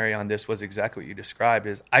primary on this was exactly what you described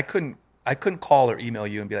is I couldn't call or email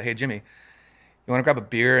you and be like, hey, Jimmy, you want to grab a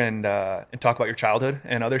beer and talk about your childhood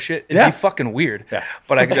and other shit? It'd be fucking weird. Yeah.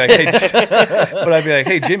 But I could be like, hey,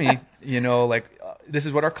 hey, Jimmy, this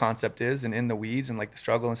is what our concept is, and in the weeds and like the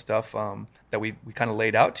struggle and stuff that we kind of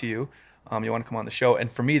laid out to you. You want to come on the show? And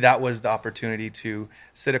for me, that was the opportunity to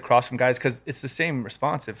sit across from guys, because it's the same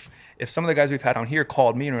response. If some of the guys we've had on here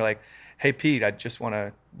called me and were like, hey, Pete, I just want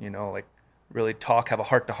to, like really talk, have a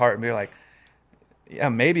heart to heart, and be like, yeah,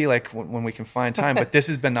 maybe like when we can find time. But this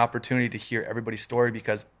has been the opportunity to hear everybody's story,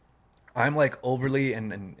 because I'm like overly,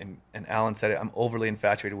 and Alan said it, I'm overly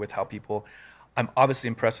infatuated with how people, I'm obviously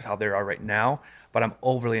impressed with how they are right now, but I'm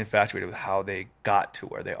overly infatuated with how they got to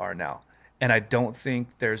where they are now. And I don't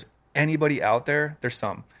think there's anybody out there, there's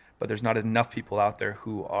some, but there's not enough people out there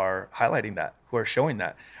who are highlighting that, who are showing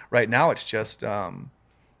that. Right now it's just,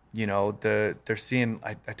 they're seeing,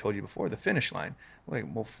 I told you before, the finish line. Like,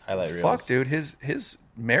 well, fuck, dude, his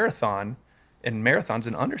marathon, and marathon's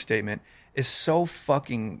an understatement, is so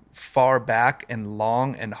fucking far back and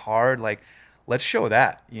long and hard. Like, let's show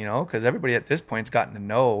that, because everybody at this point's gotten to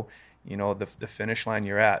know, the finish line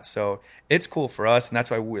you're at. So it's cool for us, and that's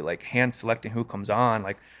why we're like hand selecting who comes on.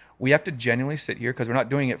 Like, we have to genuinely sit here, because we're not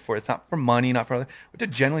doing it it's not for money, not for other. We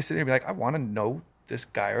have to genuinely sit here and be like, I want to know this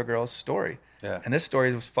guy or girl's story. Yeah. And this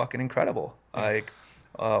story was fucking incredible. Like,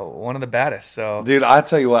 one of the baddest. So, dude, I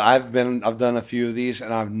tell you what, I've done a few of these,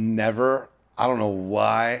 and I don't know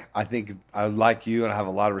why. I think I like you, and I have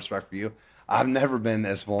a lot of respect for you. I've never been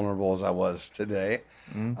as vulnerable as I was today,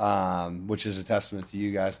 which is a testament to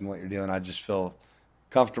you guys and what you're doing. I just feel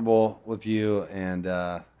comfortable with you, and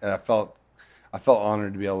I felt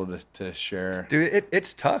honored to be able to share. Dude,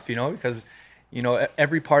 it's tough, because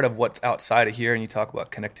every part of what's outside of here, and you talk about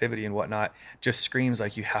connectivity and whatnot, just screams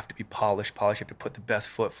like you have to be polished. You have to put the best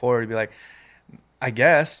foot forward. Be like, I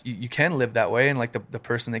guess you can live that way. And like the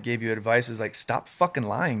person that gave you advice is like, stop fucking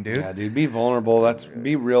lying, dude. Yeah, dude, be vulnerable.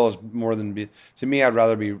 Be real is more than to me, I'd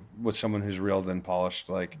rather be with someone who's real than polished.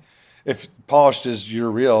 Like, if polished is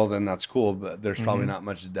you're real, then that's cool. But there's probably not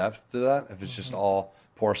much depth to that if it's just all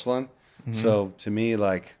porcelain. So to me,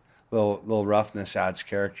 like, little roughness adds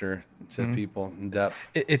character to people and depth.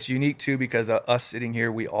 It's unique too, because us sitting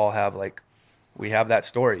here, we all have we have that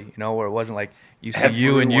story, where it wasn't like you see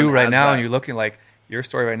you and you right now, and you're looking like your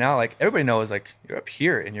story right now. Like, everybody knows like you're up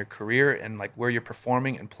here in your career and like where you're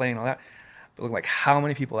performing and playing and all that. But look, like, how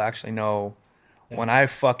many people actually know when I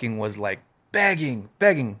fucking was like begging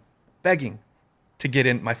to get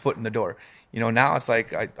in my foot in the door. Now it's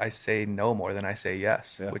like I say no more than I say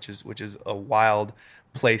yes, which is a wild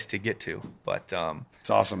place to get to. But it's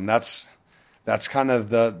awesome. That's kind of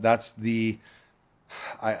the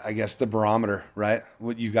I guess the barometer, right?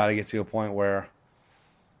 What you got to get to a point where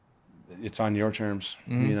it's on your terms,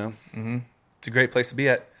 you know? It's a great place to be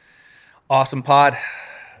at. Awesome pod.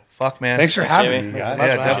 Fuck, man. Thanks for having Jamie. me, guys.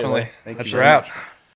 Yeah, definitely. Thank That's you a very wrap. much.